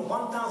Islam, then you've got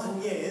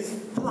 1,000 years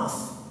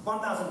plus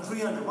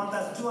 1,300,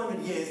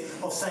 1,200 years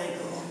of saying,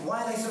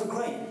 why are they so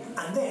great?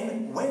 And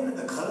then, when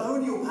the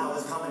colonial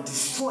powers come and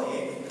destroy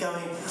it,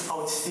 going,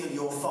 oh, it's still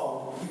your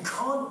fault. You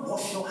can't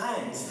wash your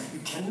hands.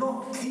 You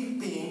cannot keep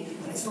being,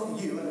 and it's not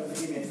you, and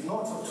forgive me, it's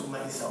not talking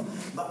about yourself,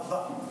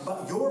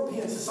 but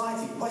European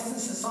society, Western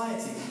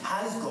society,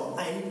 has got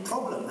a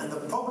problem. And the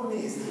problem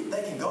is,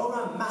 they can go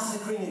around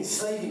massacring,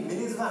 enslaving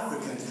millions of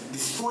Africans,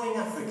 destroying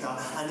Africa,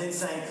 and then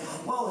saying,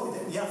 well,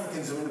 the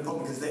Africans are in the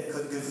problem because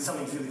it's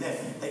something to do with them.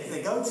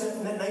 They go to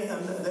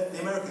the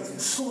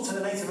Americans, slaughter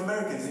the Native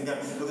Americans, and go,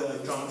 look at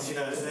those drunks, you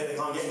know, they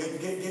can't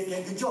get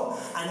a good job.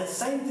 And the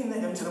same thing they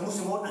do to the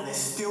Muslim world, and they're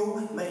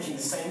still making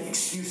the same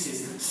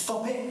excuses.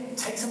 Stop it,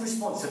 take some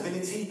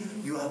responsibility.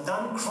 You have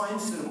done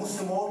crimes to the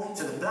Muslim world,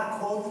 to the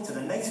black world, to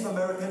the Native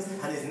Americans,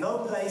 and there's no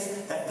place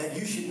that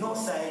you should not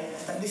say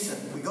that, listen,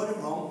 we got it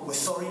wrong, we're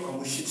sorry, and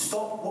we should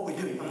stop what we're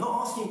doing. I'm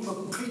not asking for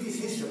previous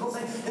history. I'm not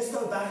saying, let's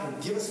go back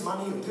and give us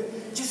money.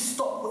 Just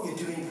stop what you're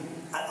doing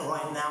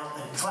right now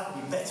and try to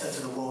be better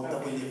to the world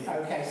that we live in.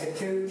 Okay, so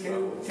two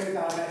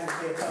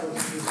diametrically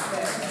opposed views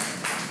there.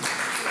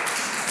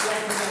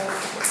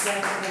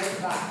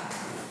 Gentlemen back.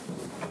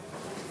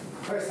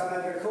 First time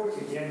I've ever called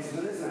you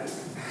gentlemen, isn't it?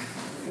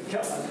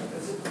 Come on.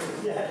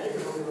 Yeah, you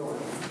can hold it on.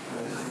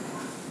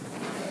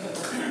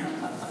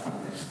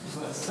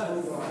 First time, I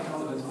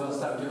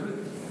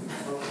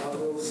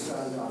will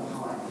stand up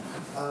high.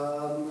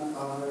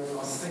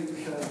 I think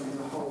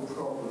the whole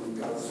problem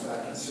goes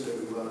back to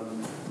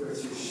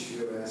British,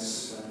 US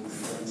and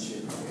French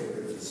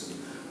imperialism.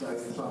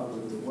 They've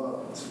plundered the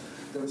world.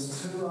 There was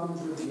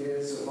 200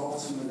 years of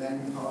Ottoman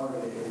Empire.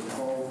 It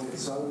involved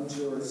its own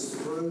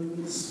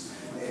jurisprudence.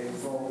 It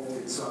involved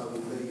its own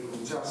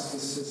legal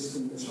justice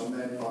system, which I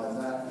meant by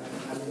that,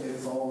 and it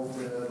involved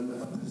a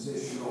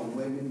position on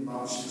women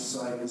much the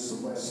same as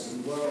the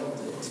Western world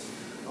did.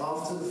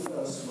 After the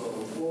First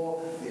World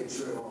War, it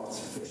drew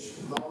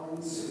artificial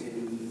lines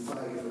in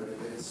favour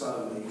of its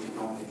own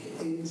economic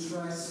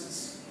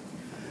interests,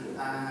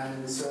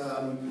 and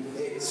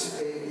it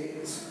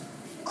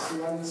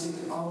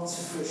created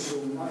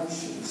artificial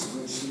nations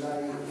which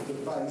laid the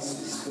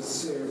basis for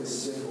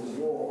serious civil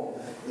war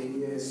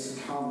in years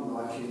to come,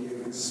 like in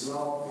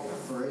Yugoslavia,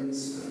 for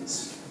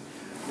instance.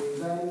 We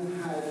then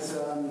had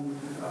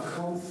a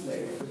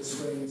conflict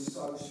between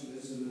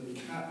socialism and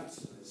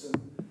capitalism,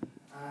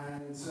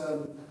 and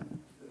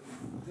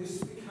this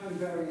became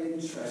very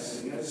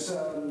interesting. As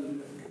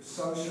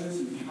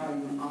socialism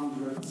came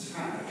under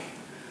attack,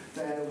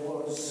 there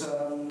was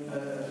a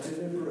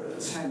deliberate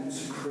attempt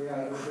to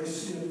create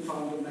Christian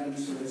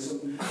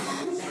fundamentalism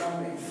and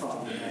Islamic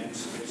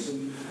fundamentalism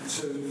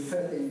to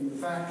fill in the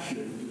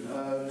vacuum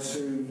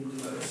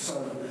so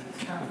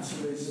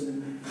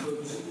capitalism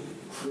could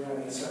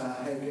create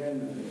a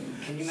hegemony.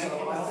 Can you make so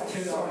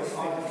it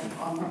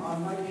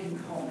I'm making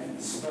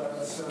comments, but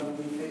it's a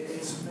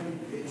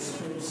big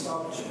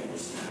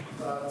subject.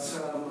 But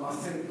I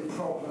think the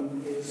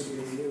problem is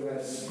with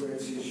US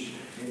British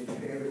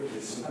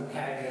imperialism at the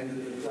end of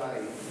the day.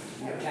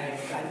 Okay,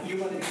 and you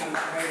want to come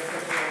very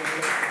quickly on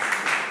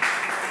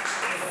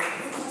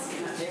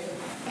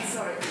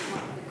Sorry,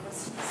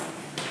 questions.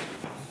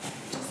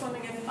 Just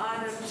wondering if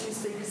either of the two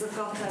speakers have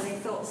got any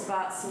thoughts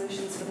about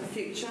solutions for the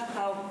future,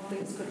 how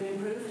things could be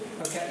improved?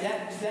 Okay,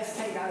 let's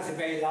take that as a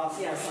very last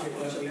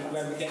question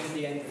when we get to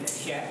the end of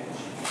this. Yeah.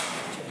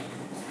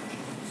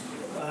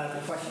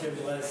 The question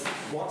was,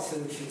 what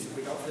solutions have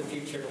we got for the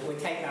future? But we'll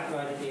take that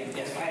right at the end.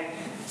 Yes. Okay.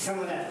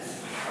 Someone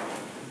else.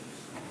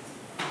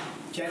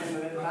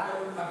 Gentleman at the back.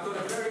 I've got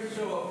a very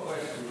short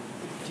question.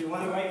 Do you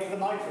want to wait for the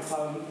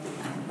microphone?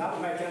 That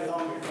will make it a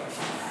longer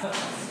question.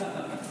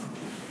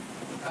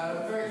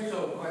 Very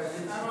short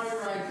question. Am I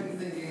right in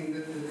thinking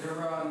that the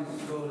Quran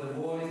is called a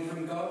warning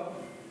from God?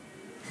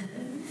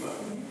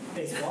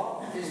 It's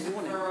what? Is the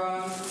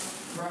Quran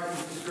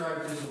rightly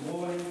described as a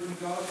warning from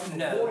God?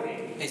 No,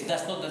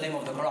 that's not the name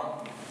of the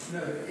Quran.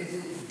 No, is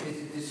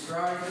it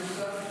described as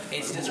such?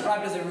 It's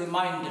described as a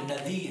reminder,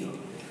 nadir,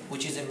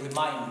 which is a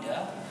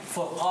reminder,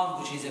 Furqan,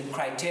 which is a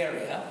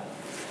criteria,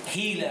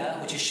 healer,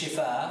 which is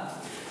shifa,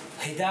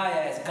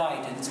 hidayah is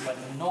guidance, but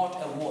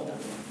not a warner.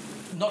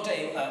 Not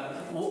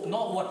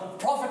what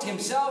Prophet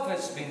himself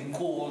has been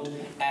called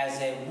as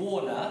a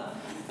warner,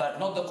 but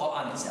not the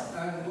Quran itself.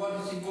 And what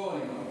is he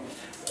warning of?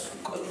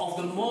 Of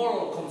the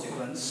moral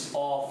consequence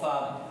of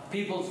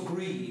people's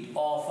greed,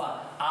 of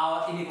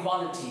our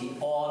inequality,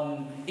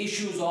 on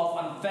issues of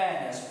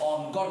unfairness,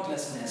 on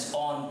godlessness,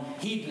 on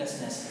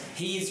heedlessness.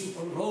 His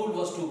role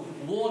was to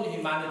warn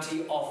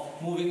humanity of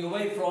moving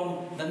away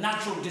from the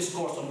natural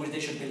discourse on which they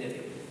should be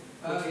living.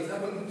 Is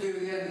that what to do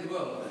with the end of the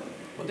world?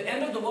 But the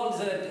end of the world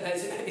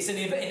is an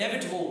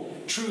inevitable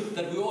truth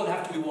that we all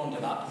have to be warned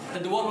about,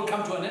 that the world will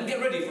come to an end.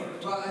 Get ready for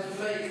it. Well, as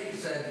Blake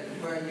said,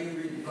 where you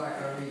read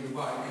black, I read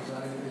white, because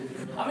I don't read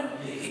the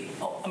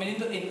Quran. I mean,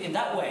 in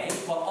that way,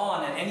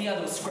 Quran and any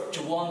other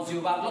scripture warns you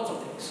about lots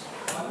of things.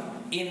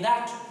 In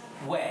that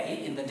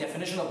way, in the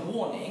definition of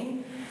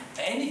warning,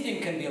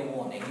 anything can be a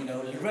warning. You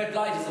know, red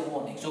light is a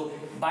warning. So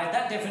by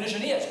that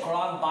definition, yes,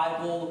 Quran,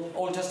 Bible,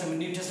 Old Testament,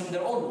 New Testament,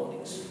 they're all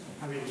warnings.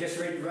 I mean, just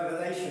read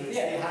Revelation and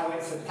see how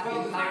it's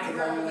impacted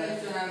on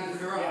Revelation and the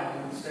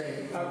Quran would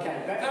say.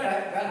 Okay, but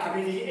I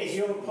mean, is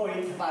your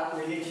point about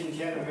religion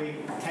generally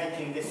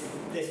taking this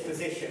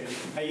position,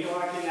 are you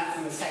arguing that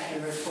from a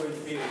secularist point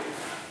of view?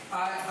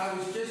 I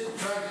was just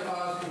trying to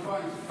ask a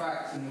point of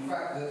fact, and the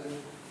fact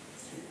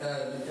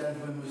that the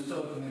gentleman was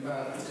talking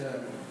about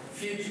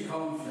future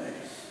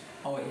conflicts.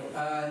 Oh,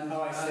 yeah. And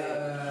I see.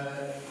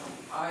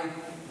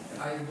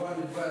 I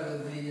wondered whether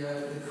the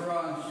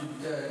Quran should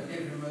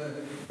give him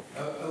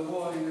a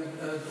warning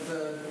of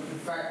the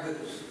fact that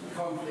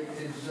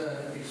conflict is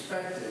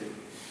expected,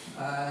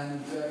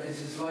 and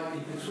is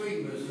likely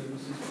between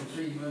Muslims as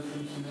between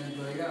Muslims and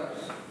anybody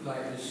else,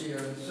 like the Shia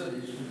and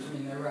Sunnis,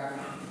 between Iraq,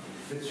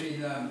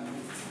 between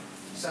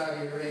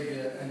Saudi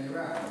Arabia and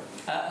Iraq.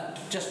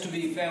 Just to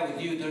be fair with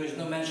you, there is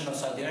no mention of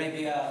Saudi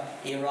Arabia,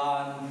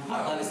 Iran,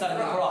 Afghanistan in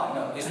the Quran.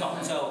 No, it's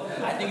not. So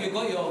I think you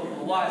got your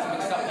wires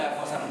mixed up there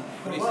for some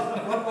reason.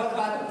 What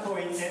about the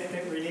point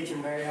that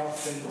religion very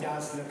often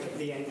does look at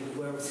the end of the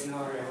world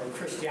scenario, or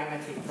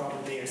Christianity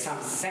probably, or some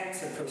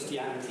sects of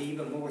Christianity,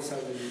 even more so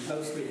than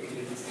most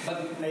religions?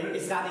 But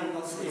is that in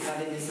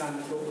Islam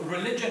at all?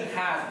 Religion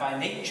has, by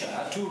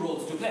nature, two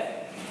roles to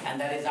play, and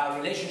that is our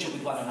relationship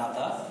with one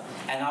another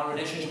and our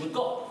relationship with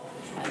God.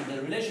 And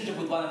the relationship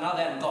with one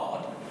another and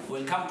God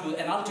will come to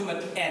an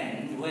ultimate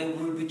end where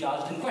we will be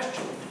judged and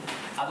questioned.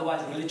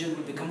 Otherwise, religion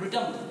will become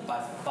redundant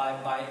by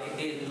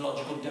a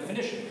logical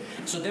definition.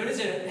 So there is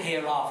a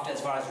hereafter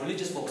as far as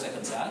religious folks are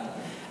concerned,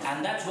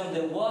 and that's when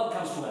the world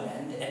comes to an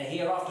end and a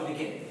hereafter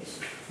begins.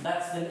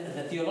 That's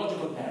the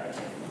theological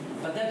narrative.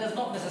 But that does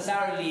not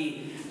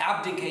necessarily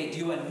abdicate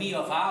you and me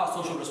of our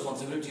social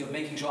responsibility of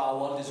making sure our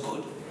world is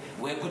good.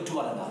 We're good to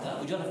one another.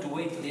 We don't have to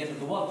wait for the end of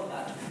the world for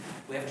that.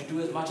 We have to do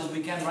as much as we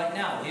can right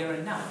now, here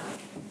and now.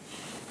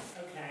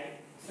 Okay,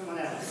 someone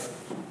else.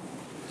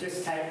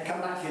 Just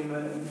come back to him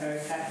and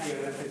tap you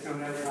if there's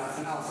someone else who has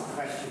and ask a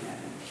question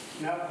then.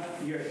 No,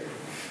 you're...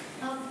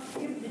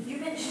 You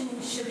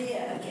mentioned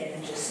Sharia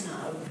again just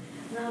now.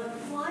 Now,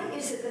 why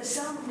is it that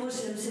some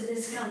Muslims in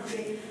this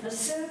country are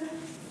so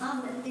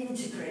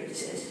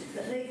unintegrated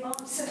that they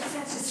aren't so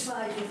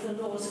satisfied with the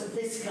laws of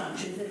this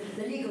country,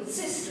 the legal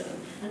system,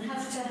 and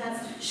have to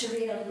have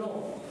Sharia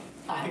law?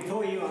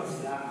 Before you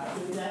answer that,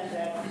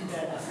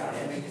 that's got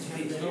to make this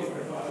speech go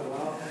for quite a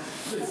while.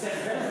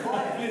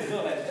 Please go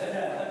ahead.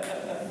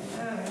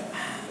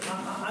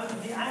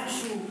 The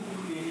actual,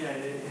 the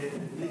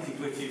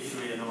nitty-gritty of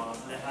Sharia law,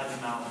 I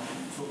don't know,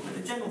 but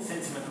the general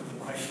sentiment of the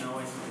question,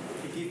 always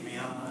forgive me, I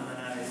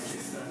know it's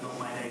just not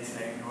my day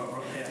today.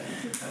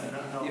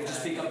 You have to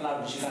speak up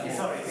loud. Sorry,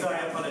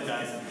 I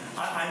apologise.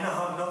 I know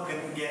I'm not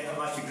going to get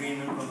much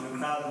agreement from the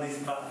crowd on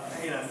this, but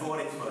for what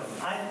it's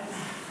worth,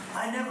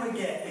 I never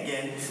get,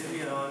 again,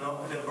 you know, I'm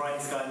not the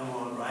brightest guy in the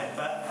world, right?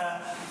 But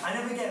I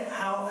never get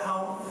how a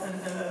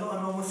lot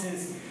of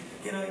non-Muslims,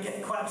 you know,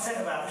 get quite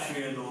upset about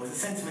Sharia law. The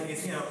sentiment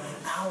is, you know,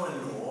 our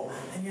law,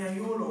 and you know,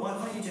 your law. Why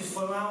can't you just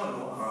follow our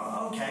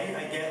law? Okay,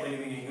 I get when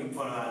you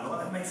follow our law.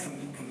 That makes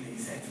complete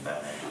sense.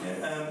 But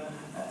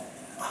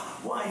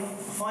what I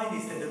find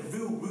is that the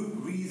real root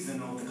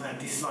reason of the kind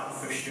of dislike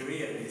for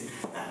Sharia is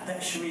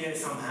that Sharia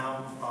is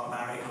somehow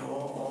barbaric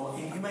or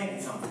inhumane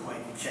in some way,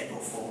 shape or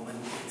form, and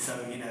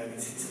so, you know,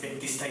 it's a bit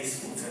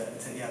distasteful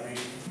to the average,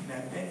 you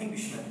know,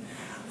 Englishman.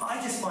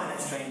 I just find that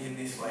strange in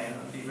this way, and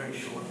I'll be very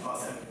short and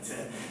pass over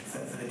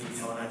for the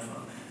detail on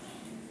Ajmal.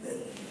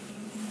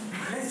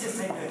 Let's just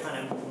take the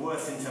kind of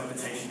worst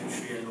interpretation of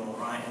Sharia law,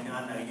 right? And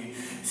I know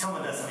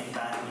someone does something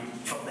bad and you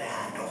chop their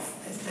hand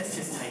off. Let's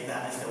just take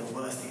that as the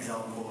worst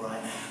example,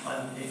 right?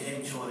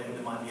 I'm sure that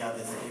there might be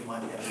others that you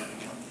might be able to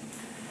pick up.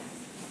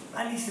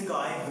 At least the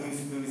guy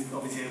who's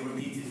obviously a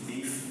repeated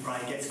thief,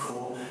 right, gets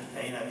caught.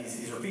 You know,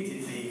 he's a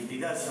repeated thief. He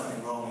does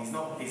something wrong. He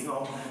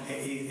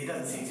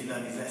doesn't seem to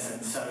learn his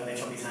lesson. So they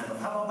chop his hand off.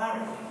 How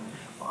barbaric!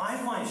 What I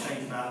find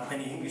strange about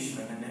many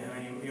Englishmen and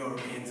many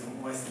Europeans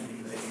and Western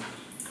people is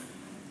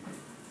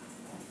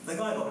the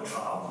guy got a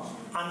trial,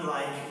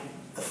 unlike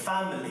the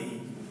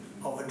family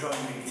of a drone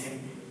victim.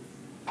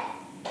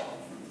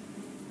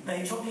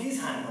 They chopped his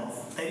hand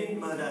off. They didn't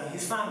murder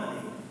his family,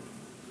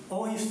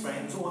 or his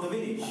friends, or the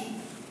village.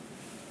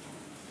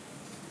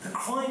 The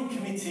crime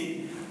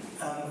committed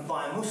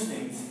by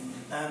Muslims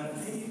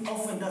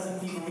often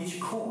doesn't even reach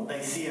court.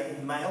 They see a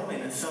male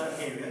in a certain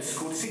area, it's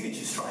called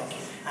signature strike,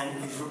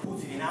 and it's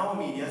reported in our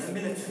media as a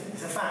militant.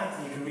 It's a fact,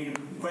 and you can read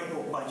a great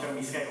book by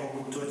Jeremy Scahill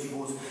called Dirty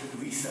Wars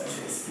Research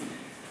this.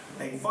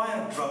 They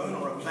fire a drone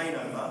or a plane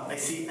over, they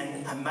see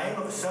a male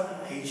of a certain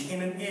age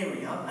in an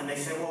area, and they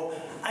say, well,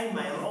 a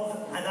male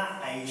of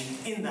that age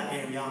in that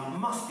area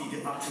must be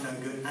up to no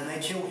good, and they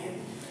kill him.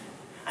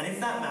 And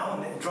if that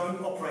male, and the drone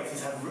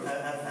operators have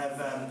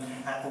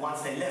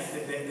once they left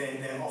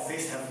their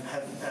office,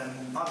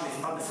 have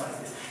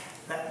publicised this,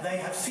 that they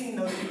have seen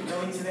those people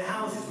go into their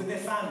houses with their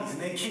families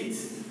and their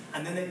kids,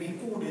 and then they've been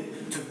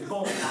ordered to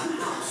bomb that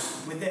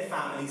house with their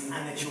families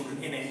and their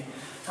children in it.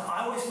 So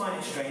I always find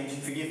it strange,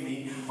 forgive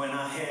me, when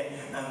I hear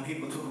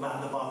people talk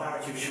about the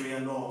barbarity of Sharia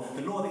law.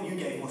 The law that you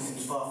gave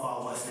Muslims far,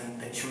 far worse than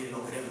Sharia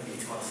law could ever be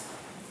to us.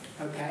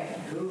 Okay,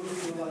 who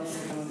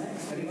wants to come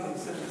next? Anyone?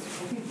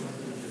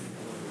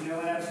 No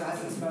one else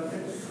hasn't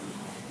spoken?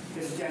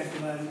 This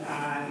gentleman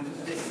and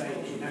this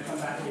lady. Now come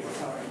back here,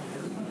 sorry.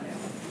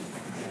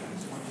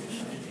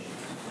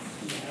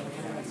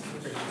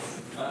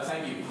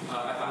 Thank you.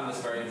 I found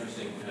this very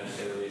interesting, to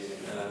say the least.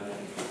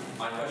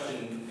 My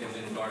question is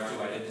in regard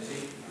to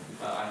identity.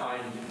 I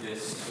find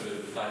this sort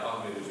of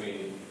dichotomy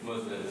between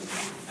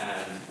Muslims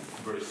and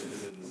British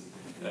citizens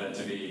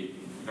to be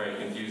very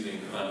confusing.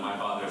 My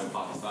father is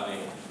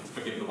Pakistani.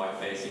 Forgive the white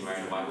face, he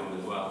married a white woman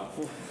as well.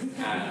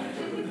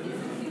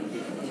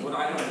 And what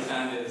I don't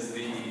understand is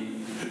the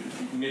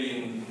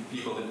million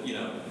people that, you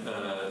know,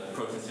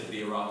 protested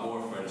the Iraq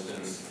War, for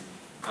instance.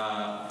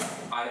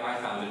 I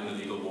found it an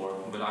illegal war,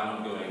 but I'm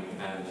not going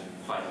and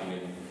fighting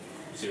in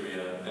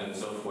Syria and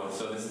so forth.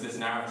 So this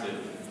narrative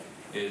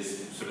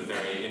is sort of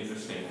very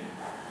interesting,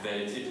 that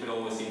it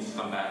always seems to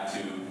come back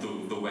to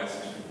the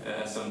West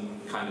as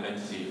some kind of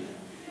entity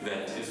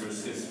that is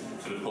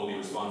sort of wholly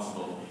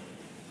responsible.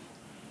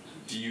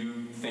 Do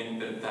you think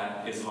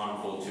that is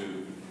harmful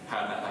to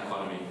have that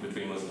dichotomy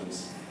between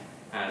Muslims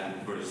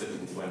and British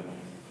citizens when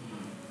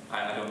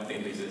I don't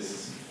think it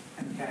exists?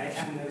 Okay,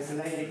 and there's a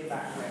lady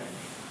back there.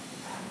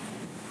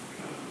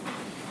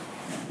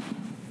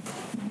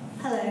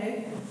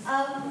 Hello.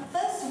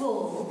 First of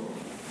all,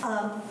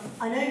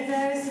 I know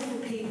various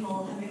different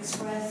people have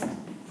expressed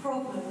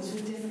problems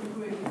with different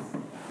groups.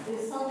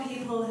 Some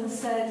people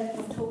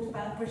have talked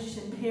about British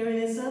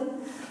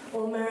imperialism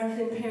or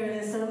American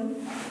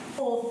imperialism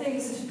or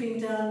things that have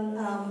been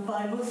done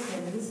by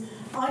Muslims.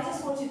 I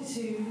just wanted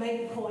to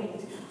make a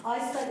point.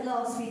 I spent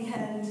last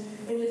weekend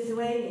in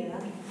Lithuania.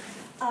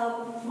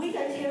 We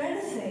don't hear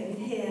anything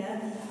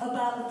here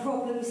about the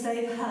problems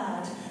they've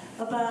had,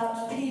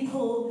 about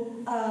people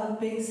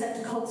being sent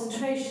to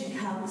concentration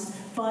camps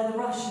by the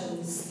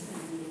Russians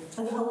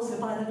and also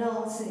by the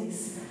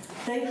Nazis.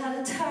 They've had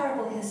a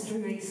terrible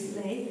history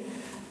recently,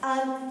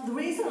 and the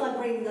reason I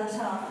bring that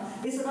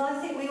up is that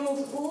I think we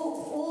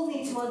all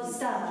need to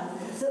understand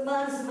that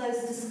man is the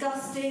most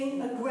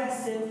disgusting,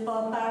 aggressive,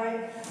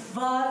 barbaric,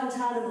 violent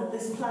animal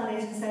this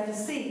planet has ever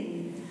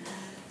seen.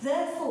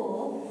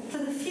 Therefore, for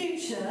the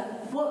future,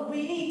 what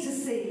we need to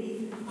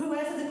see,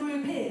 whoever the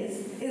group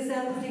is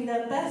them putting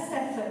their best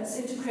efforts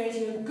into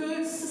creating a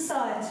good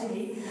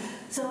society.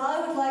 So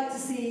I would like to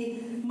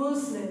see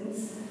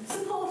Muslims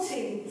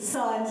supporting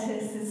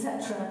scientists,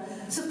 etc.,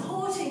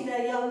 supporting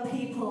their young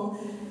people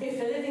if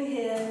they're living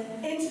here,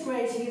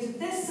 integrating into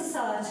this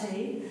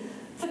society,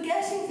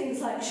 forgetting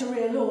things like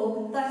Sharia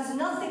law. That has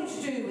nothing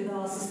to do with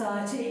our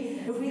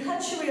society. If we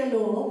had Sharia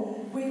law,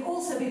 we'd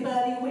also be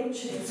burning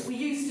witches. We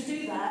used to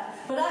do that,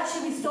 but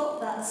actually we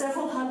stopped that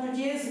several hundred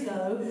years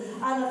ago,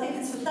 and I think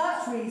it's for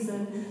that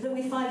reason that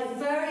we find it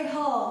very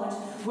hard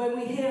when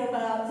we hear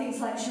about things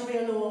like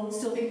Sharia law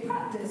still being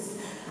practiced.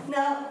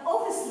 Now,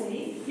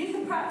 obviously, you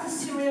can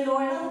practice Sharia law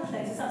in other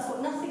places. That's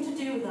got nothing to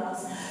do with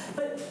us.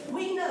 But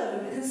we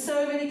know, because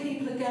so many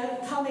people are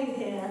coming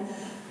here,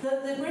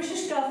 that the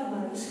British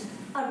government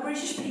and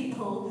British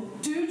people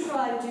do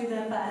try and do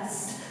their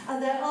best.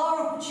 And there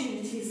are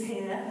opportunities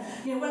here.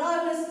 You know, when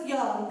I was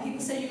young, people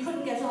said you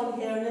couldn't get on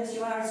here unless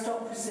you were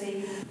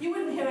aristocracy. You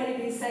wouldn't hear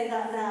anybody say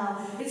that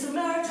now. It's a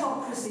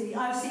meritocracy.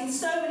 I've seen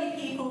so many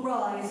people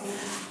rise.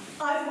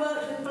 I've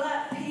worked with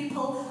black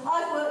people,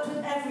 I've worked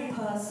with every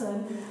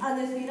person, and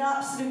there's been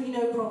absolutely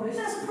no problem. If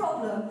there's a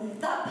problem,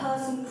 that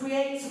person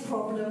creates a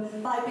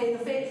problem by being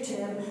a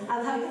victim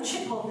and having a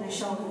chip on their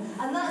shoulder.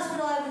 And that's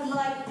what I would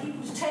like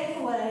people to take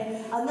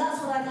away, and that's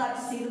what I'd like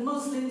to see the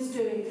Muslims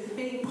doing,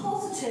 being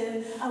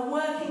positive and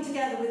working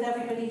together with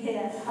everybody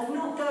here, and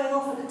not going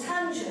off on a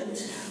tangent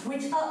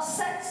which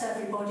upsets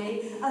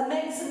everybody and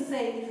makes them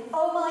think,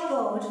 oh my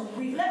God,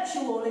 we've let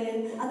you all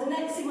in, and the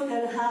next thing we're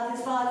going to have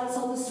is violence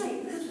on the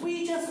street. Because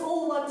we just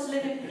all want to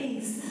live in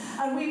peace,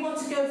 and we want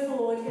to go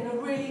forward in a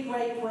really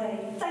great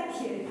way.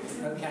 Thank you.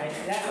 Okay,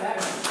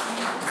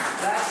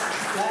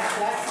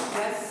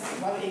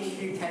 well, each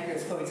of you take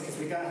those points, because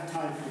we don't have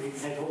time for you to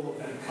take all of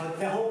them.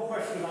 The whole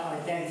question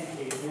about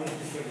identity is an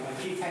interesting one.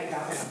 If you take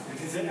that one,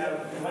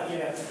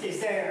 because is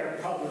there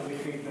a problem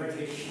between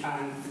British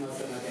and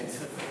Muslim identity?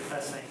 It's a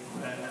fascinating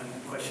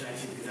question,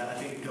 actually, because I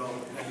think Dom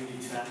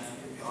alluded to that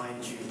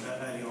behind you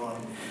earlier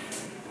on.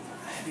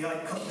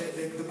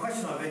 The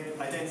question of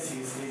identity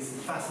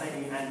is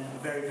fascinating and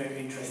very, very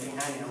interesting,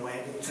 and in a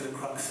way to the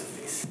crux of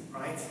this,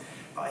 right?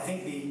 But I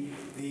think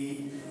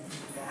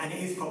and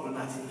it is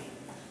problematic,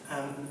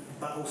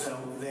 but also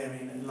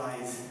therein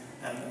lies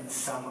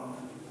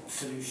some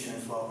solution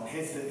as well.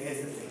 Here's the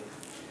thing.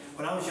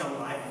 When I was young,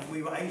 right,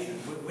 we were Asian.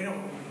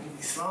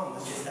 Islam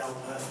was just our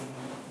personal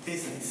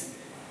business.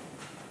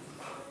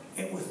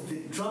 It was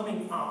the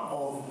drumming up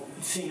of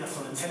seeing us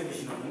on the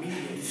television, on the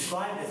media,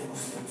 described as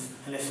Muslims,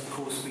 unless, of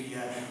course,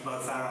 Mo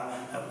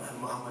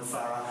Farah, Muhammad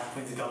Farah,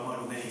 wins a gold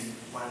medal, then he's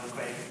one of the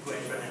great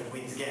and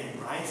wins again,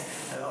 right?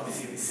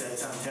 Obviously, if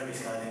it's some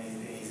terrorist guy, then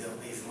he's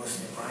a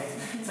Muslim, right?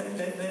 So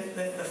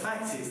the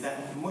fact is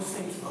that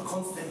Muslims are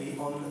constantly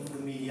on the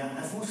media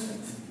as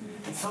Muslims.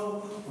 And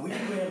so we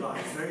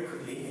realised very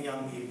quickly,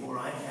 young people,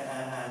 right,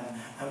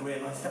 and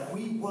realised that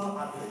we were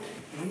othered.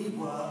 We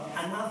were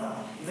another.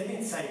 They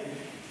didn't say,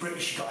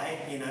 British guy,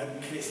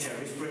 commits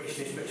terrorist, British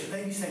this, British.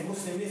 They used to say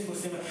Muslim this,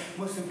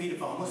 Muslim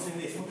paedophile,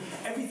 Muslim this.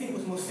 Everything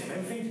was Muslim.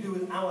 Everything to do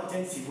with our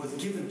identity was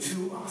given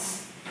to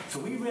us. So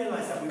we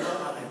realised that we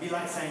weren't other. It'd be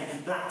like saying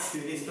blacks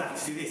do this,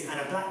 and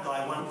a black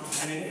guy won.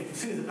 And then as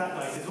soon as the black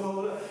guy says, well,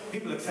 look,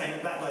 people are saying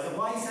that black guys are,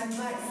 why are you saying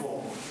black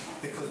for?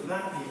 Because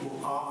black people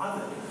are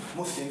othered.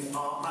 Muslims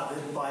are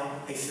othered by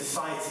a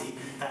society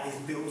that is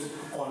built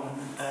on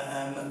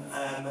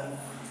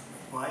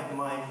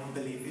my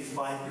belief is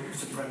by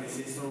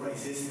supremacists or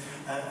racist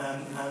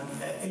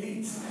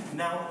elites.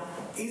 Now,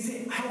 is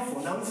it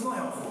helpful? No, it's not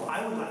helpful.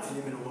 I would like to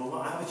live in a world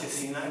where I was just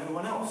seeing like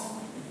everyone else.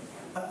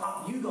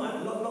 You guys,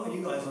 a lot of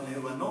you guys on here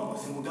who are not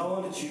Muslim will go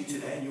on the tube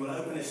today and you will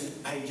open this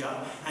page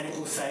up and it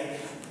will say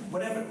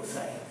whatever it will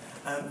say.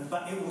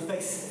 But it will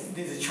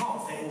there's a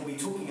chance that it will be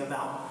talking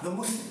about the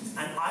Muslims,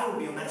 and I will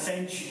be on that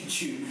same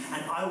tube,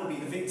 and I will be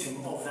the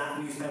victim of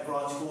that newspaper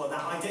article or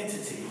that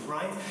identity,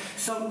 right?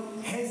 So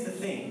here's the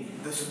thing: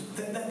 there's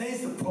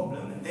the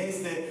problem.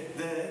 There's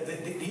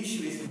the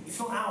issue is it's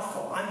not our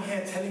fault. I'm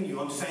here telling you,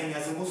 I'm saying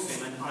as a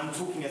Muslim, and I'm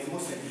talking as a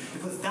Muslim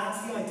because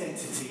that's the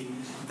identity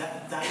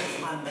that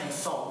is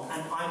unsolved,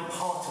 and I'm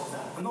part of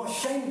that. I'm not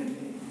ashamed of it.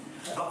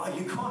 But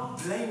you can't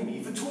blame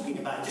me for talking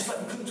about it, just like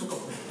you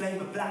couldn't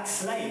blame a black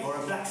slave or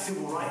a black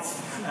civil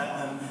rights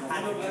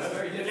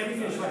advocate. Let me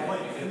finish my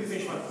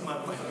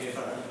point.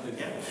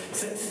 Yeah?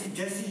 So just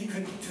as you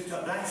could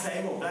to a black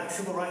slave or black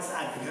civil rights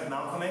advocate,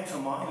 Malcolm X or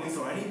Martin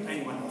Luther or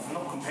anyone else, I'm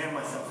not comparing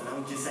myself to them,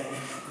 I'm just saying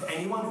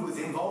anyone who was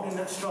involved in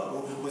that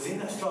struggle was in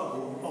that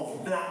struggle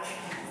of black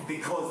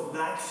because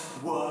blacks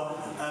were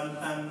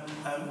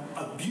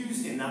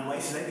abused in that way,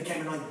 so they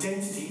became an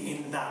identity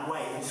in that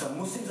way. And so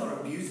Muslims are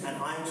abused, and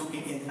I'm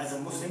talking as a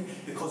Muslim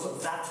because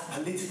of that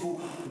political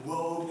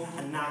world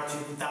and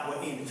narrative that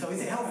we're in. So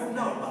is it helpful?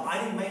 No, but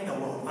I didn't make the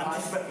world. I'm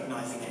just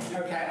recognising it.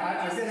 Okay,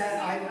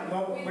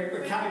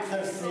 we're coming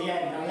close to the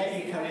end. I'll let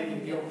you come in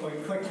with your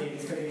point quickly.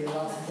 It's going to be the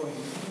last point.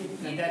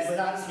 And then we'll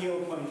answer your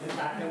point at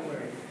that, don't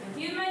worry.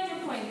 You made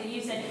your point that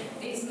you said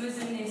it's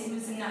Muslim this,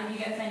 Muslim that, and you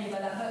get offended by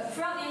that. But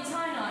throughout the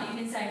entire night, you've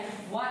been saying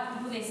white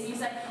people this, and you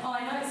say, oh,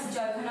 I know it's a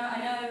joke, I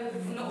know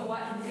not all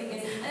white people think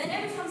this. And then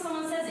every time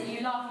someone says it,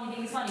 you laugh and you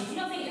think it's funny. Do you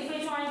not think if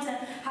we're trying to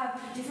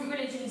have different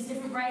religions,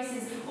 different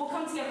races, all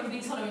come together and be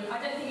tolerant, I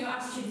don't think your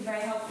attitude is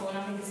very helpful, and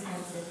I think it's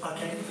offensive.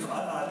 Okay,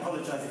 I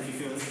apologise if you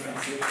feel it's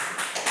offensive.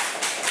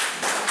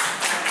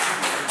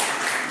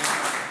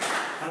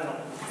 I don't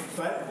know.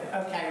 But,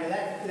 okay, well,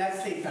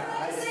 let's leave that.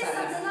 Can I say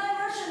something? I'm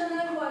Russian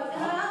and I'm white,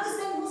 and I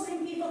understand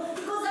Muslim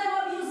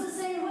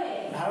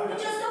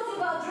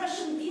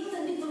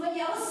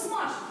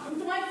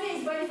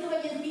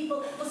Lithuanian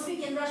people for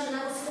speaking Russian.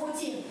 I was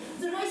 14.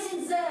 The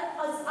racism there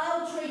is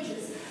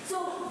outrageous. So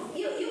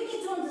you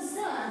need to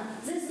understand,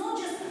 there's not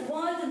just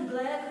white and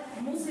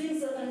black,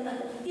 Muslims,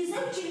 it's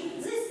actually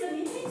this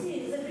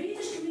community, the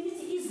British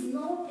community, is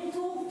not at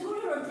all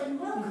tolerant and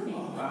welcoming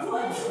to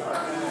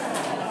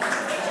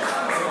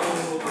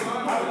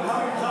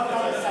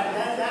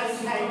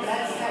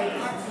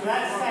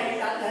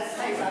Let's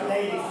take that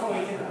lady's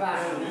point at the back,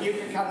 and you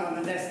can come on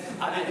to this.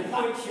 I mean, the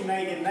point she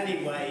made in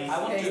many ways,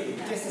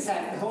 just a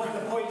second, the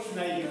point she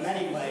made in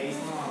many ways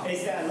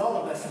is that a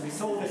lot of us, and we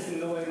saw this in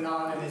Northern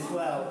Ireland as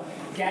well,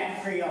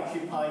 get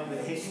preoccupied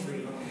with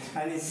history.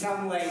 And in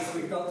some ways,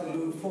 we've got to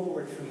move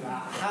forward from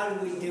that. How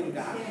do we do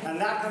that? And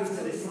that goes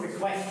to the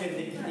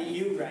question that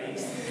you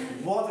raised.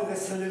 What are the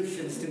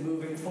solutions to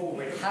moving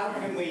forward? How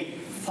can we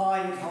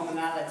find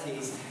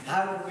commonalities?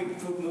 How can we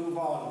move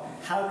on?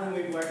 How can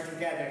we work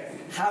together?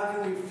 How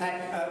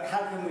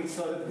can we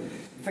sort of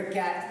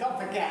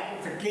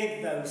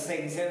forgive those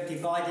things that have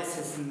divided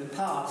us in the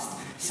past,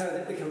 so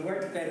that we can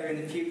work together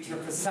in the future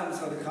for some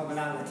sort of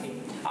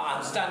commonality?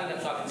 I'm standing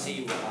up so I can see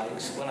you,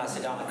 Alex. When I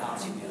sit down, I can't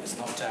see you. It's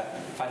not, I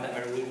find that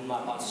very rude on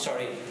my part.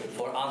 Sorry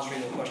for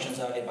answering your questions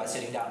earlier by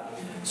sitting down.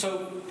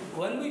 So,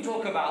 when we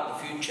talk about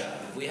the future,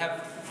 we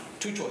have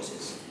two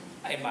choices,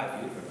 in my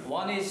view.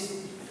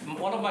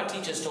 One of my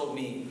teachers told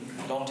me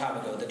a long time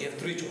ago that you have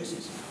three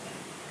choices.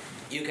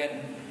 You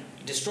can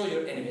destroy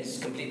your enemies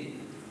completely,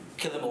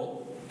 kill them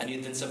all, and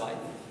you then survive.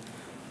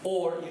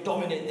 Or you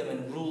dominate them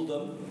and rule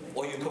them,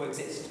 or you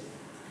coexist.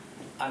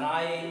 And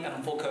I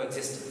am for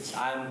coexistence.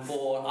 I'm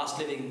for us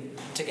living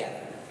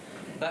together.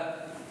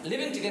 But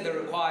living together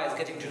requires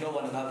getting to know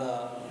one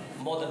another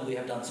more than we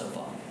have done so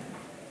far.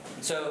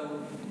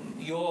 So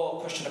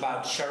your question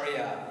about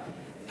Sharia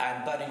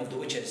and burning of the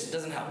witches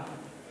doesn't help,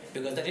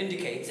 because that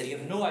indicates that you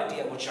have no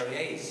idea what Sharia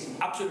is.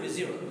 Absolutely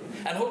zero.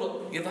 And hold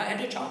on, you've had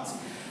your chance.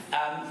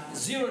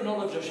 Zero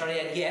knowledge of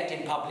Sharia yet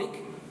in public.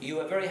 You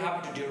are very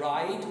happy to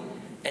deride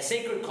a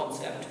sacred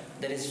concept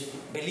that is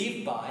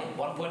believed by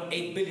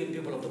 1.8 billion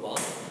people of the world,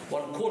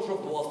 1/4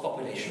 of the world's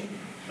population.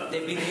 They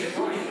believe,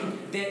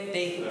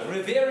 they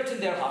revere it in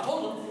their heart.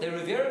 Hold on, they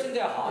revere it in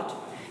their heart,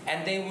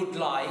 and they would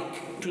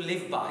like to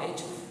live by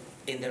it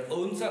in their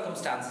own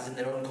circumstances, in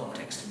their own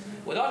context.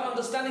 Without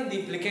understanding the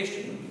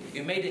implication,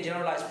 you made a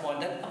generalized point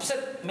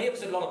that may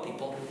upset a lot of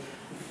people.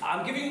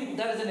 I'm giving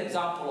that as an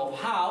example of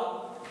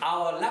how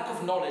our lack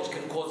of knowledge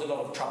can cause a lot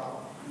of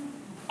trouble.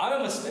 I'm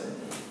a Muslim.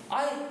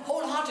 I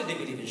wholeheartedly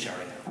believe in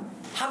Sharia.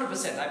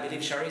 100% I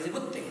believe Sharia is a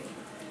good thing.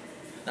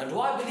 Now, do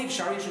I believe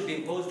Sharia should be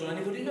imposed on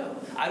anybody? No.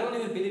 I don't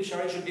even believe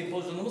Sharia should be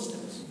imposed on the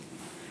Muslims.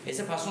 It's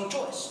a personal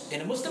choice.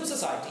 In a Muslim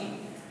society,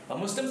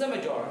 Muslims are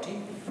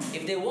majority.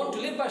 If they want to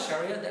live by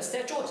Sharia, that's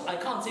their choice. I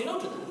can't say no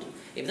to that.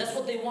 If that's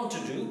what they want to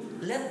do,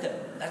 let them.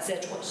 That's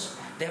their choice.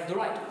 They have the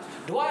right.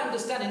 Do I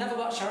understand enough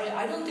about Sharia?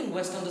 I don't think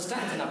West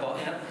understands enough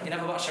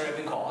about Sharia,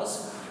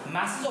 because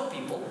masses of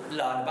people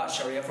learn about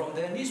Sharia from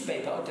their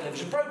newspaper or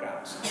television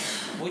programs,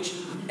 which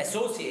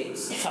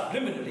associates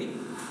subliminally,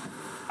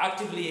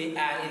 actively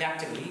and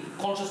inactively,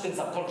 consciously and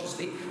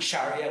subconsciously,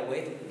 Sharia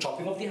with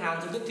chopping off the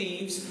hands of the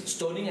thieves,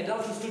 stoning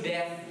adulterers to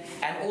death,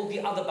 and all the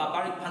other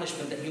barbaric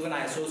punishment that you and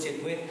I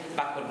associate with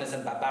backwardness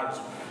and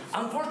barbarism.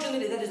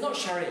 Unfortunately, that is not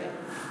Sharia.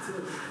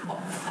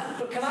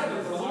 Can I?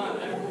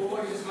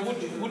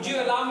 Would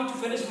you allow me to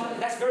finish my?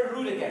 That's very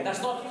rude again.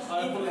 That's not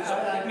equal.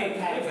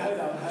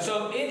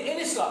 So in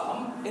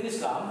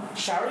Islam,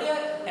 Sharia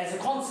as a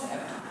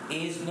concept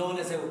is known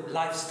as a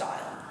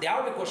lifestyle. The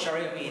Arabic word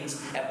Sharia means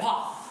a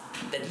path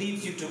that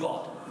leads you to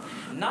God.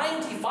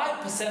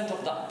 95%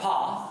 of that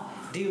path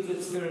deals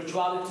with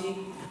spirituality,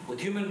 with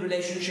human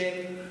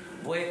relationship,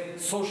 with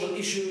social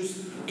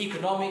issues,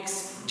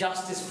 economics,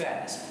 justice,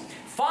 fairness.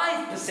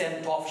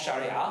 5% of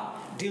Sharia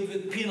deals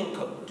with penal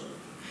code.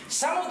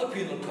 Some of the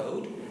penal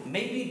code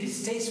may be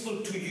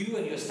distasteful to you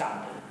and your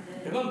standard.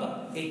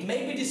 Remember, it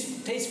may be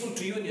distasteful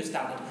to you and your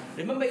standard.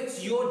 Remember,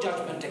 it's your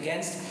judgment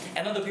against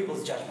another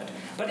people's judgment.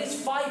 But it's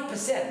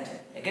 5%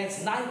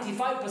 against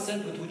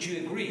 95% with which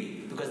you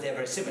agree, because they're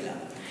very similar.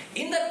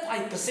 In that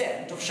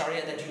 5% of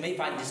Sharia that you may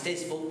find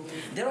distasteful,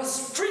 there are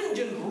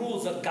stringent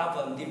rules that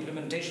govern the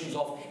implementations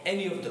of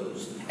any of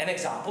those. An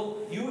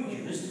example you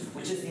used,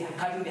 which is the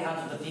cutting the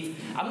hands of the thief.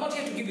 I'm not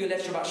here to give you a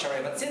lecture about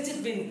Sharia, but since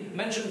it's been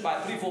mentioned by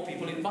 3-4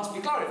 people, it must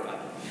be clarified.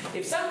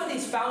 If somebody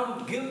is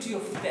found guilty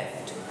of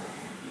theft,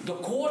 the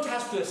court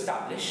has to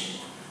establish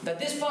that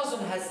this person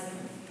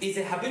is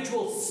a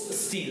habitual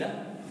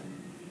stealer,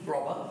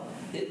 robber,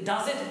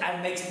 does it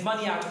and makes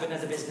money out of it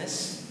as a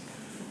business,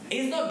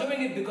 is not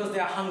doing it because they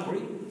are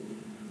hungry,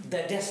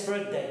 they're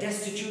desperate, they're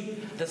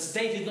destitute, the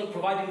state is not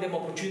providing them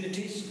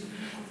opportunities.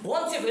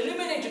 Once you've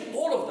eliminated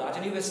all of that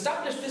and you've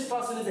established this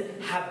person as a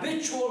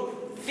habitual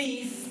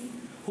thief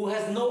who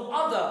has no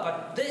other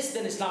but this,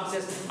 then Islam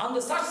says,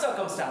 under such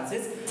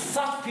circumstances,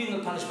 such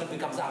penal punishment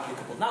becomes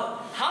applicable.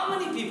 Now, how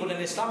many people in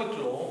Islamic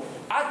law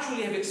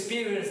actually have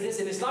experienced this?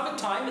 In Islamic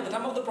time, at the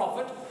time of the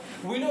Prophet,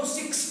 we know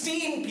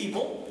 16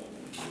 people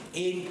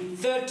in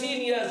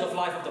 13 years of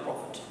life of the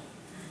Prophet.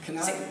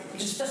 Can I?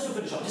 Just to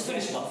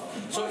finish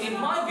off. So in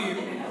my view,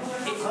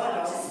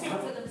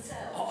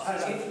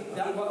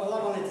 All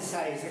I wanted to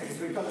say is because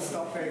we've got to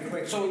stop very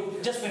quickly. So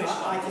just finish.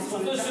 I just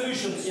want the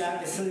solutions. Yeah,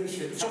 the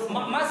solutions. So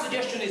my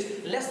suggestion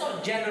is let's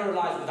not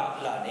generalize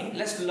without learning.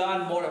 Let's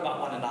learn more about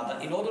one another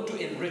in order to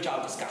enrich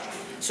our discussion.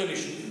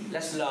 Solution.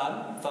 Let's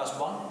learn. First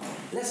one.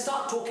 Let's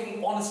start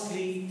talking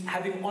honestly,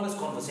 having honest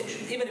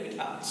conversation, even if it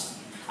hurts.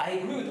 I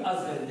agree with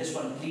Asghar in this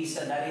one, please,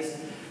 and that is,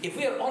 if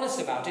we are honest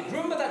about it,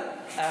 remember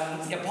that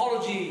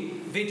apology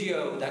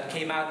video that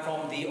came out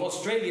from the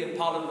Australian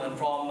Parliament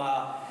from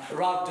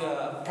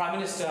Prime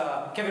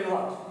Minister Kevin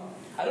Rudd.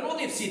 I don't know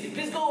whether you've seen it.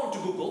 Please go on to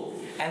Google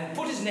and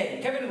put his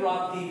name, Kevin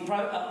Rudd, the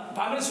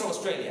Prime Minister of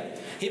Australia.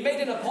 He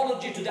made an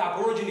apology to the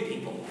Aborigine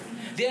people.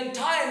 The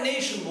entire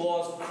nation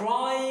was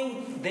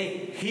crying. They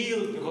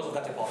healed because of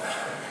that apology.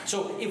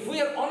 So if we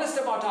are honest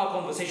about our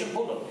conversation,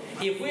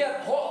 if we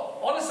are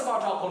honest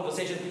about our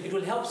conversation, it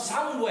will help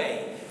some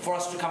way for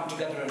us to come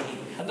together and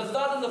heal. And the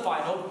third and the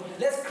final,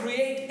 let's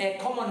create a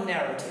common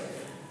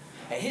narrative,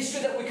 a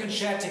history that we can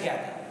share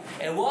together,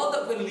 a world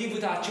that we'll leave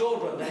with our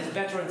children that is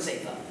better and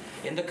safer.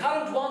 In the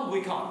current one,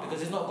 we can't,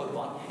 because it's not a good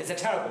one. It's a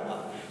terrible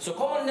one. So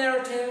common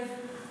narrative,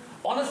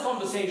 honest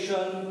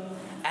conversation,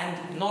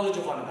 and knowledge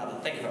of one another.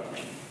 Thank you very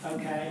much.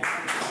 Okay.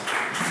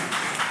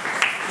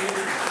 You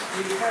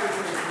very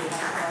briefly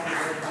have to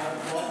about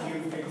what you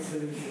think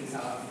solutions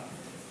are.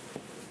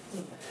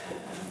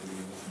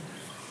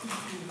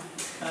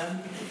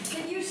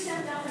 Can you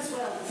stand up as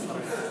well?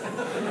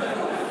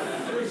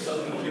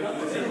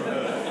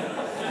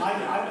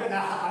 I'm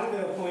going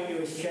to appoint you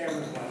as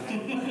chairman one day.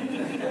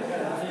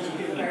 I think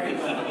you did very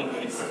well.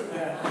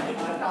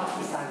 I'll have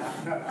to stand up.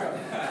 No, go.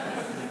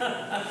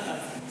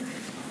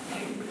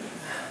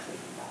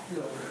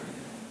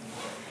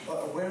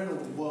 Look, we're in a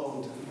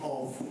world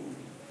of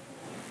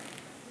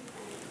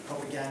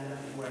propaganda,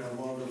 we're in a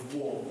world of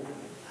war,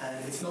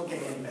 and it's not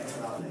getting any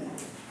better out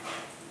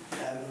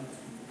there.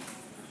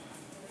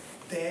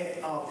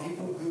 There are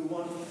people who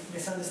want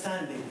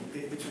misunderstanding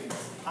between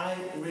us. I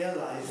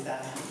realise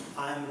that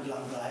I'm a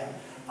blunt guy,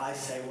 I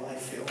say what I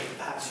feel,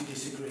 perhaps you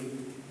disagree,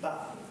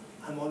 but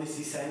I'm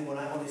honestly saying what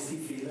I honestly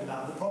feel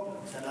about the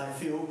problems, and I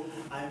feel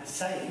I'm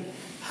saying,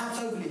 perhaps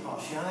overly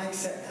harshly, and I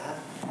accept that,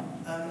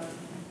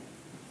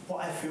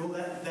 what I feel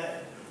that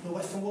the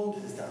Western world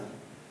has done.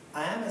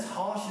 I am as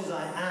harsh as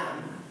I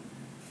am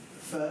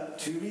for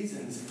two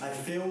reasons. I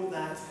feel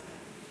that,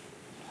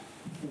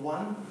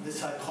 one, the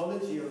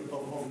psychology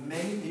of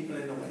many people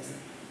in the West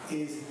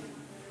is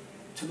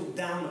to look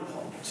down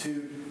upon,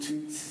 to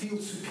feel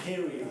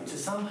superior, to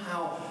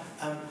somehow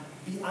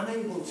be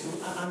unable to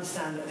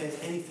understand that there's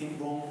anything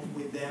wrong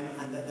with them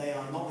and that they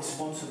are not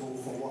responsible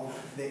for what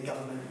their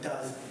government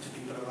does to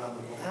people around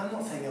the world. And I'm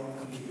not saying they're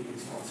completely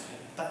responsible,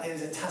 but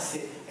there's a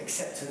tacit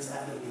acceptance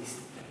at the least.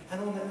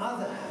 And on the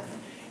other hand,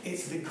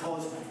 it's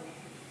because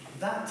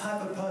that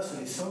type of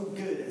person is so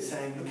good at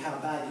saying, look how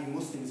bad you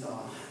Muslims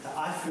are, that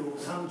I feel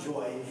some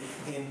joy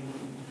in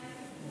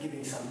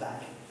giving some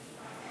back.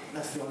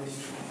 That's the honest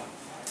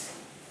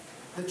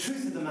truth. The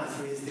truth of the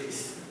matter is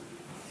this.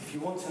 If you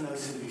want to know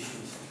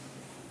solutions,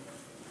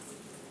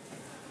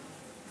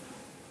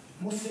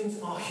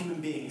 Muslims are human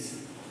beings.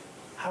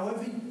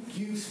 However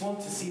you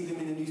want to see them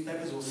in the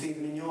newspapers or see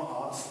them in your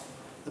hearts,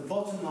 the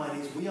bottom line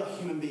is we are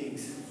human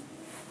beings.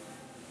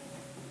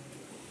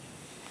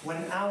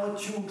 When our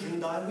children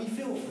die, we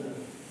feel for them.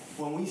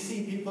 When we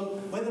see people,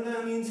 whether they're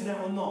on the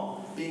internet or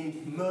not,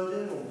 being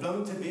murdered or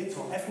blown to bits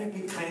or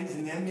ethnically cleansed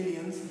in their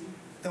millions,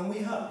 then we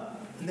hurt.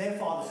 And their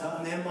fathers hurt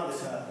and their mothers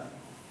hurt.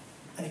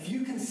 And if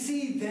you can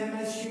see them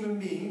as human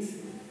beings,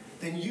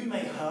 then you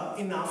may hurt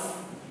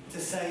enough to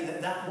say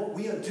that what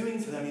we are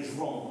doing to them is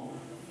wrong.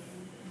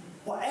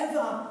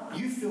 Whatever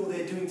you feel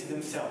they're doing to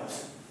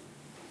themselves,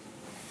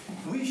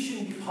 we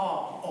shouldn't be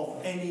part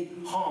of any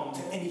harm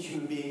to any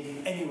human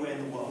being anywhere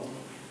in the world.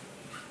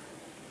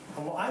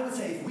 And what I would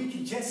say, if we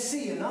could just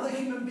see another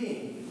human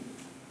being,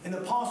 in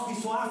the past we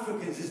saw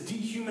Africans as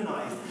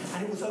dehumanized,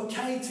 and it was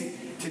okay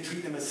to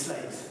treat them as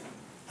slaves.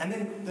 And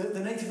then the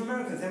Native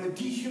Americans, they were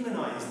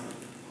dehumanized.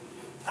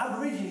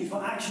 Aborigines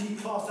were actually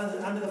classed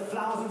under the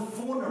Flowers and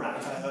Fauna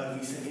Act, I heard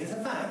recently. It's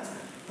a fact.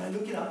 I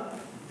look it up.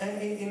 And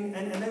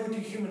they were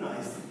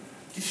dehumanized,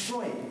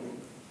 destroyed.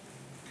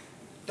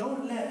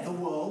 Don't let the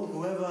world,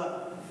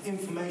 whoever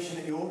information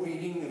that you're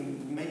reading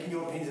and making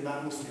your opinions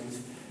about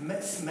Muslims,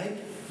 make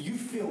you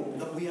feel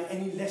that we are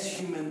any less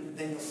human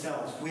than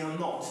yourselves. We are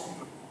not.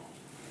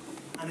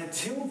 And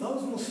until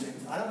those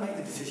Muslims, I don't make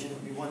the decision,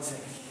 it'll be 1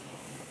 second,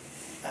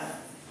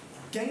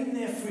 gain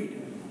their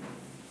freedom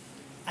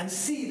and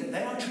see that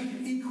they are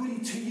treated equally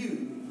to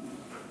you,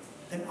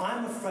 then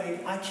I'm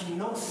afraid I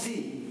cannot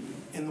see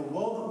in the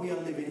world that we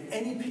are living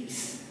any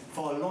peace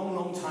for a long,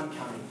 long time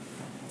coming.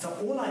 So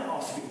all I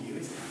ask of you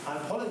is, I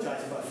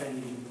apologize for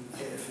offending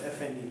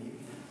you,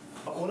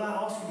 but all I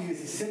ask of you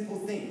is a simple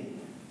thing.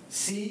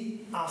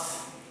 See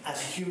us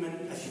as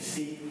human as you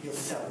see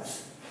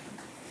yourselves.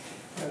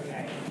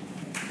 Okay.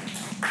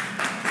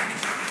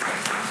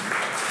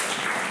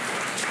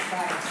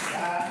 Thanks.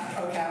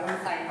 Okay, I want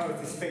to thank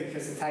both the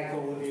speakers to thank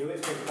all of you.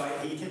 It's been quite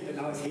heated, but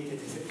not as heated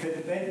as it could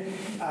have been.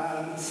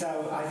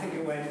 So I think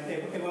it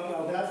went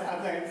well. But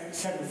I've learned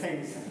several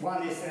things.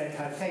 One is that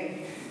I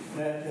think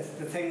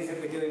the things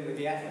that we're doing with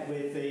the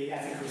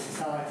Ethical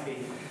Society,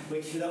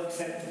 which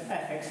looks at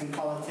ethics and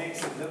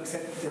politics and looks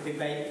at the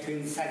debate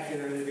between the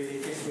secular and the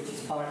religious, which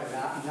is part of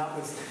that, and that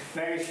was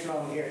very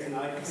strong here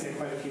tonight because there are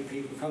quite a few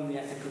people from the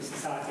Ethical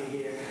Society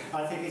here.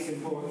 I think it's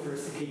important for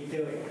us to keep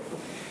doing it.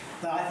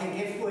 But I think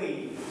if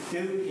we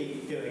do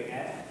keep doing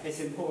it, it's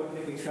important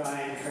that we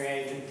try and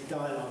create a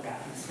dialogue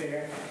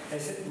atmosphere.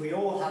 We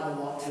all have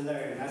a lot to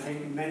learn. I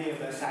think many of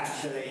us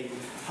actually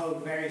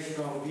hold very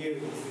strong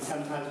views, and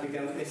sometimes we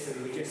don't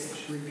listen. We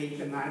just repeat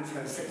the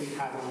mantras that we've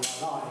had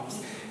all our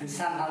lives. And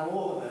somehow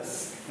all of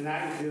us, and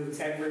that includes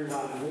everyone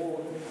of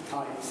all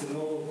types and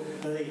all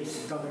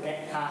beliefs, have got to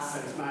get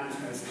past those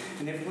mantras.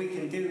 And if we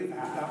can do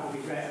that, that would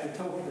be great. We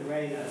talked to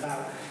Raina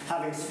about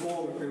having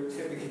smaller groups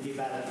that we can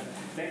develop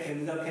that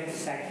can look at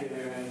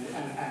secular and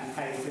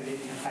faith and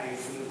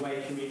interfaith and the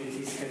way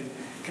communities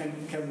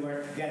can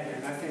work together,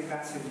 and I think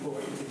that's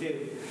important to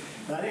do.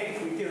 But I think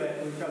if we do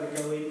it, we've got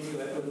to go into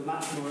it with a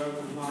much more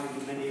open mind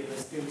than many of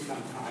us do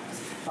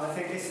sometimes. But I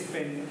think this has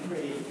been a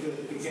really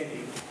good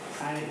beginning,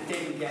 and it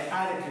didn't get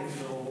out of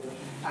control,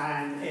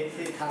 and it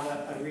did have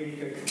a really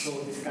good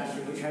controlled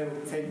discussion, which I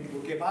think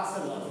will give us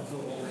a lot of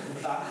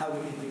thought about how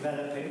we can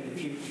develop it in the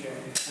future,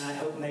 and I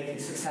hope make it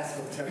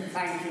successful. So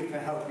thank you for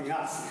helping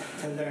us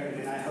to learn,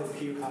 and I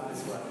hope you have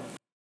as well.